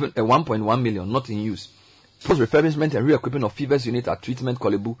 1.1 million, not in use. Post refurbishment and re-equipping of fevers unit at treatment,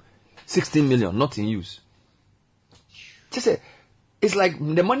 Kolebu, 16 million, not in use. Just say, it's like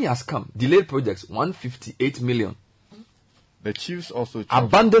the money has come. Delayed projects, 158 million. The chiefs also...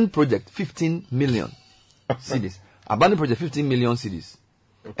 Abandoned project, 15 million cedis. Abandoned project, 15 million cedis.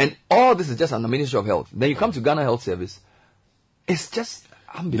 Okay. And all this is just under Ministry of Health. Then you come to Ghana Health Service. It's just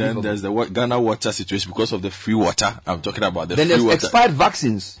unbelievable. Then there's the Ghana water situation because of the free water. I'm talking about the then free water. Then there's expired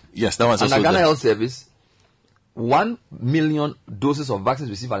vaccines. Yes, that one's also under Ghana Health Service. 1 million doses of vaccines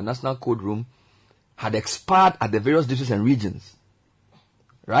received at the National Code Room had expired at the various districts and regions.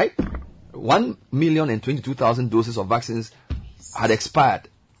 Right? 1,022,000 doses of vaccines had expired.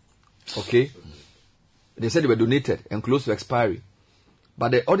 Okay? They said they were donated and close to expiry.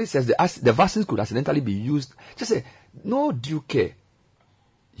 But the audit says the vaccines could accidentally be used. Just say, no due care.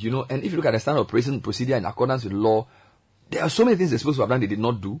 You know, and if you look at the standard operation procedure in accordance with law, there are so many things they're supposed to have done they did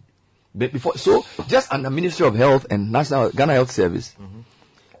not do. But before, so just under Ministry of Health and National Ghana Health Service,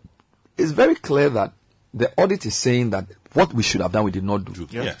 it's very clear that the audit is saying that what we should have done we did not do.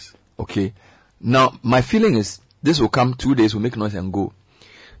 Yes. Okay. Now my feeling is this will come 2 days, we'll make noise and go.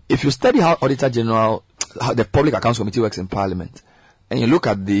 If you study how Auditor General, how the Public Accounts Committee works in Parliament, and you look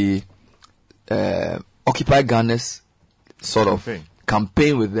at the Occupy Ghana's sort of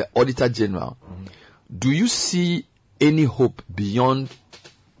campaign with the Auditor General, do you see any hope beyond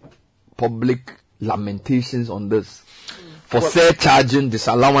public lamentations on this for surcharging,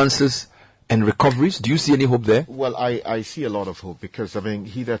 disallowances and recoveries? Do you see any hope there? Well, I see a lot of hope because, I mean,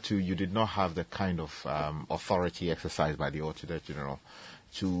 hitherto you did not have the kind of authority exercised by the Auditor General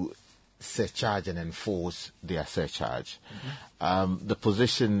to surcharge and enforce their surcharge. The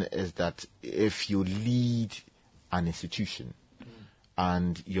position is that if you lead an institution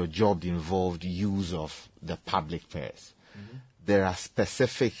and your job involved use of the public purse, there are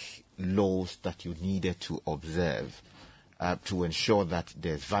specific laws that you needed to observe to ensure that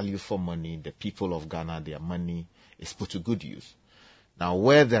there's value for money, the people of Ghana, their money is put to good use. Now,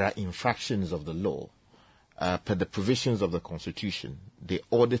 where there are infractions of the law, per the provisions of the Constitution, the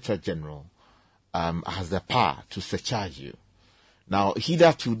Auditor General has the power to surcharge you. Now,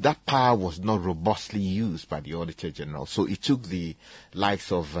 hitherto, that power was not robustly used by the Auditor General, so it took the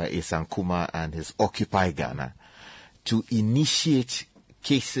likes of Esan Kuma and his Occupy Ghana to initiate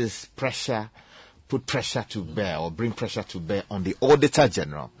cases put pressure to bear or bring pressure to bear on the Auditor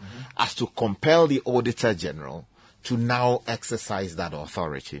General as to compel the Auditor General to now exercise that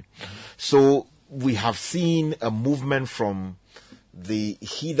authority. So we have seen a movement from the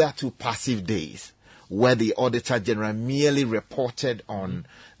hitherto passive days where the Auditor General merely reported on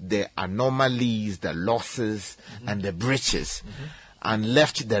the anomalies, the losses, and the breaches, and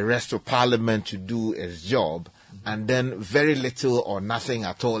left the rest of Parliament to do its job, and then very little or nothing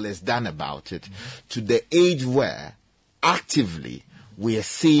at all is done about it, to the age where actively we are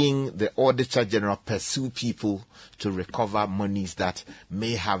seeing the Auditor General pursue people to recover monies that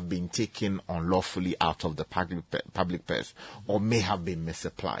may have been taken unlawfully out of the public purse or may have been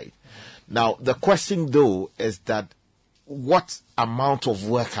misapplied. Now, the question, though, is that what amount of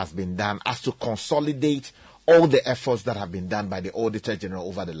work has been done as to consolidate all the efforts that have been done by the Auditor General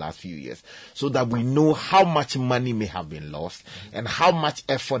over the last few years, so that we know how much money may have been lost and how much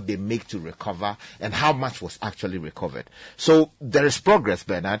effort they make to recover and how much was actually recovered. So there is progress,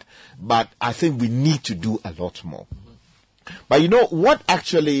 Bernard, but I think we need to do a lot more. But you know, what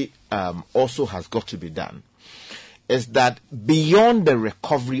actually also has got to be done is that beyond the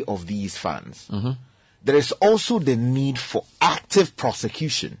recovery of these funds, there is also the need for active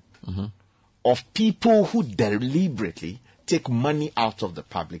prosecution of people who deliberately take money out of the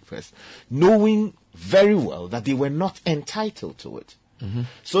public purse, knowing very well that they were not entitled to it.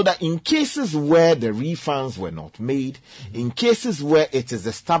 So that in cases where the refunds were not made, in cases where it is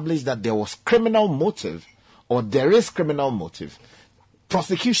established that there was criminal motive or there is criminal motive,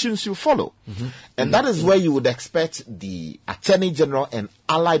 prosecutions should follow. And that is where you would expect the Attorney General and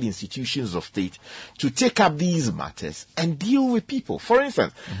allied institutions of state to take up these matters and deal with people. For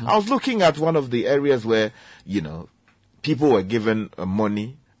instance, I was looking at one of the areas where, you know, people were given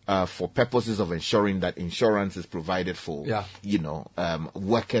money for purposes of ensuring that insurance is provided for, you know,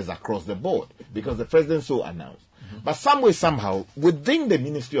 workers across the board, because the president so announced. But some way, somehow, within the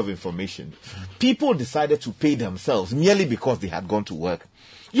Ministry of Information, people decided to pay themselves merely because they had gone to work.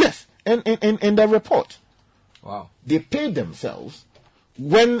 Yes, and in the report. Wow. They paid themselves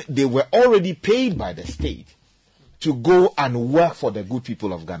when they were already paid by the state to go and work for the good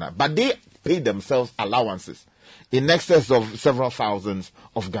people of Ghana. But they paid themselves allowances in excess of several thousands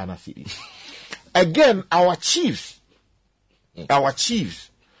of Ghana cedis. Again, our chiefs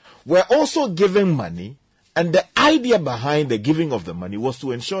were also given money. And the idea behind the giving of the money was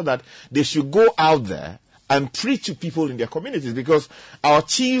to ensure that they should go out there and preach to people in their communities, because our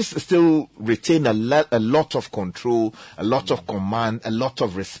chiefs still retain a lot of control, a lot of command, a lot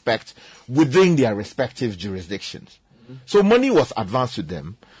of respect within their respective jurisdictions. So money was advanced to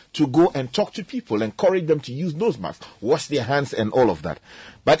them to go and talk to people, encourage them to use nose masks, wash their hands and all of that.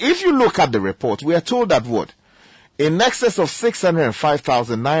 But if you look at the report, we are told that what? In excess of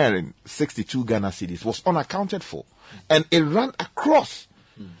 605,962 Ghana cedis was unaccounted for. And it ran across.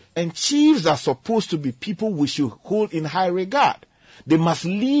 And chiefs are supposed to be people we should hold in high regard. They must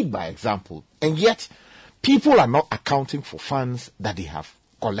lead by example. And yet, people are not accounting for funds that they have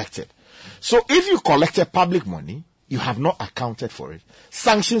collected. So if you collected public money, you have not accounted for it,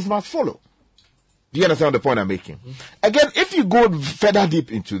 sanctions must follow. Do you understand the point I'm making? Again, if you go further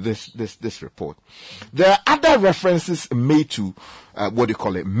deep into this report, there are other references made to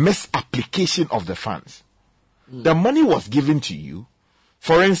misapplication of the funds. The money was given to you.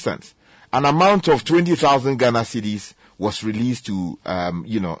 For instance, an amount of 20,000 Ghana cedis was released to a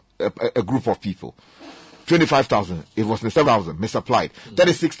group of people. 25,000, it was 7,000 misapplied.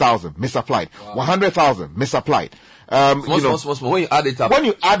 36,000 misapplied. 100,000 misapplied. When you add it up,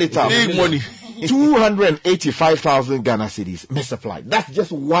 big money. 285,000 Ghana cedis misapplied. That's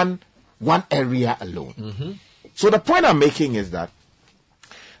just one area alone. So the point I'm making is that,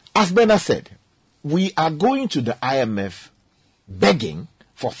 as Bernard said, we are going to the IMF begging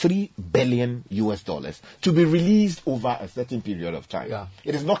for $3 billion to be released over a certain period of time.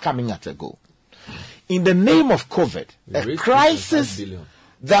 It is not coming at a go. In the name of COVID, a crisis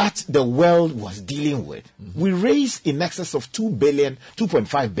that the world was dealing with, we raised in excess of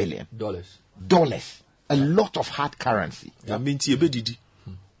 $2.5 billion. A lot of hard currency.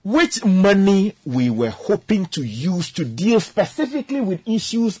 Which money we were hoping to use to deal specifically with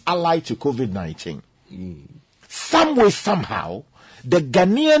issues allied to COVID-19. Some way, somehow, the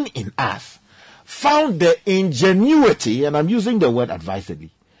Ghanaian in us found the ingenuity, and I'm using the word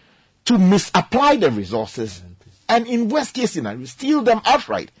advisedly, to misapply the resources and in worst case scenario, steal them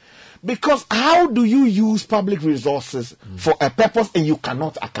outright. Because how do you use public resources for a purpose and you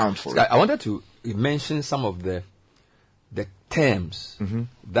cannot account for it? I wanted to mention some of the terms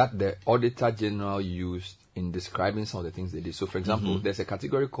that the Auditor General used in describing some of the things they did. So, for example, there's a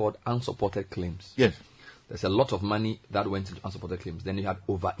category called unsupported claims. Yes. There's a lot of money that went into unsupported claims. Then you had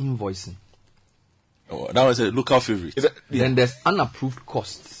over-invoicing. Oh, that was a local favorite. Then there's unapproved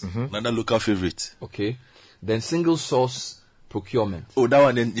costs. Another local favorite. Okay. Then single source procurement. Oh, that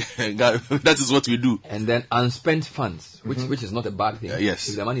one, then, that is what we do. And then unspent funds, which is not a bad thing. Yes.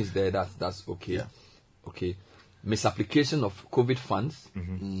 If the money is there, that's okay. Yeah. Okay. Misapplication of COVID funds.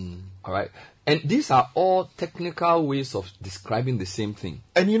 All right. And these are all technical ways of describing the same thing.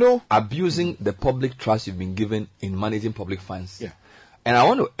 And you know, abusing the public trust you've been given in managing public funds. Yeah. And I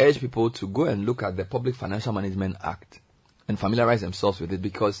want to urge people to go and look at the Public Financial Management Act and familiarize themselves with it,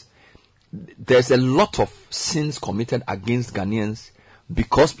 because there's a lot of sins committed against Ghanaians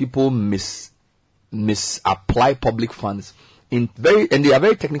because people misapply public funds and they are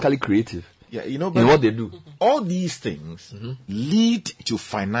very technically creative. Yeah, you know, in what they do. All these things lead to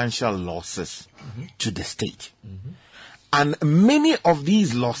financial losses to the state. And many of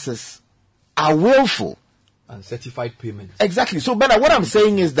these losses are willful. And certified payments. Exactly. So, Bernard, what I'm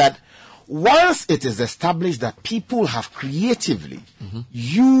saying is that once it is established that people have creatively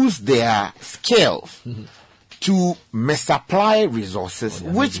used their skills to misapply resources,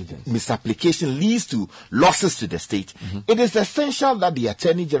 which misapplication leads to losses to the state, it is essential that the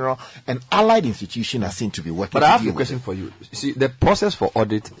Attorney General and allied institutions are seen to be working. But I have a question for you. See, the process for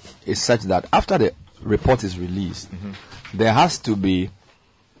audit is such that after the report is released, there has to be,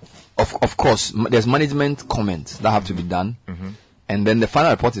 of course, there's management comments that have to be done, and then the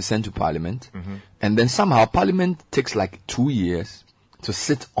final report is sent to Parliament, and then somehow Parliament takes like 2 years to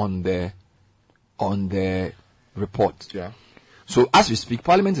sit on the report. Yeah. So as we speak,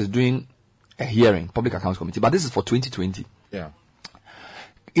 Parliament is doing a hearing, Public Accounts Committee, but this is for 2020. Yeah.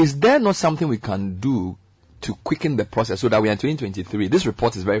 Is there not something we can do to quicken the process so that we are in 2023? This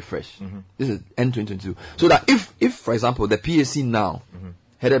report is very fresh. This is end 2022. So that if for example, the PAC now,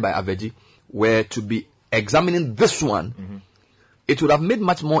 headed by Aveji, were to be examining this one, it would have made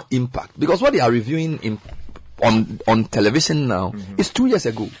much more impact, because what they are reviewing on television now is 2 years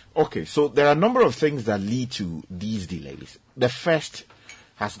ago. Okay, so there are a number of things that lead to these delays. The first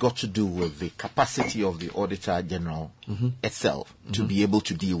has got to do with the capacity of the Auditor General itself to be able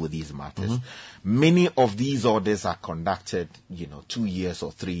to deal with these matters. Many of these audits are conducted, 2 years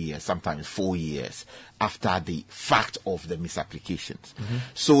or 3 years, sometimes 4 years after the fact of the misapplications.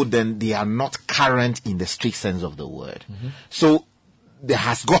 So then they are not current in the strict sense of the word. So there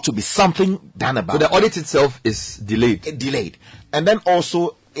has got to be something done about it. So the audit itself is delayed. Delayed. And then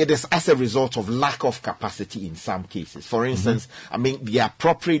also, it is as a result of lack of capacity in some cases. For instance, the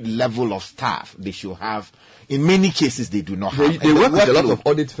appropriate level of staff they should have, in many cases, they do not have. They work with a lot of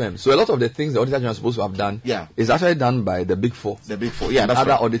audit firms. So a lot of the things the Auditor General is supposed to have done is actually done by the Big Four. The Big Four, yeah. That's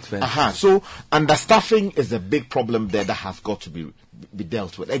other right. audit firms. So understaffing is a big problem there that has got to be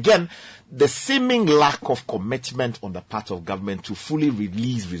dealt with. Again, the seeming lack of commitment on the part of government to fully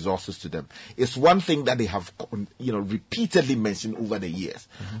release resources to them is one thing that they have, repeatedly mentioned over the years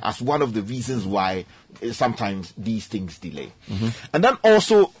as one of the reasons why sometimes these things delay. And then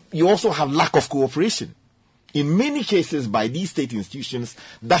also, you also have lack of cooperation. In many cases, by these state institutions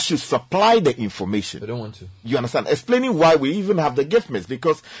that should supply the information. They don't want to. You understand? Explaining why we even have the gift miss,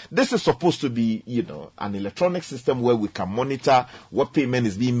 because this is supposed to be, an electronic system where we can monitor what payment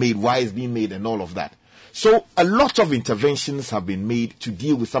is being made, why it's being made, and all of that. So a lot of interventions have been made to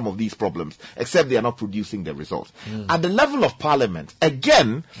deal with some of these problems, except they are not producing the results. At the level of Parliament,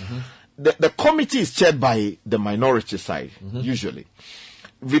 again, the committee is chaired by the minority side, usually.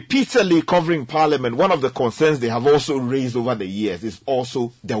 Repeatedly covering Parliament, one of the concerns they have also raised over the years is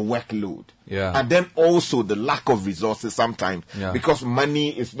also the workload. Yeah. And then also the lack of resources sometimes, because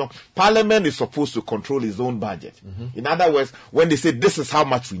money is not... Parliament is supposed to control its own budget. In other words, when they say this is how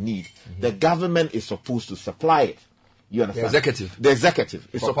much we need, the government is supposed to supply it. You understand? The executive.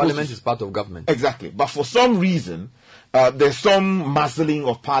 Parliament is part of government. Exactly. But for some reason, there's some muzzling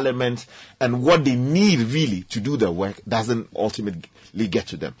of Parliament, and what they need really to do the work doesn't ultimately get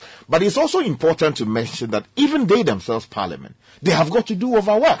to them. But it's also important to mention that even they themselves, Parliament, they have got to do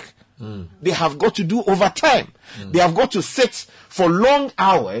overwork. They have got to do overtime. They have got to sit for long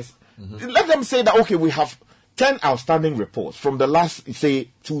hours. Let them say that, okay, we have 10 outstanding reports from the last, say,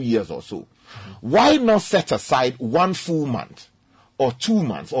 2 years or so. Why not set aside 1 full month or 2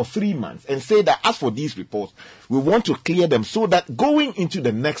 months or 3 months and say that as for these reports, we want to clear them so that going into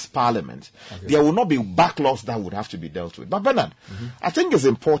the next Parliament, there will not be backlogs that would have to be dealt with. But Bernard, I think it's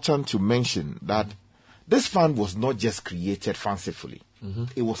important to mention that this fund was not just created fancifully.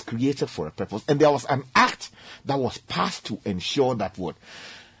 It was created for a purpose. And there was an act that was passed to ensure that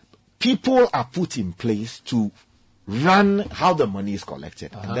people are put in place to run how the money is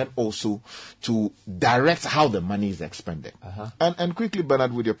collected, and then also to direct how the money is expended. And quickly,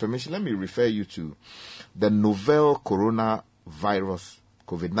 Bernard, with your permission, let me refer you to the novel coronavirus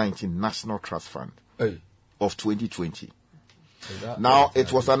COVID-19 National Trust Fund of 2020. Now,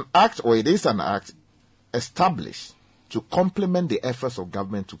 it was an act, or it is an act, established to complement the efforts of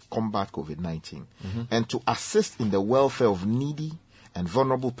government to combat COVID-19 and to assist in the welfare of needy and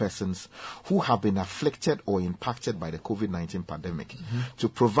vulnerable persons who have been afflicted or impacted by the COVID-19 pandemic, to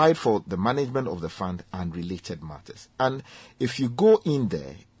provide for the management of the fund and related matters. And if you go in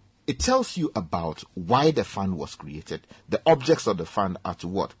there, it tells you about why the fund was created. The objects of the fund are to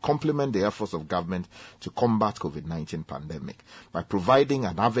what? Complement the efforts of government to combat COVID-19 pandemic by providing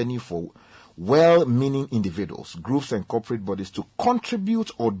an avenue for well-meaning individuals, groups and corporate bodies to contribute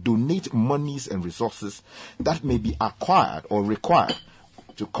or donate monies and resources that may be acquired or required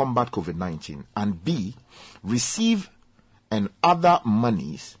to combat COVID-19, and B, receive and other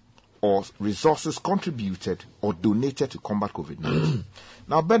monies or resources contributed or donated to combat COVID-19.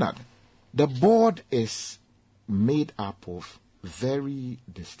 Now, Bernard, the board is made up of very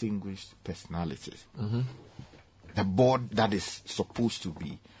distinguished personalities. The board that is supposed to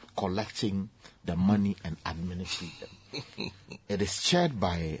be collecting the money and administering them. It is chaired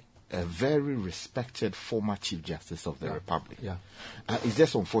by a very respected former Chief Justice of the Republic. It's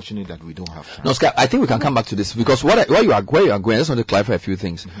just unfortunate that we don't have time. No, Sky, I think we can come back to this because where you are going, I just want to clarify a few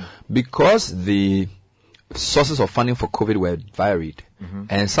things. Because the sources of funding for COVID were varied,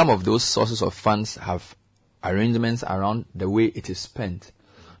 and some of those sources of funds have arrangements around the way it is spent.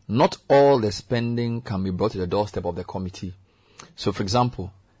 Not all the spending can be brought to the doorstep of the committee. So, for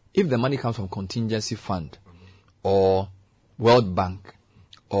example, if the money comes from contingency fund or World Bank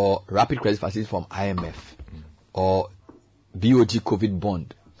or rapid credit facility from IMF or BOG COVID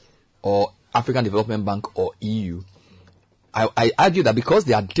bond or African Development Bank or EU, I argue that because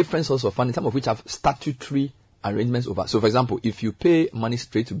there are different sources of funding, some of which have statutory arrangements over. So, for example, if you pay money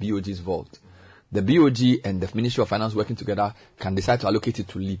straight to BOG's vault, the BOG and the Ministry of Finance working together can decide to allocate it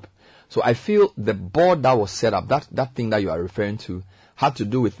to LEAP. So I feel the board that was set up, that thing that you are referring to, had to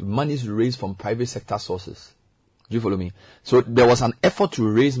do with monies raised from private sector sources. Do you follow me? So there was an effort to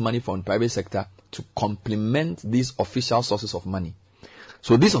raise money from private sector to complement these official sources of money.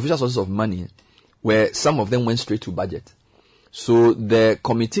 So these official sources of money, where some of them went straight to budget. So the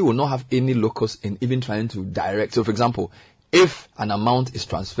committee will not have any locus in even trying to direct. So for example, if an amount is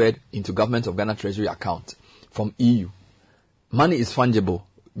transferred into Government of Ghana Treasury account from EU, money is fungible.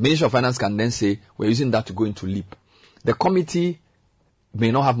 Ministry of Finance can then say, we're using that to go into LEAP. The committee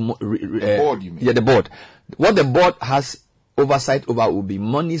may not have the board, you mean? Yeah, the board. What the board has oversight over will be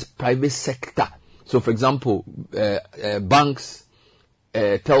monies private sector. So, for example, banks,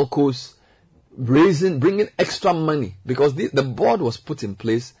 telcos, bringing extra money, because the board was put in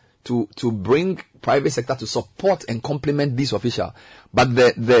place to bring private sector to support and complement these official. But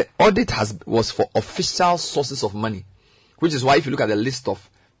the audit was for official sources of money, which is why if you look at the list of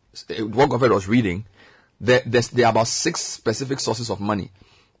what government was reading, there are about 6 specific sources of money.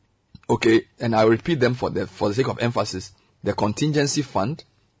 Okay, and I'll repeat them for the sake of emphasis. The contingency fund,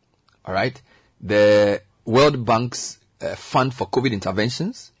 all right, the World Bank's fund for COVID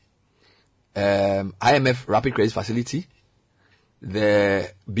interventions, IMF rapid credit facility,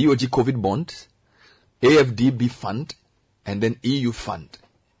 the BOG COVID bond, AFDB fund, and then EU fund.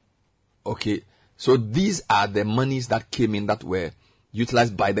 Okay, so these are the monies that came in that were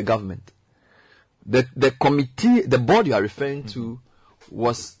utilized by the government. The committee, the board you are referring to,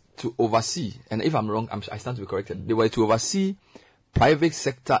 was to oversee, and if I'm wrong, I stand to be corrected. They were to oversee private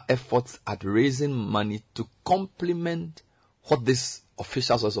sector efforts at raising money to complement what this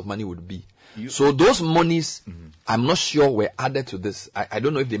official source of money would be. So those monies, I'm not sure were added to this. I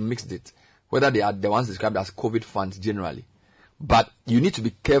don't know if they mixed it, whether they are the ones described as COVID funds generally. But you need to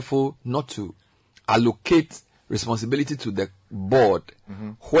be careful not to allocate responsibility to the board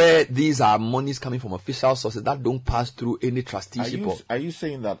where these are monies coming from official sources that don't pass through any trusteeship. Are you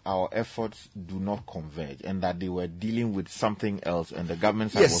saying that our efforts do not converge and that they were dealing with something else and the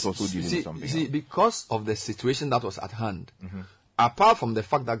government side was also dealing with something else? Because of the situation that was at hand, apart from the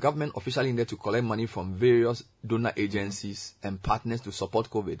fact that government officially needed to collect money from various donor agencies and partners to support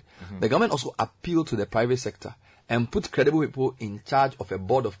COVID, the government also appealed to the private sector and put credible people in charge of a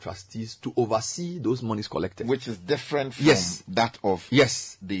board of trustees to oversee those monies collected. Which is different from that of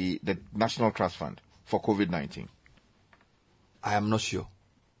the National Trust Fund for COVID-19. I am not sure.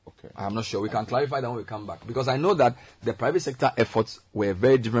 Okay. I am not sure. We can clarify that when we come back. Because I know that the private sector efforts were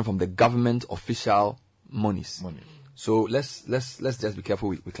very different from the government official monies. So let's just be careful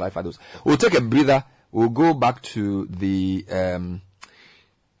we clarify those. We'll take a breather. We'll go back to the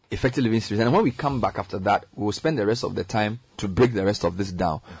effective living series, and when we come back after that, we'll spend the rest of the time to break the rest of this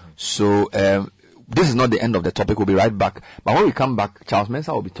down. So this is not the end of the topic. We'll be right back. But when we come back, Charles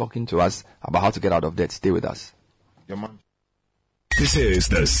Mensah will be talking to us about how to get out of debt. Stay with us. This is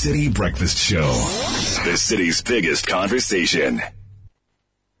the City Breakfast Show, the city's biggest conversation.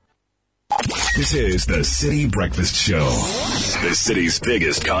 This is the City Breakfast Show, the city's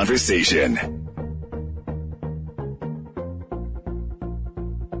biggest conversation.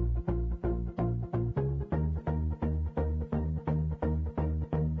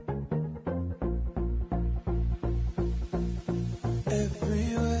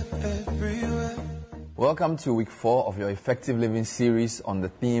 Welcome to week 4 of your Effective Living series on the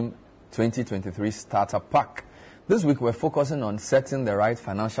theme 2023 Starter Pack. This week we're focusing on setting the right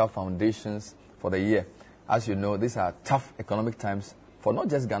financial foundations for the year. As you know, these are tough economic times for not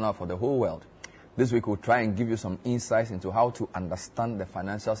just Ghana, for the whole world. This week we'll try and give you some insights into how to understand the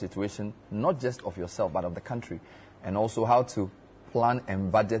financial situation, not just of yourself, but of the country, and also how to plan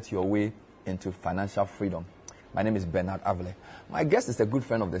and budget your way into financial freedom. My name is Bernard Avile. My guest is a good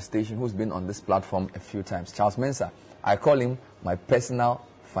friend of the station who's been on this platform a few times, Charles Mensah. I call him my personal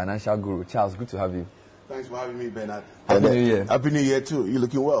financial guru. Charles, good to have you. Thanks for having me, Bernard. Happy New Year. Happy New Year too. You're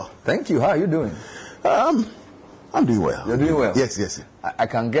looking well. Thank you. How are you doing? I'm doing well. You're doing well? Yes. I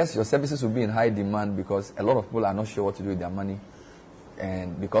can guess your services will be in high demand because a lot of people are not sure what to do with their money,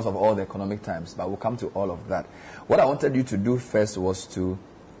 and because of all the economic times. But we'll come to all of that. What I wanted you to do first was to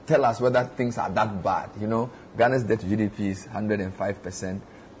tell us whether things are that bad. You know, Ghana's debt to GDP is 105%.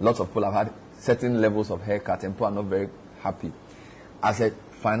 Lots of people have had certain levels of haircut and people are not very happy. As a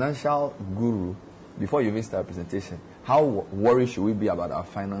financial guru, before you even start a presentation, how worried should we be about our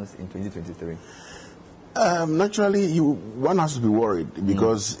finance in 2023? Naturally, one has to be worried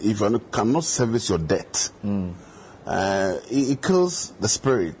because if you cannot service your debt, it kills the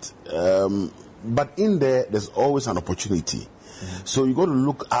spirit. But in there's always an opportunity. So you got to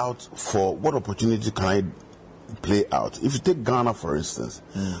look out for what opportunity can I play out. If you take Ghana, for instance,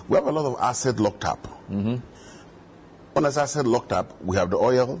 we have a lot of assets locked up. When there's asset locked up, we have the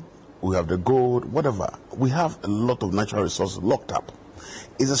oil, we have the gold, whatever. We have a lot of natural resources locked up.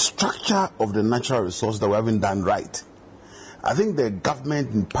 It's a structure of the natural resources that we haven't done right. I think the government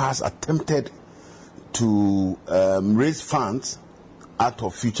in the past attempted to raise funds out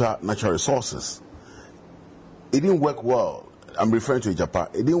of future natural resources. It didn't work well. I'm referring to Japan.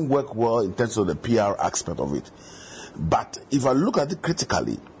 It didn't work well in terms of the PR aspect of it. But if I look at it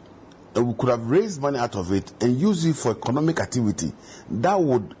critically, we could have raised money out of it and used it for economic activity that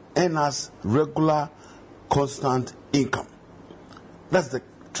would earn us regular, constant income. That's the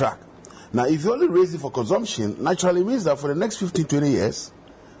track. Now, if you only raise it for consumption, naturally means that for the next 15, 20 years,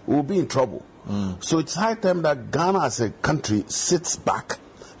 we will be in trouble. So it's high time that Ghana as a country sits back,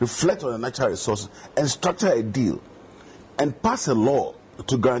 reflect on the natural resources, and structure a deal and pass a law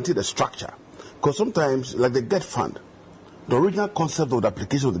to guarantee the structure. Because sometimes, like the debt fund, the original concept of the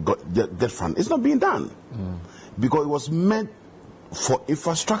application of the debt fund is not being done because it was meant for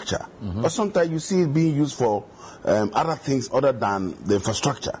infrastructure. But sometimes you see it being used for other things other than the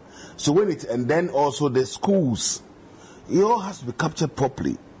infrastructure. So and then also the schools, it all has to be captured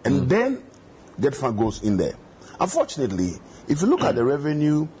properly, and then debt fund goes in there. Unfortunately, if you look at the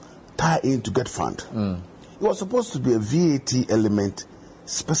revenue tied into debt fund, it was supposed to be a VAT element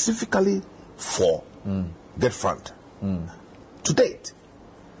specifically for debt fund. To date,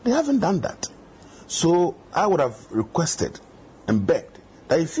 they haven't done that. So I would have requested and begged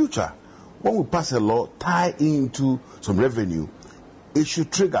that in future, when we pass a law tie into some revenue, it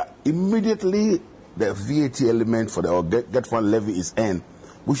should trigger immediately the VAT element for the debt fund levy is earned.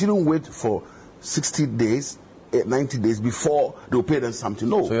 We shouldn't wait for 60 days, 90 days before they'll pay them something.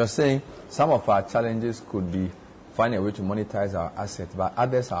 No. So you're saying some of our challenges could be finding a way to monetize our assets, but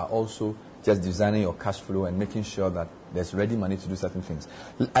others are also just designing your cash flow and making sure that there's ready money to do certain things.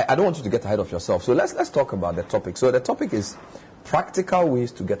 I don't want you to get ahead of yourself. So let's talk about the topic. So the topic is practical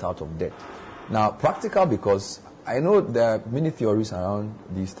ways to get out of debt. Now, practical because I know there are many theories around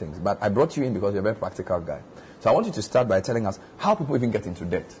these things, but I brought you in because you're a very practical guy. So I want you to start by telling us how people even get into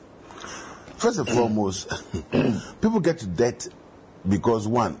debt. First and foremost, people get to debt because,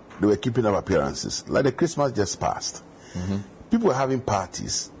 one, they were keeping up appearances. Like the Christmas just passed. People were having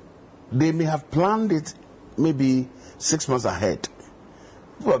parties. They may have planned it maybe 6 months ahead.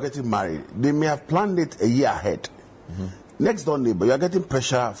 People are getting married. They may have planned it a year ahead. Next door neighbor, you are getting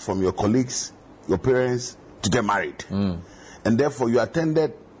pressure from your colleagues, your parents to get married. And therefore you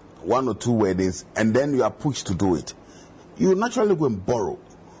attended 1 or 2 weddings and then you are pushed to do it. you naturally go and borrow.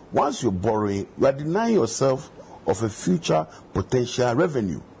 Once you're borrowing, you are denying yourself of a future potential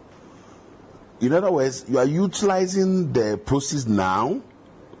revenue. In other words, you are utilizing the proceeds now,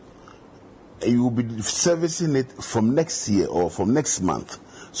 and you will be servicing it from next year or from next month.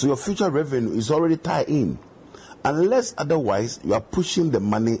 So your future revenue is already tied in. Unless otherwise, you are pushing the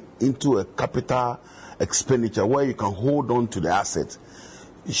money into a capital expenditure where you can hold on to the asset.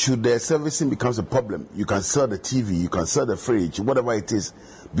 Should the servicing becomes a problem, you can sell the TV, you can sell the fridge, whatever it is,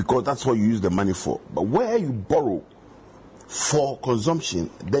 because that's what you use the money for. But where you borrow for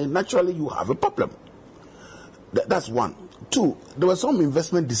consumption, then naturally you have a problem. That's one. Two, there were some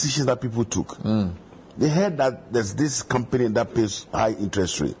investment decisions that people took. They heard that there's this company that pays high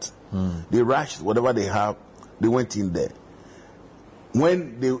interest rates. They rushed whatever they have, they went in there.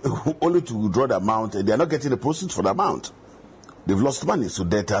 When they only to withdraw the amount, and they are not getting the proceeds for the amount. They've lost money, so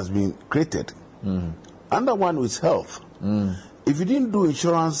debt has been created. Another one is health. If you didn't do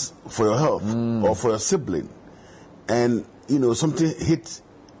insurance for your health or for your sibling, and something hit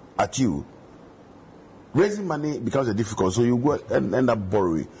at you, raising money becomes a difficult. So you go and end up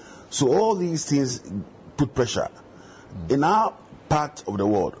borrowing. So all these things put pressure. In our part of the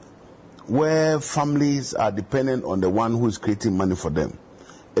world, where families are dependent on the one who is creating money for them,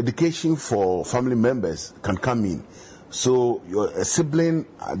 education for family members can come in. So your sibling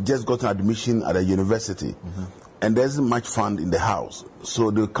just got an admission at a university, and there isn't much fund in the house, so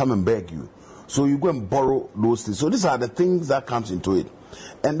they'll come and beg you. So you go and borrow those things. So these are the things that comes into it.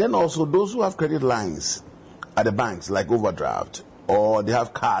 And then also those who have credit lines at the banks, like overdraft, or they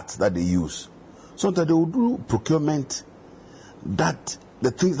have cards that they use. Sometimes they will do procurement that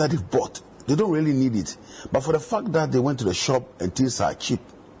the things that they've bought, they don't really need it. But for the fact that they went to the shop and things are cheap,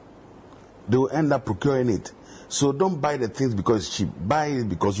 they will end up procuring it. So don't buy the things because it's cheap. Buy it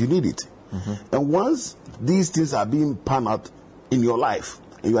because you need it. And once these things are being panned out in your life,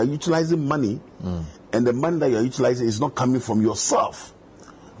 and you are utilizing money, and the money that you are utilizing is not coming from yourself,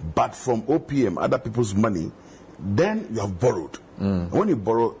 but from OPM, other people's money, then you have borrowed. When you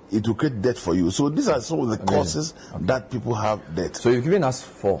borrow, it will create debt for you. So these are some of the causes that people have debt. So you've given us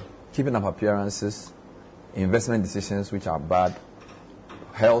 4: keeping up appearances, investment decisions which are bad,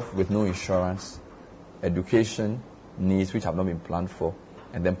 health with no insurance, education needs which have not been planned for,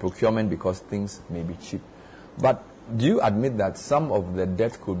 and then procurement because things may be cheap. But do you admit that some of the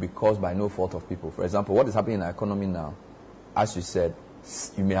debt could be caused by no fault of people? For example, what is happening in our economy now, as you said,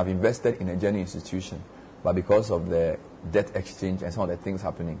 you may have invested in a genuine institution, but because of the debt exchange and some of the things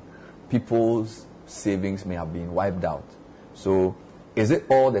happening, people's savings may have been wiped out. So is it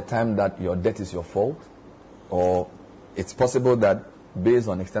all the time that your debt is your fault? Or it's possible that based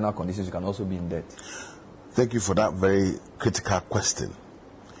on external conditions you can also be in debt? Thank you for that very critical question.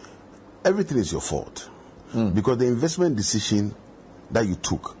 Everything is your fault. Because the investment decision that you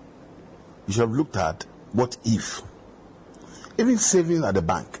took, you should have looked at what if. Even saving at the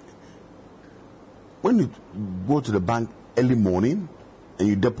bank. When you go to the bank early morning and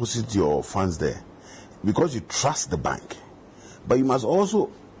you deposit your funds there, because you trust the bank, but you must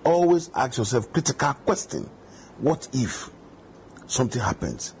also always ask yourself critical question. What if something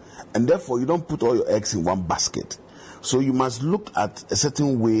happens? And therefore you don't put all your eggs in one basket. So you must look at a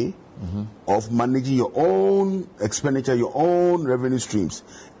certain way of managing your own expenditure, your own revenue streams,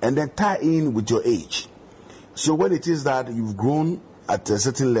 and then tie in with your age. So when it is that you've grown at a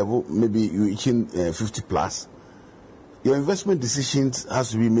certain level, maybe you're reaching 50 plus, your investment decisions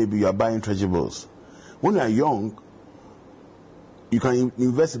has to be maybe you are buying treasurables. When you are young, you can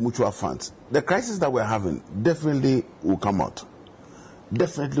invest in mutual funds. The crisis that we're having definitely will come out.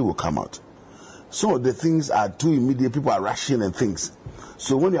 Definitely will come out. Some of the things are too immediate. People are rushing and things.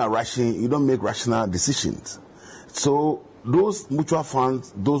 So when you are rushing, you don't make rational decisions. So those mutual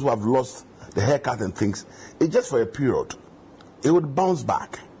funds, those who have lost the haircut and things, it's just for a period. It would bounce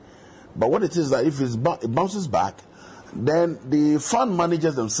back. But what it is that if it bounces back, then the fund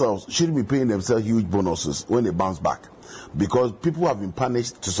managers themselves shouldn't be paying themselves huge bonuses when they bounce back. Because people who have been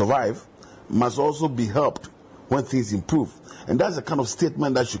punished to survive must also be helped when things improve. And that's the kind of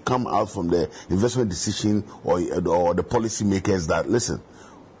statement that should come out from the investment decision or the policy makers that, listen,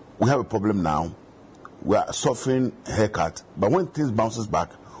 we have a problem now. We are suffering a haircut. But when things bounces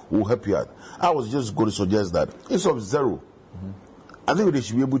back, we'll help you out. I was just going to suggest that instead of 0, I think they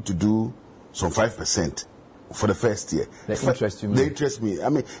should be able to do some 5% for the first year. The interest you mean? The interest me. I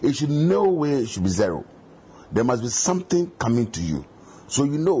mean, it should no way it should be 0. There must be something coming to you. So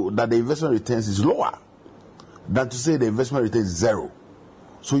you know that the investment returns is lower than to say the investment return is 0.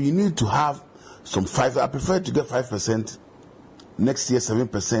 So you need to have some 5. I prefer to get 5%, next year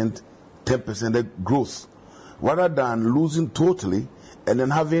 7%, 10% growth. rather than losing totally and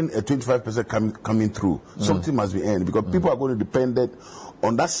then having a 25% coming through. Something must be earned because people are going to depend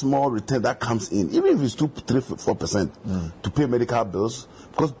on that small return that comes in, even if it's 2, 3, 4%, to pay medical bills.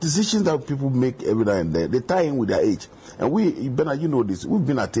 Because decisions that people make every now and then, they tie in with their age. And we, Bernard, you know this, we've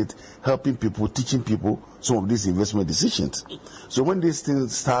been at it helping people, teaching people some of these investment decisions. So when these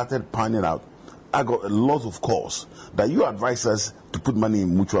things started panning out, I got a lot of calls that you advise us to put money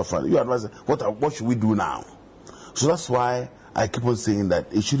in mutual fund. You advise us, what should we do now? So that's why I keep on saying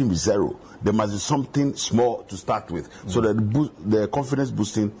that it shouldn't be zero. There must be something small to start with, so that the confidence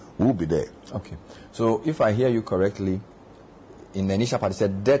boosting will be there. Okay. So if I hear you correctly, in the initial part, you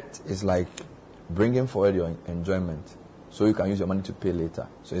said debt is like bringing forward your enjoyment, so you can use your money to pay later.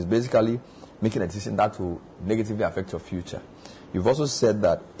 So it's basically making a decision that will negatively affect your future. You've also said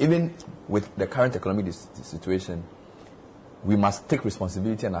that even with the current economic situation, we must take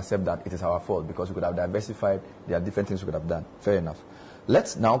responsibility and accept that it is our fault because we could have diversified. There are different things we could have done. Fair enough.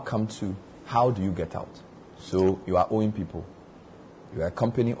 Let's now come to how do you get out? So you are owing people. You are a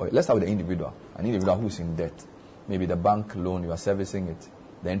company, or let's start with the individual. An individual who is in debt. Maybe the bank loan, you are servicing it.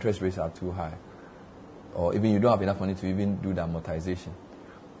 The interest rates are too high. Or even you don't have enough money to even do the amortization.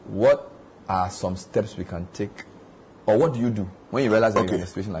 What are some steps we can take? Or what do you do when you realize that you're in a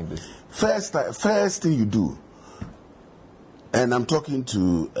situation like this? First thing you do, and I'm talking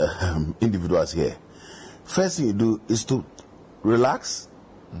to individuals here. First thing you do is to relax,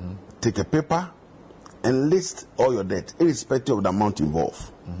 take a paper, and list all your debt, irrespective of the amount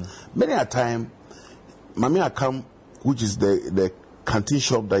involved. Many a time, Mami Akam, which is the canteen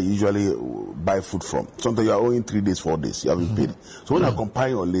shop that you usually buy food from, sometimes you are owing 3 days, 4 days, you haven't paid. So when you compile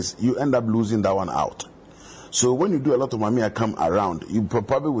your list, you end up losing that one out. So when you do a lot of Mami Akam around, you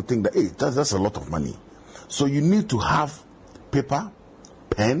probably would think that, hey, that's a lot of money. So you need to have paper,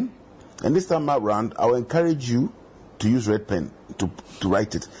 pen, and this time around, I will encourage you to use red pen to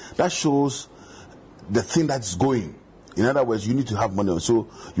write it. That shows the thing that's going. In other words, you need to have money. So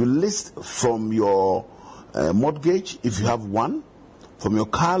you list from your mortgage, if you have one, from your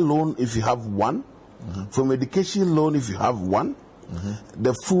car loan, if you have one, from education loan, if you have one,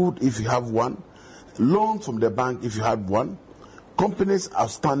 the food, if you have one, loan from the bank, if you have one, companies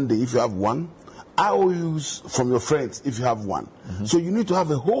outstanding, if you have one, IOUs from your friends, if you have one. So you need to have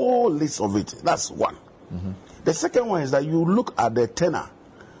a whole list of it. That's one. The second one is that you look at the tenor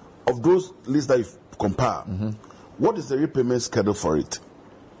of those lists that you compare. What is the repayment schedule for it?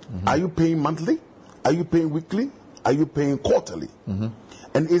 Are you paying monthly? Are you paying weekly? Are you paying quarterly?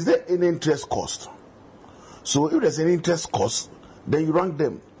 And is there any interest cost? So if there's any interest cost, then you rank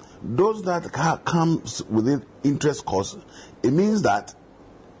them. Those that comes within interest cost, it means that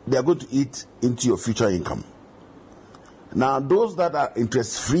they are going to eat into your future income. Now, those that are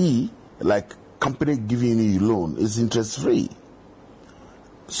interest-free, like company giving you a loan, is interest-free.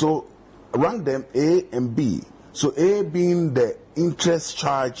 So rank them A and B. So A being the interest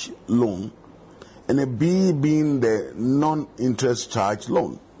charge loan, and a B being the non-interest charge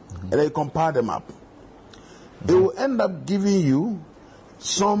loan. And then you compare them up. It will end up giving you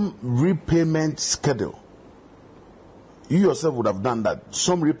some repayment schedule. You yourself would have done that.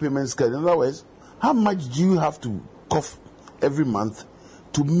 Some repayment schedule. In other words, how much do you have to cough every month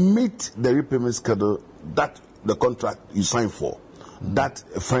to meet the repayment schedule that the contract you signed for? That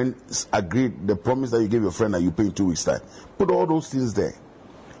a friend agreed, the promise that you gave your friend that you pay in 2 weeks' time. Put all those things there.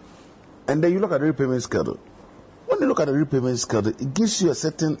 And then you look at the repayment schedule. When you look at the repayment schedule, it gives you a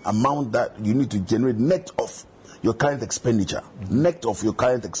certain amount that you need to generate net of your current expenditure. Net of your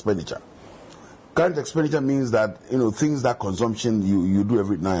current expenditure. Current expenditure means that, things that consumption you do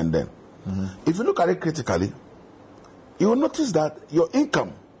every now and then. If you look at it critically, you will notice that your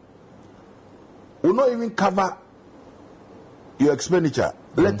income will not even cover your expenditure,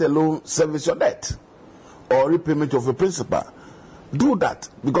 let alone service your debt or repayment of your principal. Do that,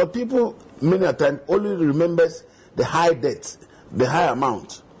 because people many a time only remembers the high debt, the high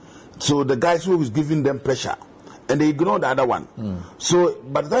amount. So the guys who is giving them pressure, and they ignore the other one. So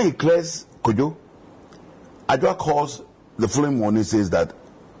by the time he clears Kojo, Adwa calls the following morning, says that,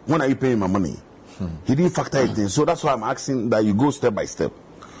 when are you paying my money? He didn't factor it in. So that's why I'm asking that you go step by step.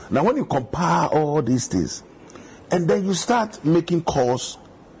 Now when you compare all these things, and then you start making calls,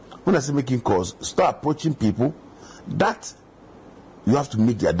 when I say making calls, start approaching people that you have to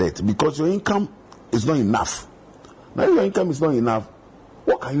meet their debt, because your income is not enough. Now if your income is not enough,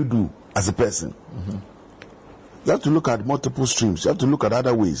 what can you do as a person? You have to look at multiple streams. You have to look at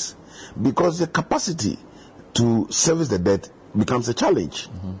other ways, because the capacity to service the debt becomes a challenge.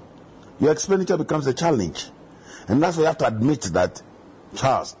 Your expenditure becomes a challenge. And that's why you have to admit that,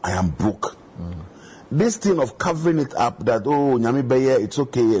 Charles, I am broke. this thing of covering it up that, oh, Nyami Beye, it's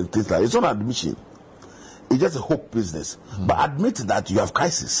okay, and things like that, it's not admission. It's just a hope business. But admit that you have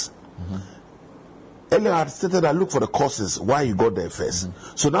crisis. Earlier I had stated I look for the causes why you got there first.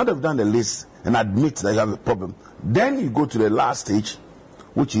 So now they've done the list and admit that you have a problem. Then you go to the last stage,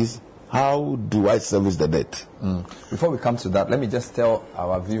 which is, how do I service the debt? Before we come to that, let me just tell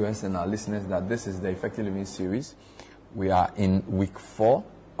our viewers and our listeners that this is the Effective Living series. We are in week 4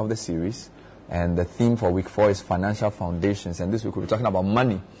 of the series, and the theme for week 4 is financial foundations. And this week we'll be talking about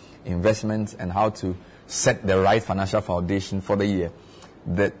money, investments, and how to set the right financial foundation for the year.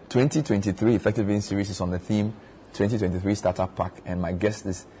 The 2023 Effective Living series is on the theme 2023 Startup Pack, and my guest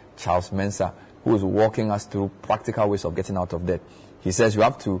is Charles Mensah, who is walking us through practical ways of getting out of debt. He says you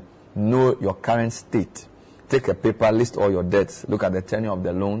have to know your current state. Take a paper, list all your debts, look at the tenure of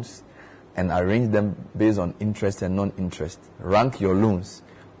the loans, and arrange them based on interest and non-interest. Rank your loans,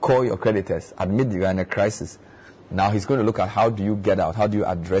 call your creditors, admit you are in a crisis. Now he's going to look at how do you get out, how do you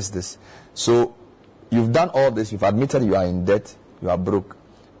address this. So you've done all this, you've admitted you are in debt, you are broke.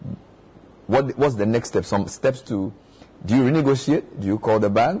 What's the next step? Some steps to, do you renegotiate? Do you call the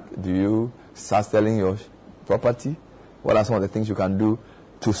bank? Do you start selling your property? What are some of the things you can do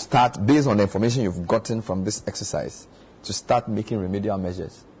to start, based on the information you've gotten from this exercise, to start making remedial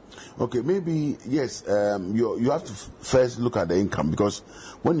measures? Okay, maybe, yes, you have to first look at the income, because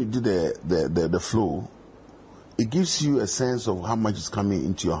when you do the flow, it gives you a sense of how much is coming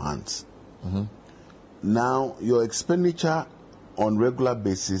into your hands. Now, your expenditure on regular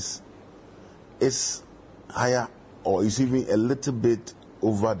basis is higher, or is even a little bit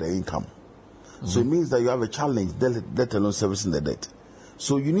over the income. So it means that you have a challenge, let alone servicing the debt.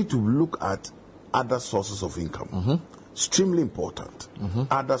 So you need to look at other sources of income. Extremely important.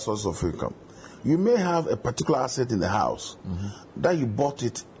 Other sources of income. You may have a particular asset in the house that you bought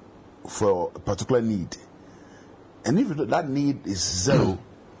it for a particular need. And if that need is zero,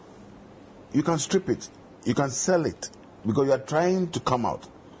 you can strip it. You can sell it, because you are trying to come out.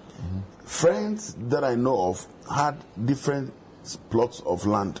 Friends that I know of had different plots of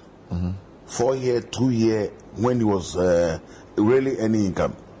land. 4 year, 2 year, when it was really any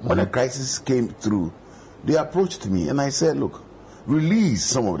income. When the crisis came through, they approached me and I said, look, release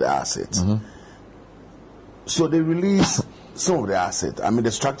some of the assets. So they released some of the assets. I mean,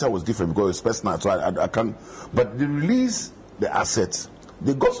 the structure was different because it's personal, so I can't. But they released the assets.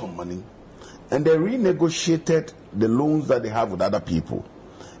 They got some money, and they renegotiated the loans that they have with other people.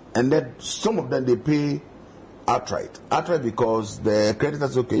 And then some of them they pay outright. Outright because the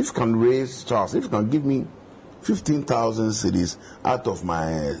creditors, okay, if you can raise, Charles, if you can give me 15,000 cedis out of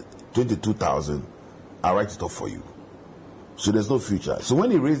my 22,000, I'll write it off for you. So there's no future. So when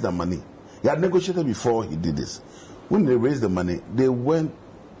he raised the money, he had negotiated before he did this. When they raised the money, they went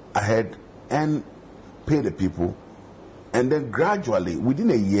ahead and paid the people. And then gradually, within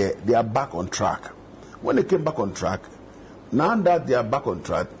a year, they are back on track. When they came back on track, now that they are back on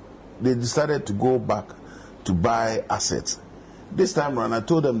track, they decided to go back to buy assets. This time around, I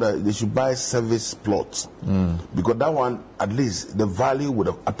told them that they should buy service plots, because that one, at least, the value would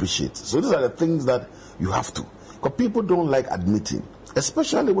appreciate. So these are the things that you have to. Because people don't like admitting,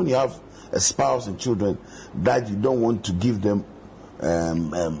 especially when you have a spouse and children, that you don't want to give them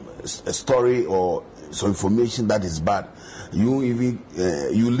a story or some information that is bad. You even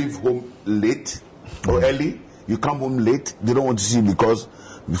you leave home late or early. You come home late. They don't want to see you, because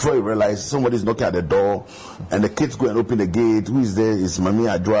before you realize somebody's knocking at the door, and the kids go and open the gate. Who is there? It's Mami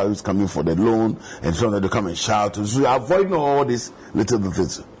Adjoa who's coming for the loan, and so they come and shout. So you avoid all these little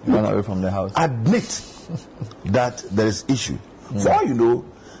things. Run away from the house. Admit that there is issue. For all you know,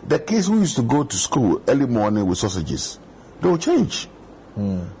 the kids who used to go to school early morning with sausages, they will change.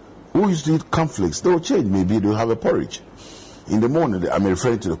 Who used to eat cornflakes, they will change. Maybe they'll have a porridge. In the morning, I'm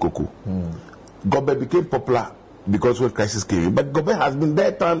referring to the cocoa. Gobe became popular because when crisis came in. But Gobe has been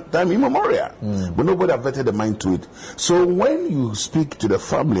there time immemorial. But nobody averted the mind to it. So when you speak to the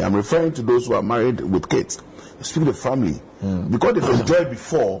family, I'm referring to those who are married with kids. You speak to the family. Because they've enjoyed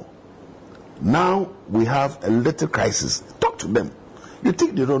before, now we have a little crisis. Talk to them. You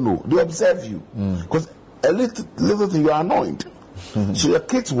think they don't know. They observe you. Because a little thing, you are annoyed. So your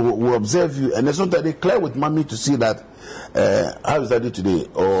kids will observe you, and it's not that they clear with mommy to see that how is daddy today,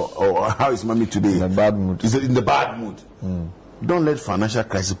 or how is mommy today. In a bad mood. Is it in the bad mood? Don't let financial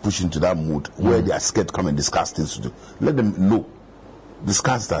crisis push into that mood where they are scared to come and discuss things to do. Let them know.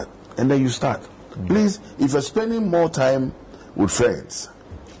 Discuss that, and then you start. Please, if you're spending more time with friends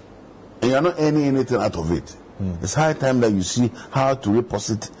and you're not earning anything out of it, It's high time that you see how to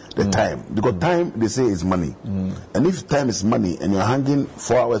reposit the time. Because time, they say, is money. And if time is money and you're hanging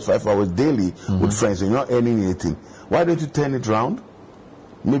 4 hours, 5 hours daily with friends and you're not earning anything, why don't you turn it around?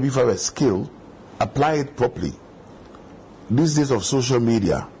 Maybe if you have a skill, apply it properly. These days of social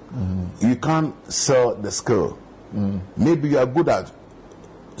media, you can't sell the skill. Maybe you are good at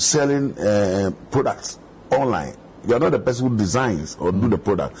selling products online. You are not the person who designs or do the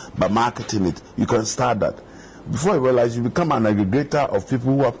product, but marketing it. You can start that. Before you realize, you become an aggregator of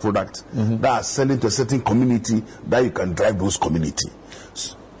people who have products that are selling to a certain community that you can drive those community.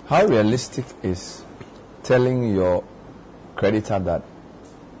 How realistic is telling your creditor that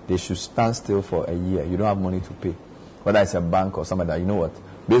they should stand still for a year? You don't have money to pay. Whether it's a bank or something like that, you know what?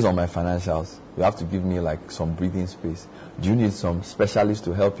 Based on my financials, you have to give me like some breathing space. Do you need some specialists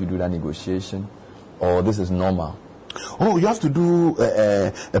to help you do that negotiation? Or this is normal? Oh, you have to do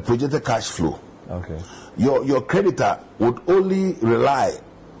a projected cash flow. Okay. Your creditor would only rely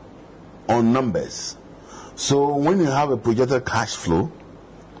on numbers. So when you have a projected cash flow,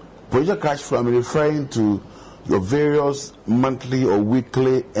 I'm referring to your various monthly or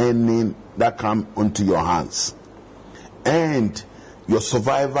weekly earning that come onto your hands. And your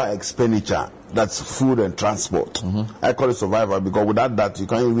survivor expenditure, that's food and transport. I call it survivor because without that, you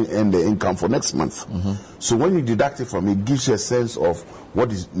can't even earn the income for next month. So when you deduct it from it, it gives you a sense of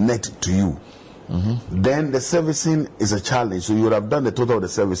what is net to you. Then the servicing is a challenge, so you would have done the total of the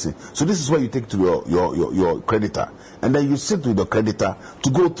servicing. So this is what you take to your creditor, and then you sit with the creditor to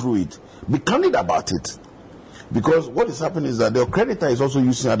go through it. Be candid about it, because what is happening is that the creditor is also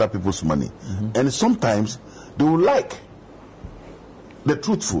using other people's money, and sometimes they will like the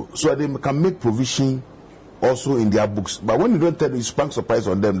truthful, so that they can make provision also in their books. But when you don't tell, you spring surprise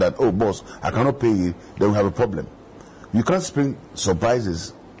on them that, oh boss, I cannot pay you, then we have a problem. You can't spring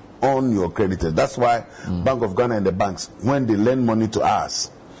surprises on your creditors. That's why Bank of Ghana and the banks, when they lend money to us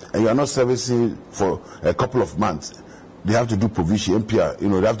and you are not servicing for a couple of months, they have to do provision, MPR,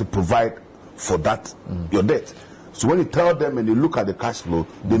 they have to provide for that, your debt. So when you tell them and you look at the cash flow,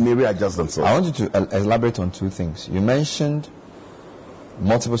 they may readjust themselves. I want you to elaborate on two things. You mentioned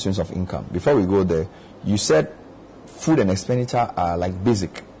multiple streams of income. Before we go there, you said food and expenditure are like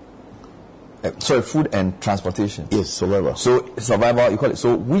basic. Food and transportation. Yes, survival. So survival, you call it.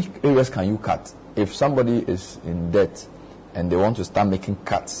 So which areas can you cut? If somebody is in debt and they want to start making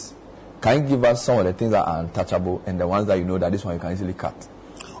cuts, can you give us some of the things that are untouchable and the ones that you know that this one you can easily cut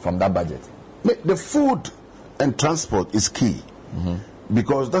from that budget? The food and transport is key.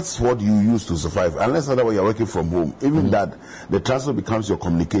 Because that's what you use to survive. Unless otherwise you're working from home. Even that, the transport becomes your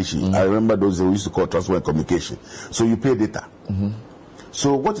communication. I remember those we used to call transport and communication. So you pay data.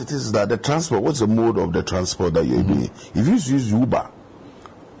 So what it is that the transport, what's the mode of the transport that you're doing? If you use Uber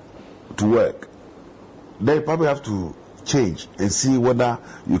to work, then you probably have to change and see whether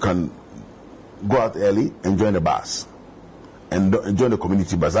you can go out early and join the bus. And join the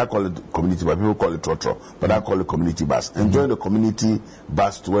community bus. I call it community bus. People call it trotro, but I call it community bus. And join the community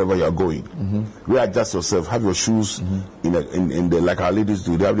bus to wherever you are going. Readjust yourself. Have your shoes in the like our ladies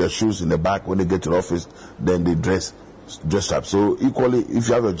do. They have their shoes in the back when they get to the office. Then they dress up. So equally, if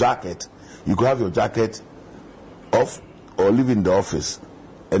you have your jacket, you could have your jacket off or leave in the office,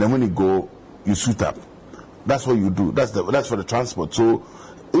 and then when you go, you suit up. That's what you do. That's for the transport. So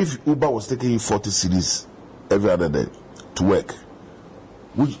if Uber was taking you 40 cedis every other day to work,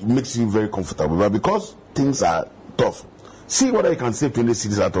 which makes you very comfortable, but because things are tough, see whether you can save 20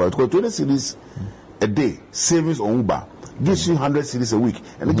 cedis at all. Because 20 cedis a day savings on Uber gives you 100 cedis a week,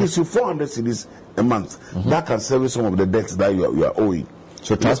 and it gives you 400 cedis a month. That can service some of the debts that you are owing.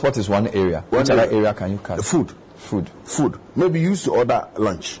 So transport is one area. Which other area can you cut? Food. Maybe you used to order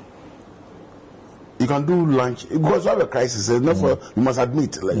lunch. You can do lunch because you have a crisis. You must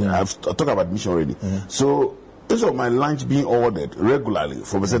admit. I've talked about admission already. So instead of my lunch being ordered regularly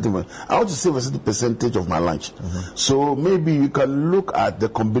from a certain point, I want to save a certain percentage of my lunch. So maybe you can look at the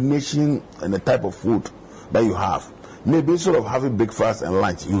combination and the type of food that you have. Maybe instead of having breakfast and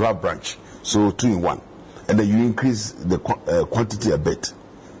lunch, you have brunch. So 2 in 1. And then you increase the quantity a bit.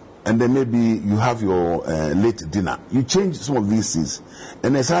 And then maybe you have your late dinner. You change some of these things.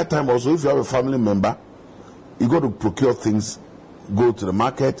 And at that time also, if you have a family member, you got to procure things, go to the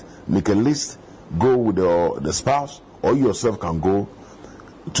market, make a list, go with the spouse, or you yourself can go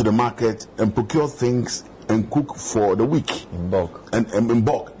to the market and procure things and cook for the week. In bulk. And in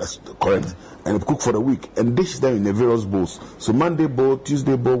bulk, that's correct. And cook for the week and dish them in the various bowls. So Monday bowl,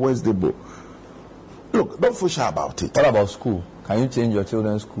 Tuesday bowl, Wednesday bowl. Look, don't feel shy about it. What about school? Can you change your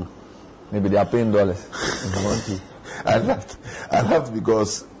children's school? Maybe they are paying dollars if you want to. I laughed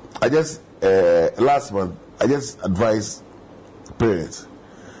because I just last month I just advise parents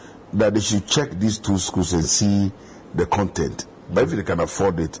that they should check these two schools and see the content. But if they can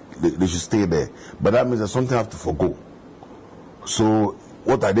afford it, they should stay there. But that means that something have to forgo. So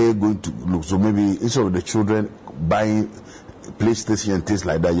what are they going to look? So maybe instead of the children buying PlayStation and things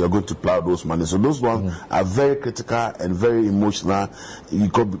like that, you're going to plow those money. So those ones are very critical and very emotional. They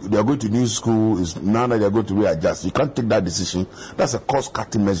are going to new school. It's now that they're going to readjust. You can't take that decision. That's a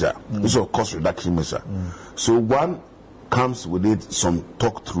cost-cutting measure. It's a cost-reduction measure. So one comes with it some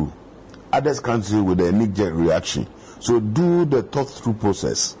talk through. Others come to with a knee-jerk reaction. So do the talk through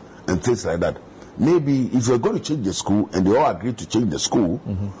process and things like that. Maybe if you're going to change the school and they all agree to change the school,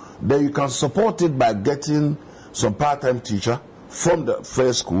 then you can support it by getting some part-time teacher from the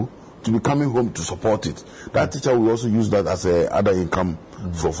first school to be coming home to support it. That teacher will also use that as a other income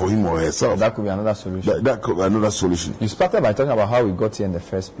for him or herself. That could be another solution. That could be another solution. You started by talking about how we got here in the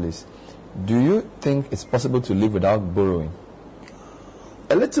first place. Do you think it's possible to live without borrowing?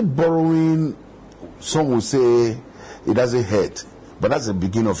 A little borrowing, some will say it doesn't hurt, but that's the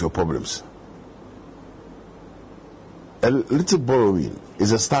beginning of your problems. A little borrowing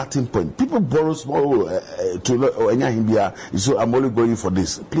is a starting point. People borrow small so I'm only going for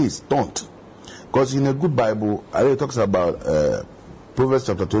this. Please don't. Because in a good Bible, it talks about Proverbs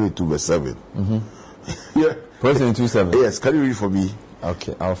chapter 22 verse 7. Yeah. Proverbs 22 7. Yes, can you read for me?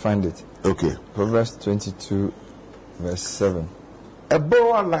 Okay, I'll find it. Okay. Proverbs 22 verse 7. A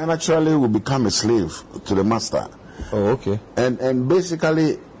borrower naturally will become a slave to the master. Oh, okay. And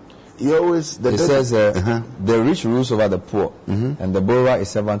basically, you always... It says, the rich rules over the poor, and the borrower is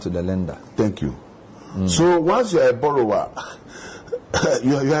servant to the lender. Thank you. So once you're a borrower,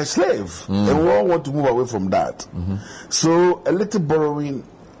 you're a slave. And we all want to move away from that. So a little borrowing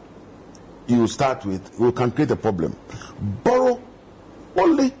you start with can create a problem. Borrow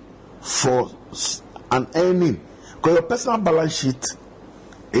only for an earning. Because your personal balance sheet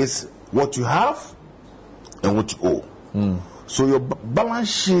is what you have and what you owe. So your balance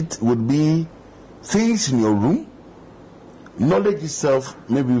sheet would be things in your room, knowledge itself.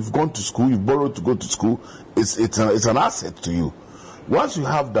 Maybe you've gone to school, you've borrowed to go to school. It's an asset to you. Once you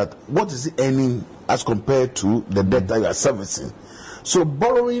have that, what is it earning as compared to the debt that you are servicing? So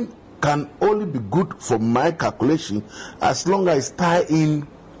borrowing can only be good for my calculation as long as it's tied in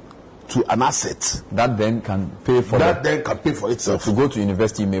to an asset that then can pay for itself. To go to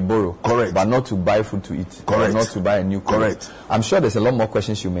university, you may borrow, correct, but not to buy food to eat, correct, not to buy a new car. Correct. I'm sure there's a lot more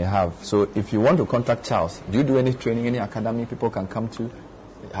questions you may have. So if you want to contact Charles, do you do any training, any academy people can come to?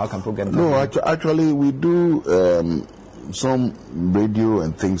 How can people get that? No, actually we do some radio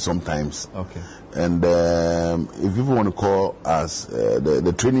and things sometimes. Okay. And if people want to call us,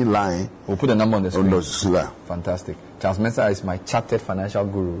 the training line, we'll put the number on the screen. Yeah. Fantastic. Charles Mensah is my chartered financial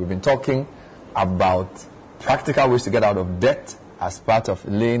guru. We've been talking about practical ways to get out of debt as part of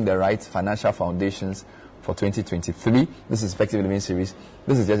laying the right financial foundations for 2023. This is Effective Living Series.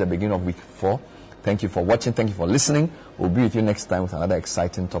 This is just the beginning of week 4. Thank you for watching. Thank you for listening. We'll be with you next time with another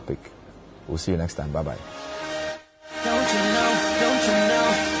exciting topic. We'll see you next time. Bye-bye.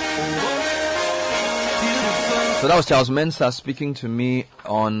 So that was Charles Mensah speaking to me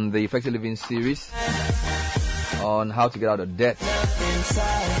on the Effective Living Series on how to get out of debt.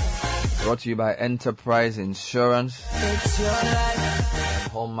 Brought to you by Enterprise Insurance and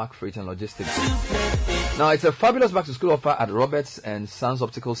Hallmark Freight and Logistics. Now, it's a fabulous back-to-school offer at Roberts and Sons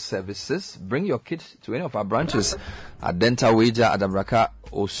Optical Services. Bring your kids to any of our branches at Denta Weja, Adabraka,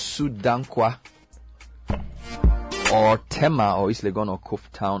 Osudankwa, or Tema, or East Legon, or Cove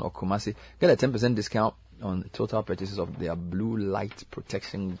Town, or Kumasi. Get a 10% discount on total purchases of their blue light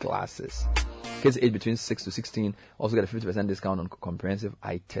protection glasses. Kids aged between 6 to 16 also get a 50% discount on comprehensive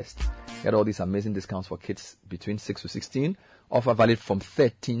eye test. Get all these amazing discounts for kids between 6 to 16. Offer valid from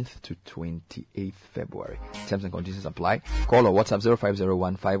 13th to 28th February. Terms and conditions apply. Call or WhatsApp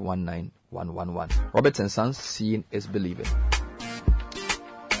 0501 519 111. Roberts & Sons, seeing is believing.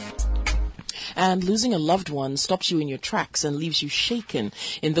 And losing a loved one stops you in your tracks and leaves you shaken.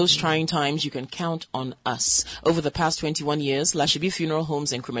 In those trying times, you can count on us. Over the past 21 years, Lashibi Funeral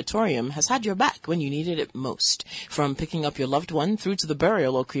Homes and Crematorium has had your back when you needed it most. From picking up your loved one through to the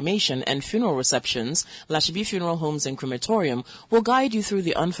burial or cremation and funeral receptions, Lashibi Funeral Homes and Crematorium will guide you through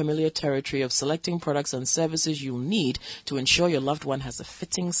the unfamiliar territory of selecting products and services you'll need to ensure your loved one has a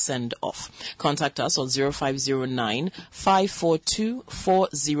fitting send-off. Contact us on 0509 542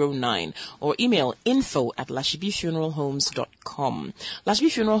 409 or email info@lashibifuneralhomes.com.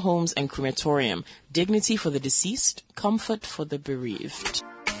 Lashibi Funeral Homes and Crematorium. Dignity for the deceased, comfort for the bereaved.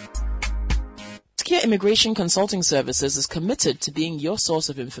 Askia Immigration Consulting Services is committed to being your source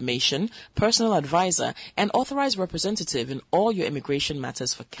of information, personal advisor, and authorized representative in all your immigration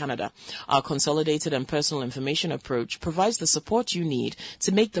matters for Canada. Our consolidated and personal information approach provides the support you need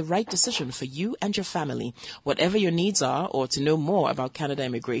to make the right decision for you and your family. Whatever your needs are, or to know more about Canada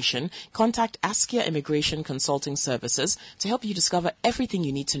immigration, contact Askia Immigration Consulting Services to help you discover everything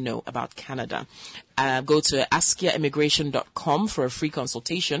you need to know about Canada. Go to askiaimmigration.com for a free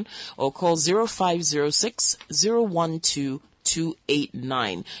consultation or call 0506 012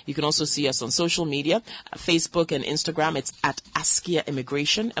 289. You can also see us on social media, Facebook and Instagram. It's at Askia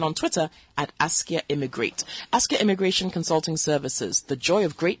Immigration, and on Twitter at Askia Immigrate. Askia Immigration Consulting Services, the joy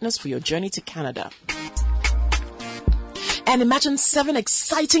of greatness for your journey to Canada. And imagine 7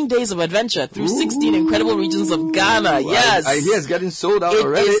 exciting days of adventure through 16 incredible regions of Ghana. Yes. I hear it's getting sold out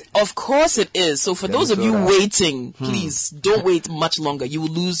already. Of course it is. So for those of you waiting, please don't wait much longer. You will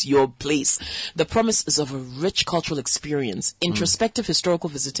lose your place. The promise is of a rich cultural experience, introspective historical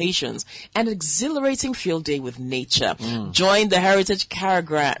visitations, and exhilarating field day with nature. Join the Heritage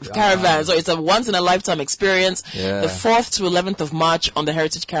Caravan. So it's a once-in-a-lifetime experience. The 4th to 11th of March on the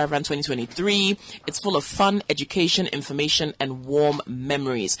Heritage Caravan 2023. It's full of fun, education, information, and warm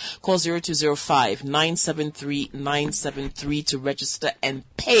memories. Call 0205-973-973 to register and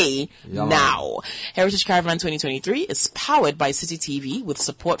pay now. Heritage Caravan 2023 is powered by City TV with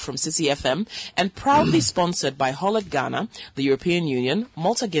support from City FM and proudly sponsored by Hollett Ghana, the European Union,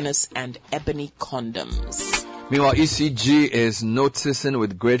 Malta Guinness, and Ebony Condoms. Meanwhile, ECG is noticing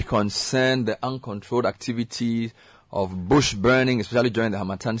with great concern the uncontrolled activity of bush burning, especially during the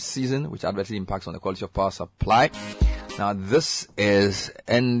Harmattan season, which adversely impacts on the quality of power supply. Now, this is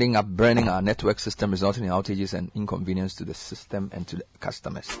ending up burning our network system, resulting in outages and inconvenience to the system and to the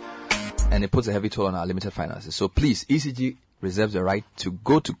customers. And it puts a heavy toll on our limited finances. So please, ECG reserves the right to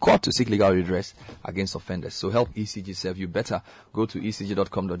go to court to seek legal redress against offenders. So help ECG serve you better. Go to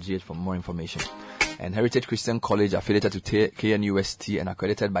ecg.com.gh for more information. And Heritage Christian College, affiliated to KNUST and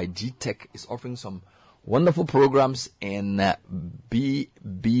accredited by GTech, is offering some wonderful programs in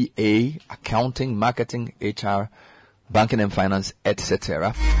BBA, accounting, marketing, HR, banking and finance,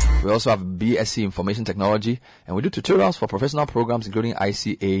 etc. We also have BSc Information Technology, and we do tutorials for professional programs including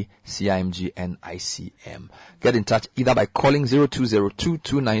ICA, CIMG, and ICM. Get in touch either by calling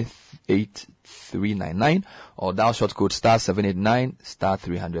 0202-298-399 or dial short code *789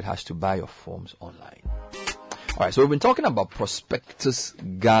 *300# to buy your forms online. Alright, so we've been talking about Prospectus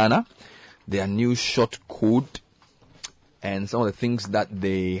Ghana, their new short code, and some of the things that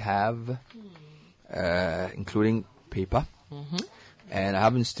they have, including paper. And I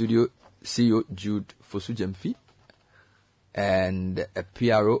have in studio CEO Jude Fosu-Jemfi and a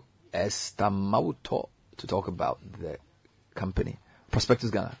PRO Estamauto to talk about the company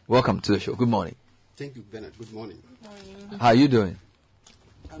Prospectus Ghana. Welcome to the show. Good morning. Thank you, Bernard. Good morning. How are you doing?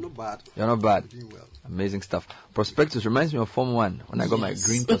 I'm not bad. You're not bad. I'm doing well. Amazing stuff. Prospectus reminds me of Form 1 when I got my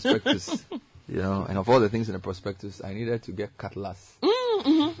green prospectus. And of all the things in the prospectus, I needed to get cutlass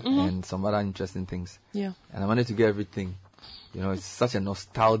and some other interesting things. Yeah. And I wanted to get everything. It's such a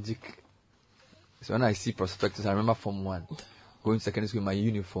nostalgic. So when I see prospectus, I remember Form 1, going to secondary school in my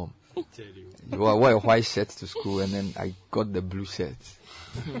uniform. I wore a white shirt to school, and then I got the blue shirt.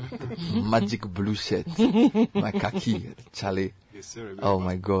 Magic blue shirt. My khaki, Charlie. Yes, sir, oh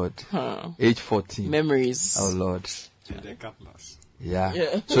my God. Age 14. Memories. Oh Lord. Cutlass.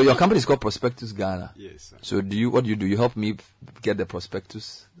 Yeah. So your company is called Prospectus Ghana. Yes, sir. So what do you do? You help me get the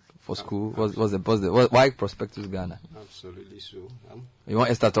prospectus for school. Why Prospectus Ghana? Absolutely so. You want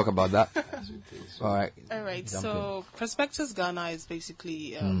Esther to talk about that? So. All right. So Prospectus Ghana is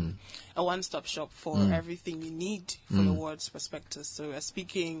basically a one-stop shop for everything you need for the words prospectus. So we're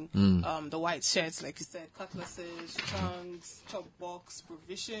speaking the white shirts, like you said, cutlasses, trunks, chop box,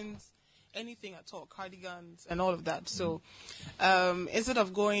 provisions, anything at all, cardigans, and all of that. So instead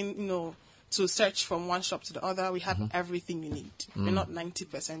of going, to search from one shop to the other, we have everything you need. We're not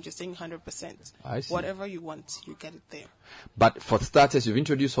 90%, just saying 100%. I see. Whatever you want, you get it there. But for starters, you've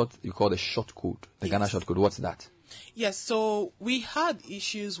introduced what you call the short code, the Ghana short code. What's that? Yes, so we had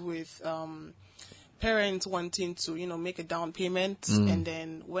issues with parents wanting to, make a down payment, and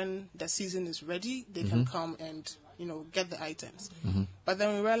then when the season is ready, they can come and, get the items. But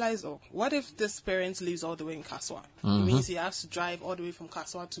then we realized, what if this parent lives all the way in Kaswa? It means he has to drive all the way from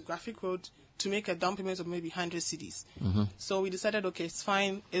Kaswa to Graphic Road to make a down payment of maybe 100 cedis. So we decided, okay, it's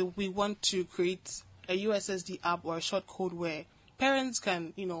fine. We want to create a USSD app or a short code where parents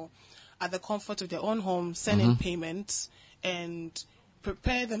can, at the comfort of their own home, send in payments and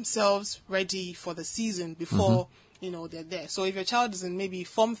prepare themselves ready for the season before they're there. So if your child is in maybe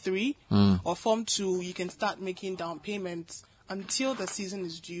Form 3 or Form 2, you can start making down payments until the season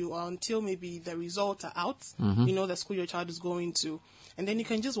is due or until maybe the results are out, the school your child is going to. And then you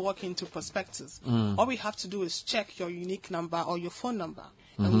can just walk into Prospectus. All we have to do is check your unique number or your phone number,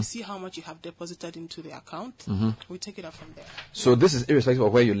 and we see how much you have deposited into the account. We take it up from there. So this is irrespective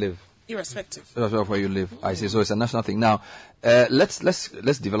of where you live? Irrespective. Irrespective of where you live. I see. So it's a national thing. Now, let's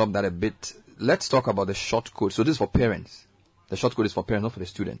develop that a bit. Let's talk about the short code. So this is for parents. The short code is for parents, not for the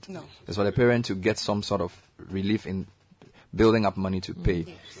student. No. It's for the parent to get some sort of relief in building up money to pay.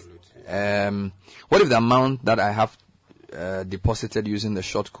 What if the amount that I have deposited using the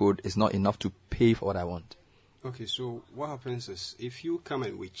short code is not enough to pay for what I want? Okay, so what happens is if you come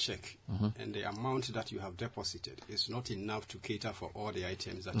and we check and the amount that you have deposited is not enough to cater for all the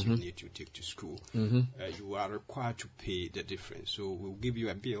items that you need to take to school, you are required to pay the difference. So we'll give you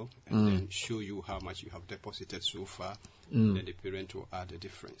a bill and then show you how much you have deposited so far, and then the parent will add the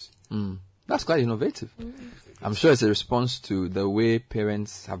difference. That's quite innovative. I'm sure it's a response to the way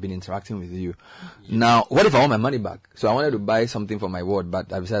parents have been interacting with you. Now, what if I want my money back? So I wanted to buy something for my ward,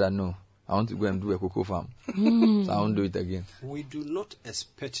 but I've said no. I want to go and do a cocoa farm. So I won't do it again. We do not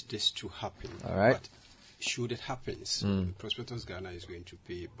expect this to happen. All right. But should it happen, Prospectus Ghana is going to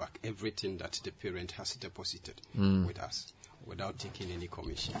pay back everything that the parent has deposited with us without taking any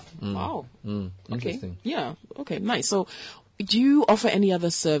commission. Wow. Interesting. Okay. Yeah. Okay. Nice. So, do you offer any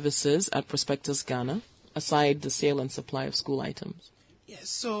other services at Prospectus Ghana aside the sale and supply of school items? Yes,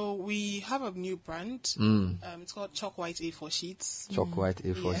 so we have a new brand. It's called Chalk White A4 Sheets. Chalk White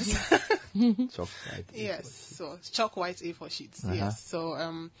A4 Yes. Sheets. Chalk White. Yes, so Chalk White A4 Sheets. Yes,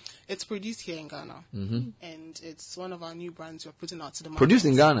 so it's produced here in Ghana, and it's one of our new brands we're putting out to the market. Produced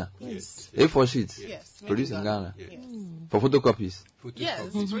in Ghana? Yes. A4 sheets? Yes. Produced in Ghana? Yes. For photocopies? Yes,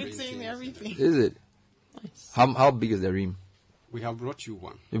 printing, everything. Is it? Nice. How big is the ream? We have brought you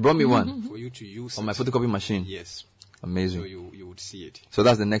one. You brought me one? For you to use on my photocopy machine? Yes. Amazing. So you would see it. So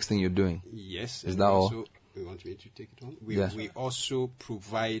that's the next thing you're doing? Yes. Is that all? You want me to take it on? Yes. We also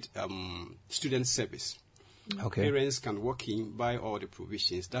provide student service. Okay. Parents can walk in, buy all the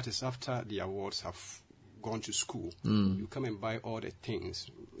provisions. That is after the awards have gone to school. You come and buy all the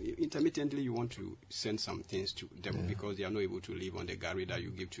things. Intermittently, you want to send some things to them because they are not able to live on the gari that you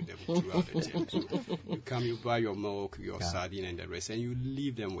give to them throughout the term. So you come, you buy your milk, your sardine, and the rest, and you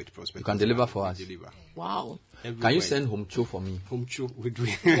leave them with Prospectus. You can deliver for us. Wow. Everywhere. Can you send home cho for me? Home cho, we do.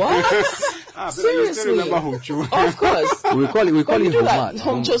 What? Seriously? You still remember home cho? Of course. we call it home.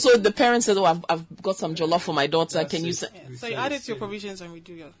 Home cho. So the parents said, "Oh, I've got some jollof for my daughter. That's can you send?" So you add it to your provisions and we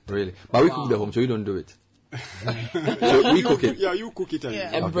do your. Really? But we cook the home cho. You don't do it. So we cook it. Yeah, you cook it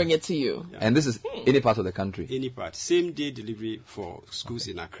and bring it to you. Yeah. And this is any part of the country. Any part. Same day delivery for schools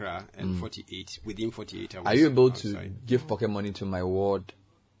in Accra and within 48 hours. Are you able to give pocket money to my ward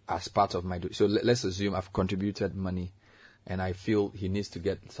as part of my? So let's assume I've contributed money, and I feel he needs to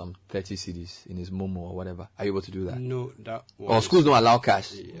get some 30 cedis in his Momo or whatever. Are you able to do that? No, that. Or schools don't allow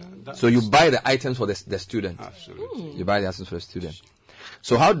cash. Yeah, so you buy the items for the student. Absolutely. You buy the items for the student.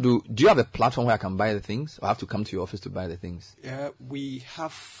 So how do you have a platform where I can buy the things, or I have to come to your office to buy the things? We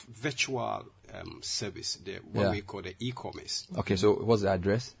have virtual service, what we call the e-commerce. Okay, so what's the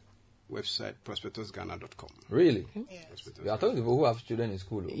address? Website prospectusghana.com. Really? We are talking to people who have children in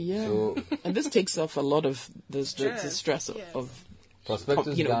school. Yeah. So and this takes off a lot of the stress of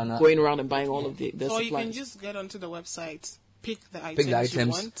Prospectus Ghana, going around and buying all of the so supplies. You can just get onto the website, pick the items you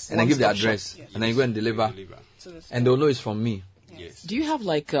want, and then give the address, and then you go and deliver. And they'll know it's from me. Yes. Do you have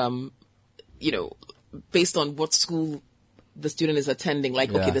based on what school the student is attending,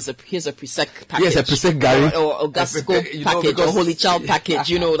 okay, here's a Presec package. Yes, a Presec Gary. Or Gasco package or Holy Child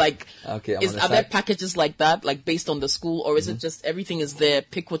package, okay, are there packages like that, based on the school, or is it just everything is there,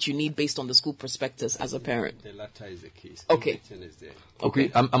 pick what you need based on the school prospectus as a parent? The latter is the case. Okay. Everything is there.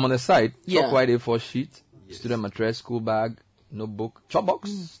 Okay, I'm on the site. Chalk White A4 sheet, student mattress, school bag, notebook, chop box,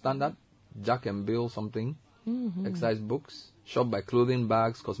 standard, Jack and Bill something, exercise books, shop by clothing,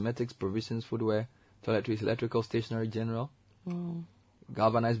 bags, cosmetics, provisions, footwear, toiletries, electrical, stationery, general.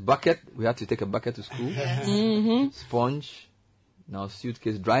 Galvanized bucket. We had to take a bucket to school. Sponge. Now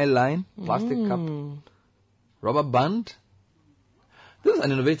suitcase, dry line, plastic cup, rubber band. This is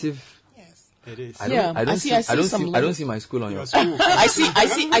an innovative. It is. I don't see my school on your school.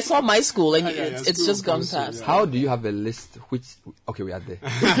 I saw my school and it's just gone past. How do you have a list? Okay, we are there.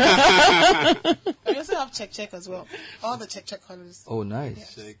 We also have check as well. All the check colors. Oh,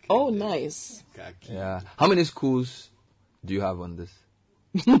 nice. Yes. Oh, nice. Yeah. How many schools do you have on this?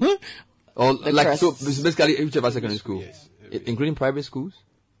 Or so basically each of our secondary school, including private schools.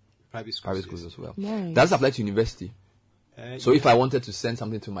 Private schools. Private schools as well. Nice. Does it apply to university? So if yeah. I wanted to send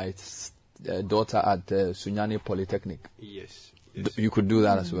something to my daughter at Sunyani Polytechnic, Yes. you could do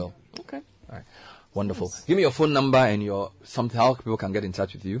that as well. Okay. All right. Wonderful. Give me your phone number and how people can get in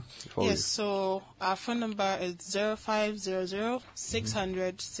touch with you. Yes, so our phone number is 0500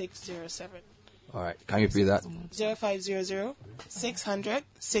 600 607. All right. Can you repeat that? 0500 600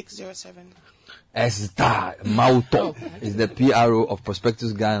 607. Esther Mauto is the PRO of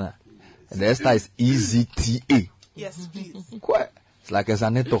Prospectus Ghana. And the Esther is EZTA. Yes, please. It's like a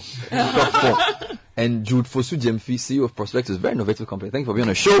Zaneto. And Jude Fosu Jemfi, CEO of Prospectus, very innovative company. Thank you for being on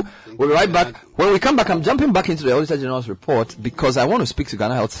the show. We'll be right back. When we come back, I'm jumping back into the Auditor General's report because I want to speak to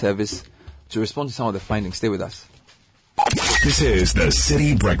Ghana Health Service to respond to some of the findings. Stay with us. This is the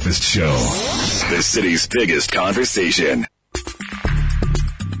City Breakfast Show, the city's biggest conversation.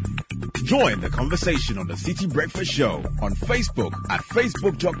 Join the conversation on the City Breakfast Show on Facebook at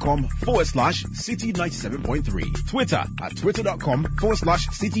facebook.com/City97.3, Twitter at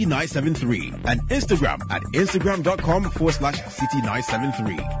twitter.com/City973, and Instagram at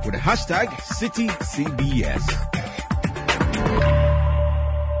instagram.com/City973 with the hashtag CityCBS.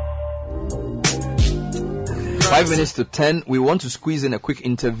 5 minutes to 10. We want to squeeze in a quick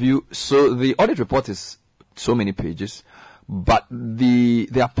interview. So the audit report is so many pages, but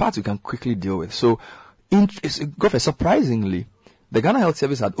there are parts we can quickly deal with. So, surprisingly, the Ghana Health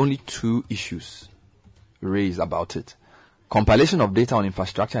Service had only 2 issues raised about it. Compilation of data on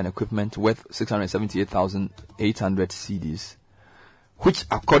infrastructure and equipment worth 678,800 cedis, which,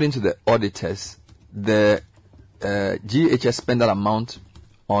 according to the auditors, the GHS spent that amount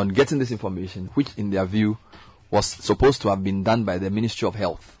on getting this information, which in their view was supposed to have been done by the Ministry of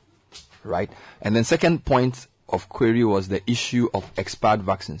Health, right? And then second point of query was the issue of expired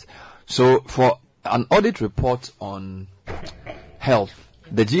vaccines. So for an audit report on health,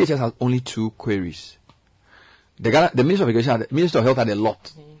 the GHS has only 2 queries. The Ministry of Education, the Ministry of Health had a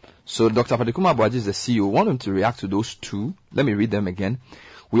lot. So Dr. Padikuma Abuaji is the CEO. We want him to react to those 2. Let me read them again.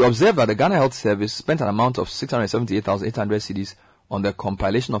 We observed that the Ghana Health Service spent an amount of 678,800 cedis on the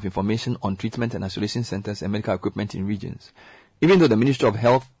compilation of information on treatment and isolation centers and medical equipment in regions. Even though the Ministry of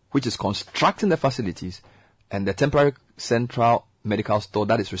Health, which is constructing the facilities, and the temporary central medical store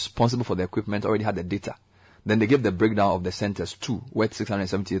that is responsible for the equipment already had the data. Then they gave the breakdown of the centers too, worth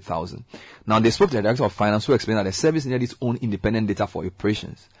 678,000. Now they spoke to the Director of Finance who explained that the service needed its own independent data for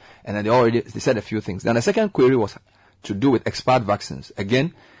operations. And then they said a few things. Then the second query was to do with expired vaccines.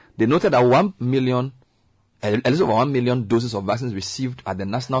 Again, they noted that a little over 1 million doses of vaccines received at the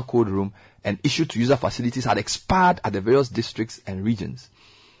National Cold Room and issued to user facilities had expired at the various districts and regions.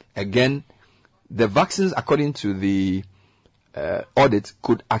 Again, the vaccines, according to the audit,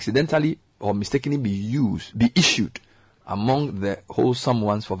 could accidentally or mistakenly be issued among the wholesome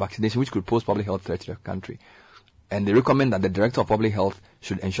ones for vaccination, which could pose public health threat to the country. And they recommend that the Director of Public Health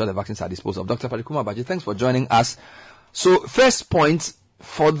should ensure the vaccines are disposed of. Dr. Padikuma Abuaji, thanks for joining us. So, first point,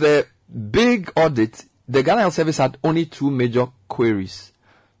 for the big audit, the Ghana Health Service had only 2 major queries.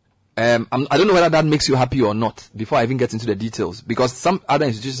 I don't know whether that makes you happy or not before I even get into the details, because some other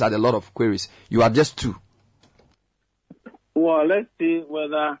institutions had a lot of queries. You had just 2. Well, let's see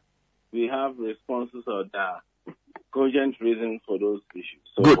whether we have responses or the cogent reason for those issues.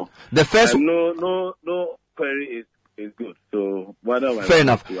 So, good. The first no query is good. So whatever. Fair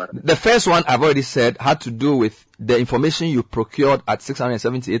enough. The first one I've already said had to do with the information you procured at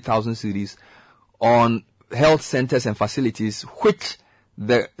 678,000 cedis on health centers and facilities, which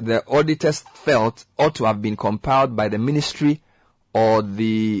the auditors felt ought to have been compiled by the ministry or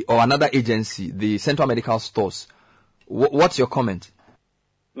another agency, the Central Medical Stores. What's your comment?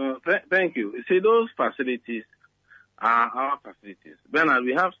 No, thank you. You see, those facilities are our facilities. Bernard,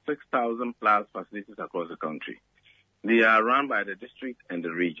 we have 6,000 plus facilities across the country. They are run by the district and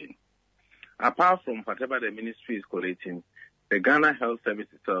the region. Apart from whatever the ministry is collating, the Ghana Health Service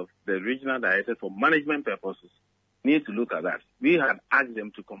itself, the regional director for management purposes, need to look at that. We had asked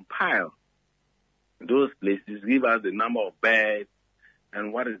them to compile those places, give us the number of beds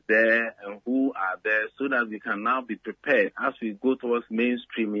and what is there and who are there, so that we can now be prepared as we go towards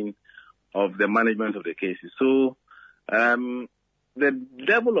mainstreaming of the management of the cases. So the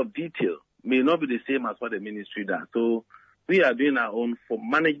level of detail may not be the same as what the ministry does. So we are doing our own for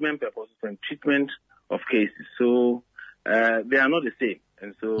management purposes and treatment of cases. So they are not the same.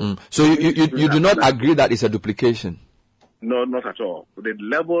 And so, So you do not agree that it's a duplication? No, not at all. The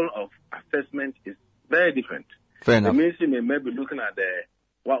level of assessment is very different. Fair enough. The ministry may be looking at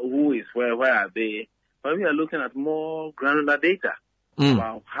who is where are they, but we are looking at more granular data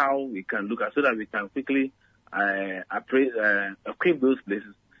about how we can look at so that we can quickly equip those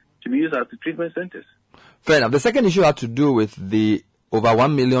places to be used as the treatment centers. Fair enough. The second issue had to do with the over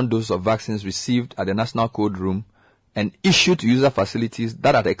 1 million doses of vaccines received at the National Cold Room and issued to user facilities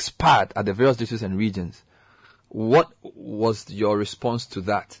that had expired at the various districts and regions. What was your response to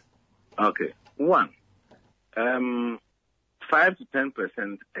that? Okay. 1, 5 to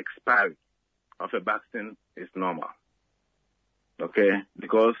 10% expiry of a vaccine is normal. Okay?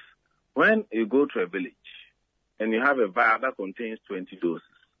 Because when you go to a village and you have a vial that contains 20 doses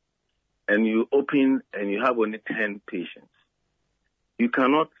and you open and you have only 10 patients, you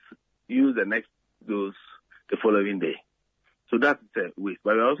cannot use the next dose the following day. So that's a waste.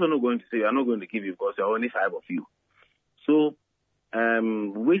 But we're also not going to say we're not going to give you because there are only 5 of you. So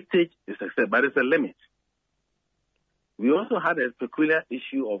wastage is accepted, but there's a limit. We also had a peculiar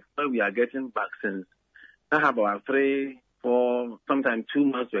issue of when we are getting vaccines that have about 3, 4, sometimes 2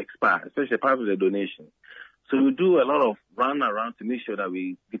 months to expire, especially part of the donation. So we do a lot of run around to make sure that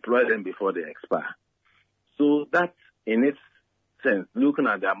we deploy them before they expire. So that, in its sense, looking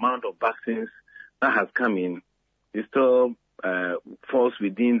at the amount of vaccines that has come in, it still falls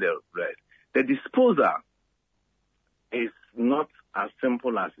within the red. The disposal is not as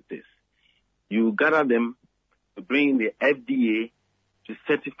simple as it is. You gather them to bring the FDA to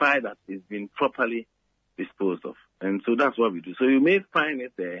certify that it's been properly disposed of. And so that's what we do. So you may find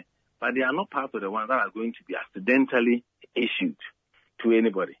it there, but they are not part of the ones that are going to be accidentally issued to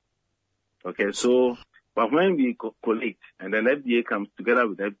anybody. Okay, so, but when we collect and then FDA comes together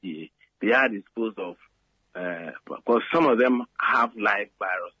with FDA, they are disposed of, because some of them have live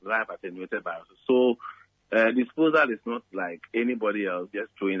attenuated viruses. So disposal is not like anybody else just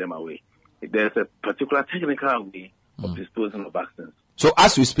throwing them away. There's a particular technical way of disposing of vaccines. So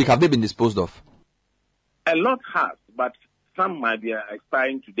as we speak, have they been disposed of? A lot has, but some might be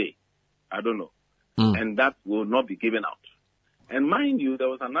expiring today. I don't know. And that will not be given out. And mind you, there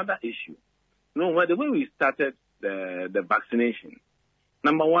was another issue. No, the way we started the vaccination,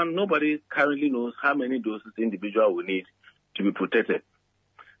 number one, nobody currently knows how many doses the individual will need to be protected.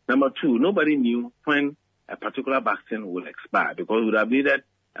 Number two, nobody knew when a particular vaccine will expire because we would have needed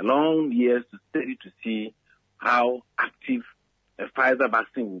a long years to study to see how active a Pfizer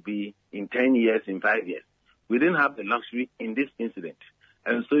vaccine will be in 10 years, in 5 years. We didn't have the luxury in this incident.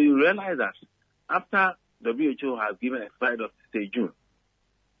 And so you realize that after WHO has given expiry of, say, June,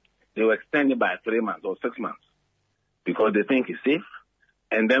 they will extend it by 3 months or 6 months because they think it's safe.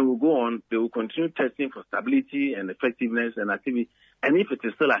 And then we'll go on, they will continue testing for stability and effectiveness and activity. And if it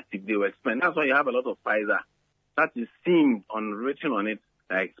is still active, they will expand. That's why you have a lot of Pfizer that is seen written on it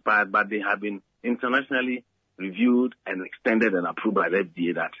expired, but they have been internationally reviewed and extended and approved by the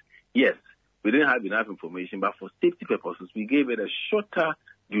FDA that, yes, we didn't have enough information, but for safety purposes, we gave it a shorter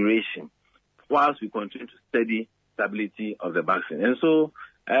duration whilst we continue to study stability of the vaccine. And so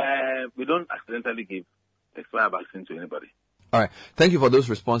we don't accidentally give expired vaccine to anybody. All right. Thank you for those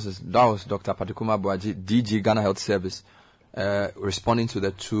responses. That was Dr. Patikuma Boaji, DG Ghana Health Service, responding to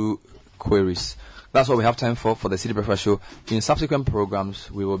the 2 queries. That's what we have time for the City Breakfast Show. In subsequent programs,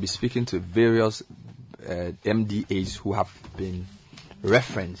 we will be speaking to various MDAs who have been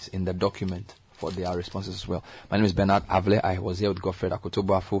referenced in the document for their responses as well. My name is Bernard Avle. I was here with Godfred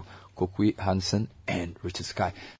Akotobuafo, Kokui Hansen, and Richard Sky.